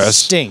Free teams Press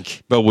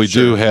stink. but we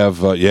do have.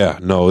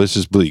 This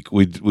is bleak.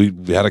 We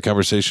had a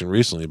conversation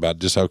recently about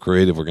just how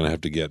creative we're going to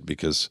have to get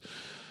because.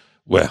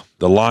 Well,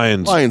 the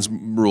Lions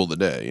rule the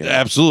day. Yeah.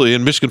 Absolutely,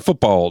 and Michigan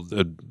football,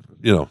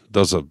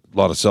 does a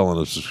lot of selling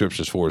of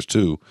subscriptions for us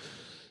too.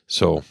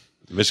 So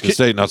Michigan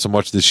State not so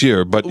much this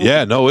year, but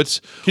yeah, no,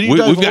 it's we've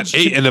got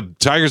 8, and the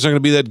Tigers aren't going to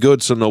be that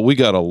good. So no, we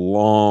got a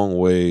long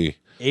way.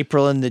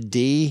 April in the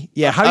D.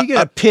 Yeah, how are you going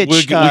to pitch?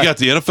 We got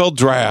the NFL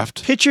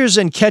draft. Pitchers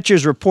and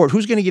catchers report.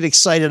 Who's going to get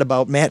excited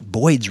about Matt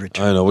Boyd's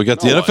return? I know we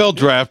got the NFL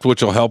draft,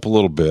 which will help a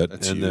little bit,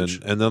 and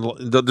huge. then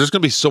there's going to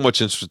be so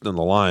much interest in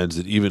the Lions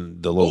that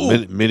even the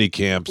little mini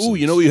camps. Ooh,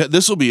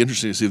 this will be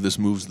interesting to see if this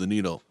moves the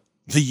needle.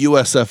 The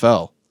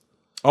USFL.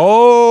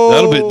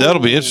 Oh,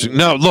 that'll be interesting.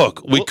 Now,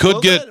 look, Will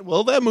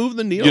that move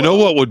the needle? You know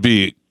what would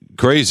be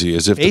crazy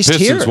is if Based the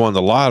Pistons here. won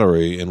the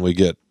lottery and we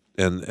get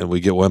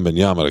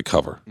Wembanyama to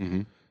cover.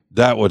 Mm-hmm.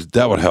 That would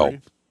help.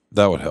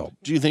 That would help.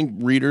 Do you think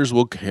readers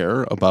will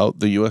care about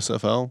the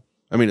USFL?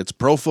 I mean, it's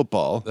pro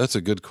football. That's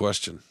a good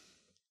question.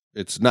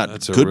 It's not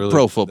That's a good really-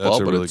 pro that's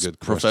football, a but really it's good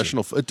question.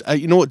 professional.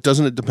 You know what?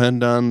 Doesn't it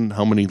depend on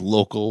how many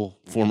local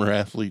former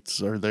athletes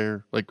are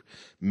there? Like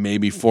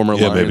maybe former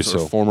Yeah, Lions maybe or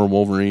so. former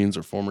Wolverines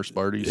or former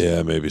Sparties.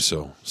 Yeah, maybe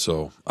so.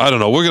 So I don't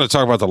know. We're going to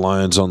talk about the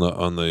Lions on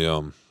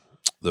the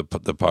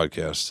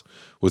podcast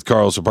with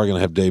Carlos. We're probably going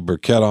to have Dave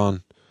Burkett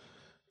on,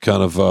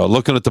 kind of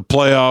looking at the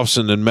playoffs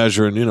and then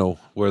measuring,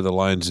 where the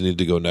Lions need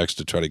to go next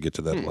to try to get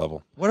to that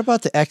level. What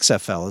about the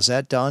XFL? Is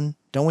that done?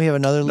 Don't we have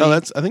another league? No,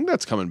 I think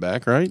that's coming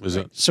back, right? Is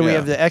it? So we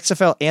have the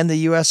XFL and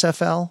the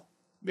USFL?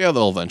 Yeah,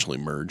 they'll eventually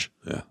merge.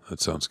 Yeah, that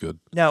sounds good.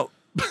 Now,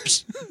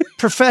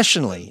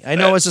 professionally, I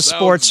know That as a sounds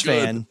sports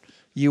good. fan,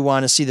 you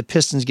want to see the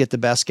Pistons get the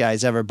best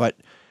guys ever, but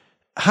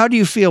how do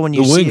you feel when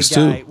you The see Wings, a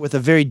guy too. with a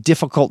very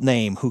difficult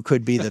name who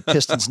could be the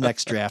Pistons'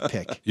 next draft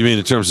pick? You mean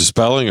in terms of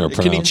spelling or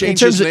Can he pronouncing?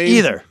 change In terms his of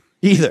name?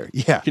 either,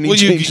 yeah. Can he Well,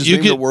 change his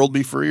name? The world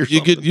be free or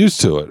something? You get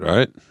used to it,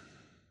 right?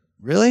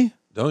 Really?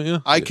 Don't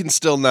you? I can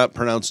still not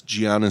pronounce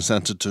Giannis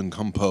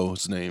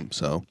Antetokounmpo's name,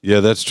 so Yeah,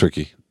 that's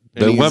tricky.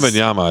 And The he's-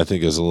 Wembenyama, I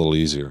think, is a little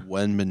easier.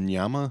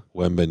 Wembanyama.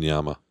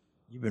 Wembenyama.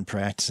 You've been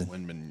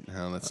practicing.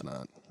 No, that's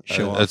not.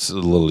 Show off. That's a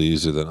little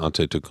easier than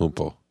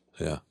Antetokounmpo.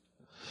 Yeah.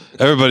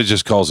 Everybody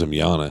just calls him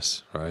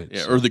Giannis, right?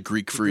 Yeah, or the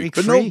Greek Freak. Greek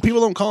But Freak. no, people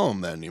don't call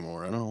him that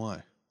anymore. I don't know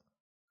why.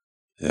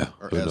 Yeah.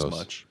 Or Who as knows?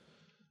 much.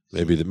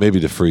 Maybe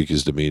the freak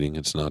is demeaning.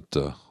 It's not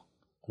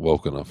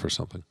woke enough or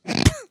something.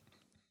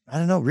 I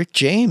don't know. Rick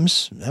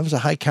James. That was a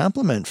high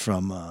compliment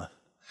from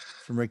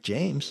Rick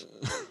James.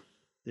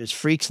 There's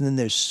freaks and then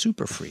there's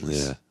super freaks.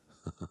 Yeah.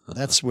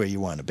 That's where you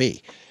want to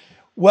be.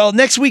 Well,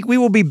 next week we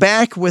will be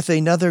back with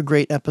another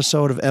great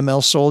episode of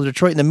ML Soul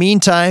Detroit. In the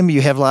meantime,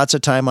 you have lots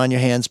of time on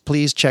your hands.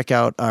 Please check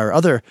out our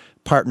other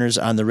partners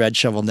on the Red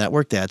Shovel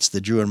Network. That's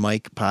the Drew and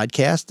Mike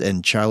podcast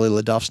and Charlie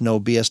Leduff's No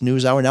BS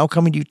News Hour, now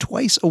coming to you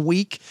twice a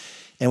week.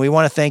 And we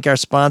want to thank our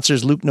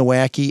sponsors, Luke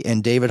Nowacki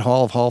and David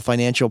Hall of Hall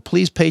Financial.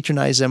 Please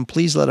patronize them.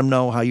 Please let them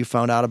know how you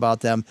found out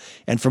about them.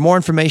 And for more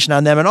information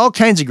on them and all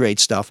kinds of great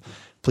stuff,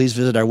 please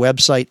visit our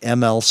website,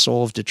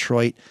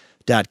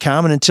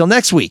 mlsoulofdetroit.com. And until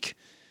next week,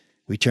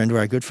 we turn to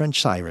our good friend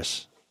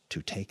Cyrus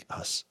to take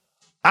us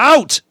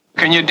out.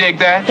 Can you dig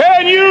that?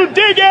 Can you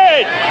dig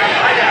it?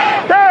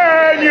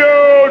 Can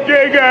you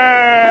dig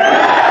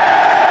it?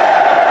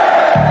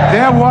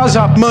 There was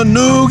a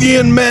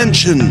Manugian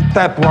Mansion.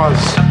 that was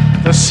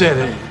the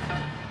city.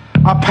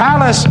 A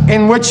palace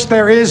in which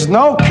there is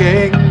no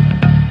king,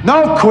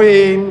 no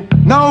queen,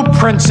 no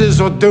princes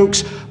or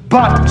dukes,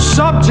 but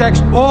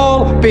subjects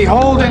all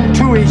beholden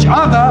to each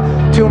other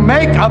to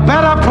make a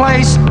better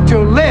place to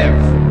live.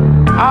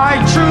 I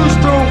choose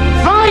to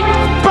fight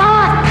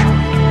back!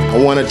 I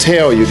want to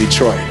tell you,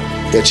 Detroit,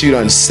 that you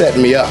done set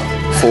me up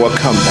for a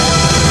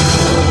comeback.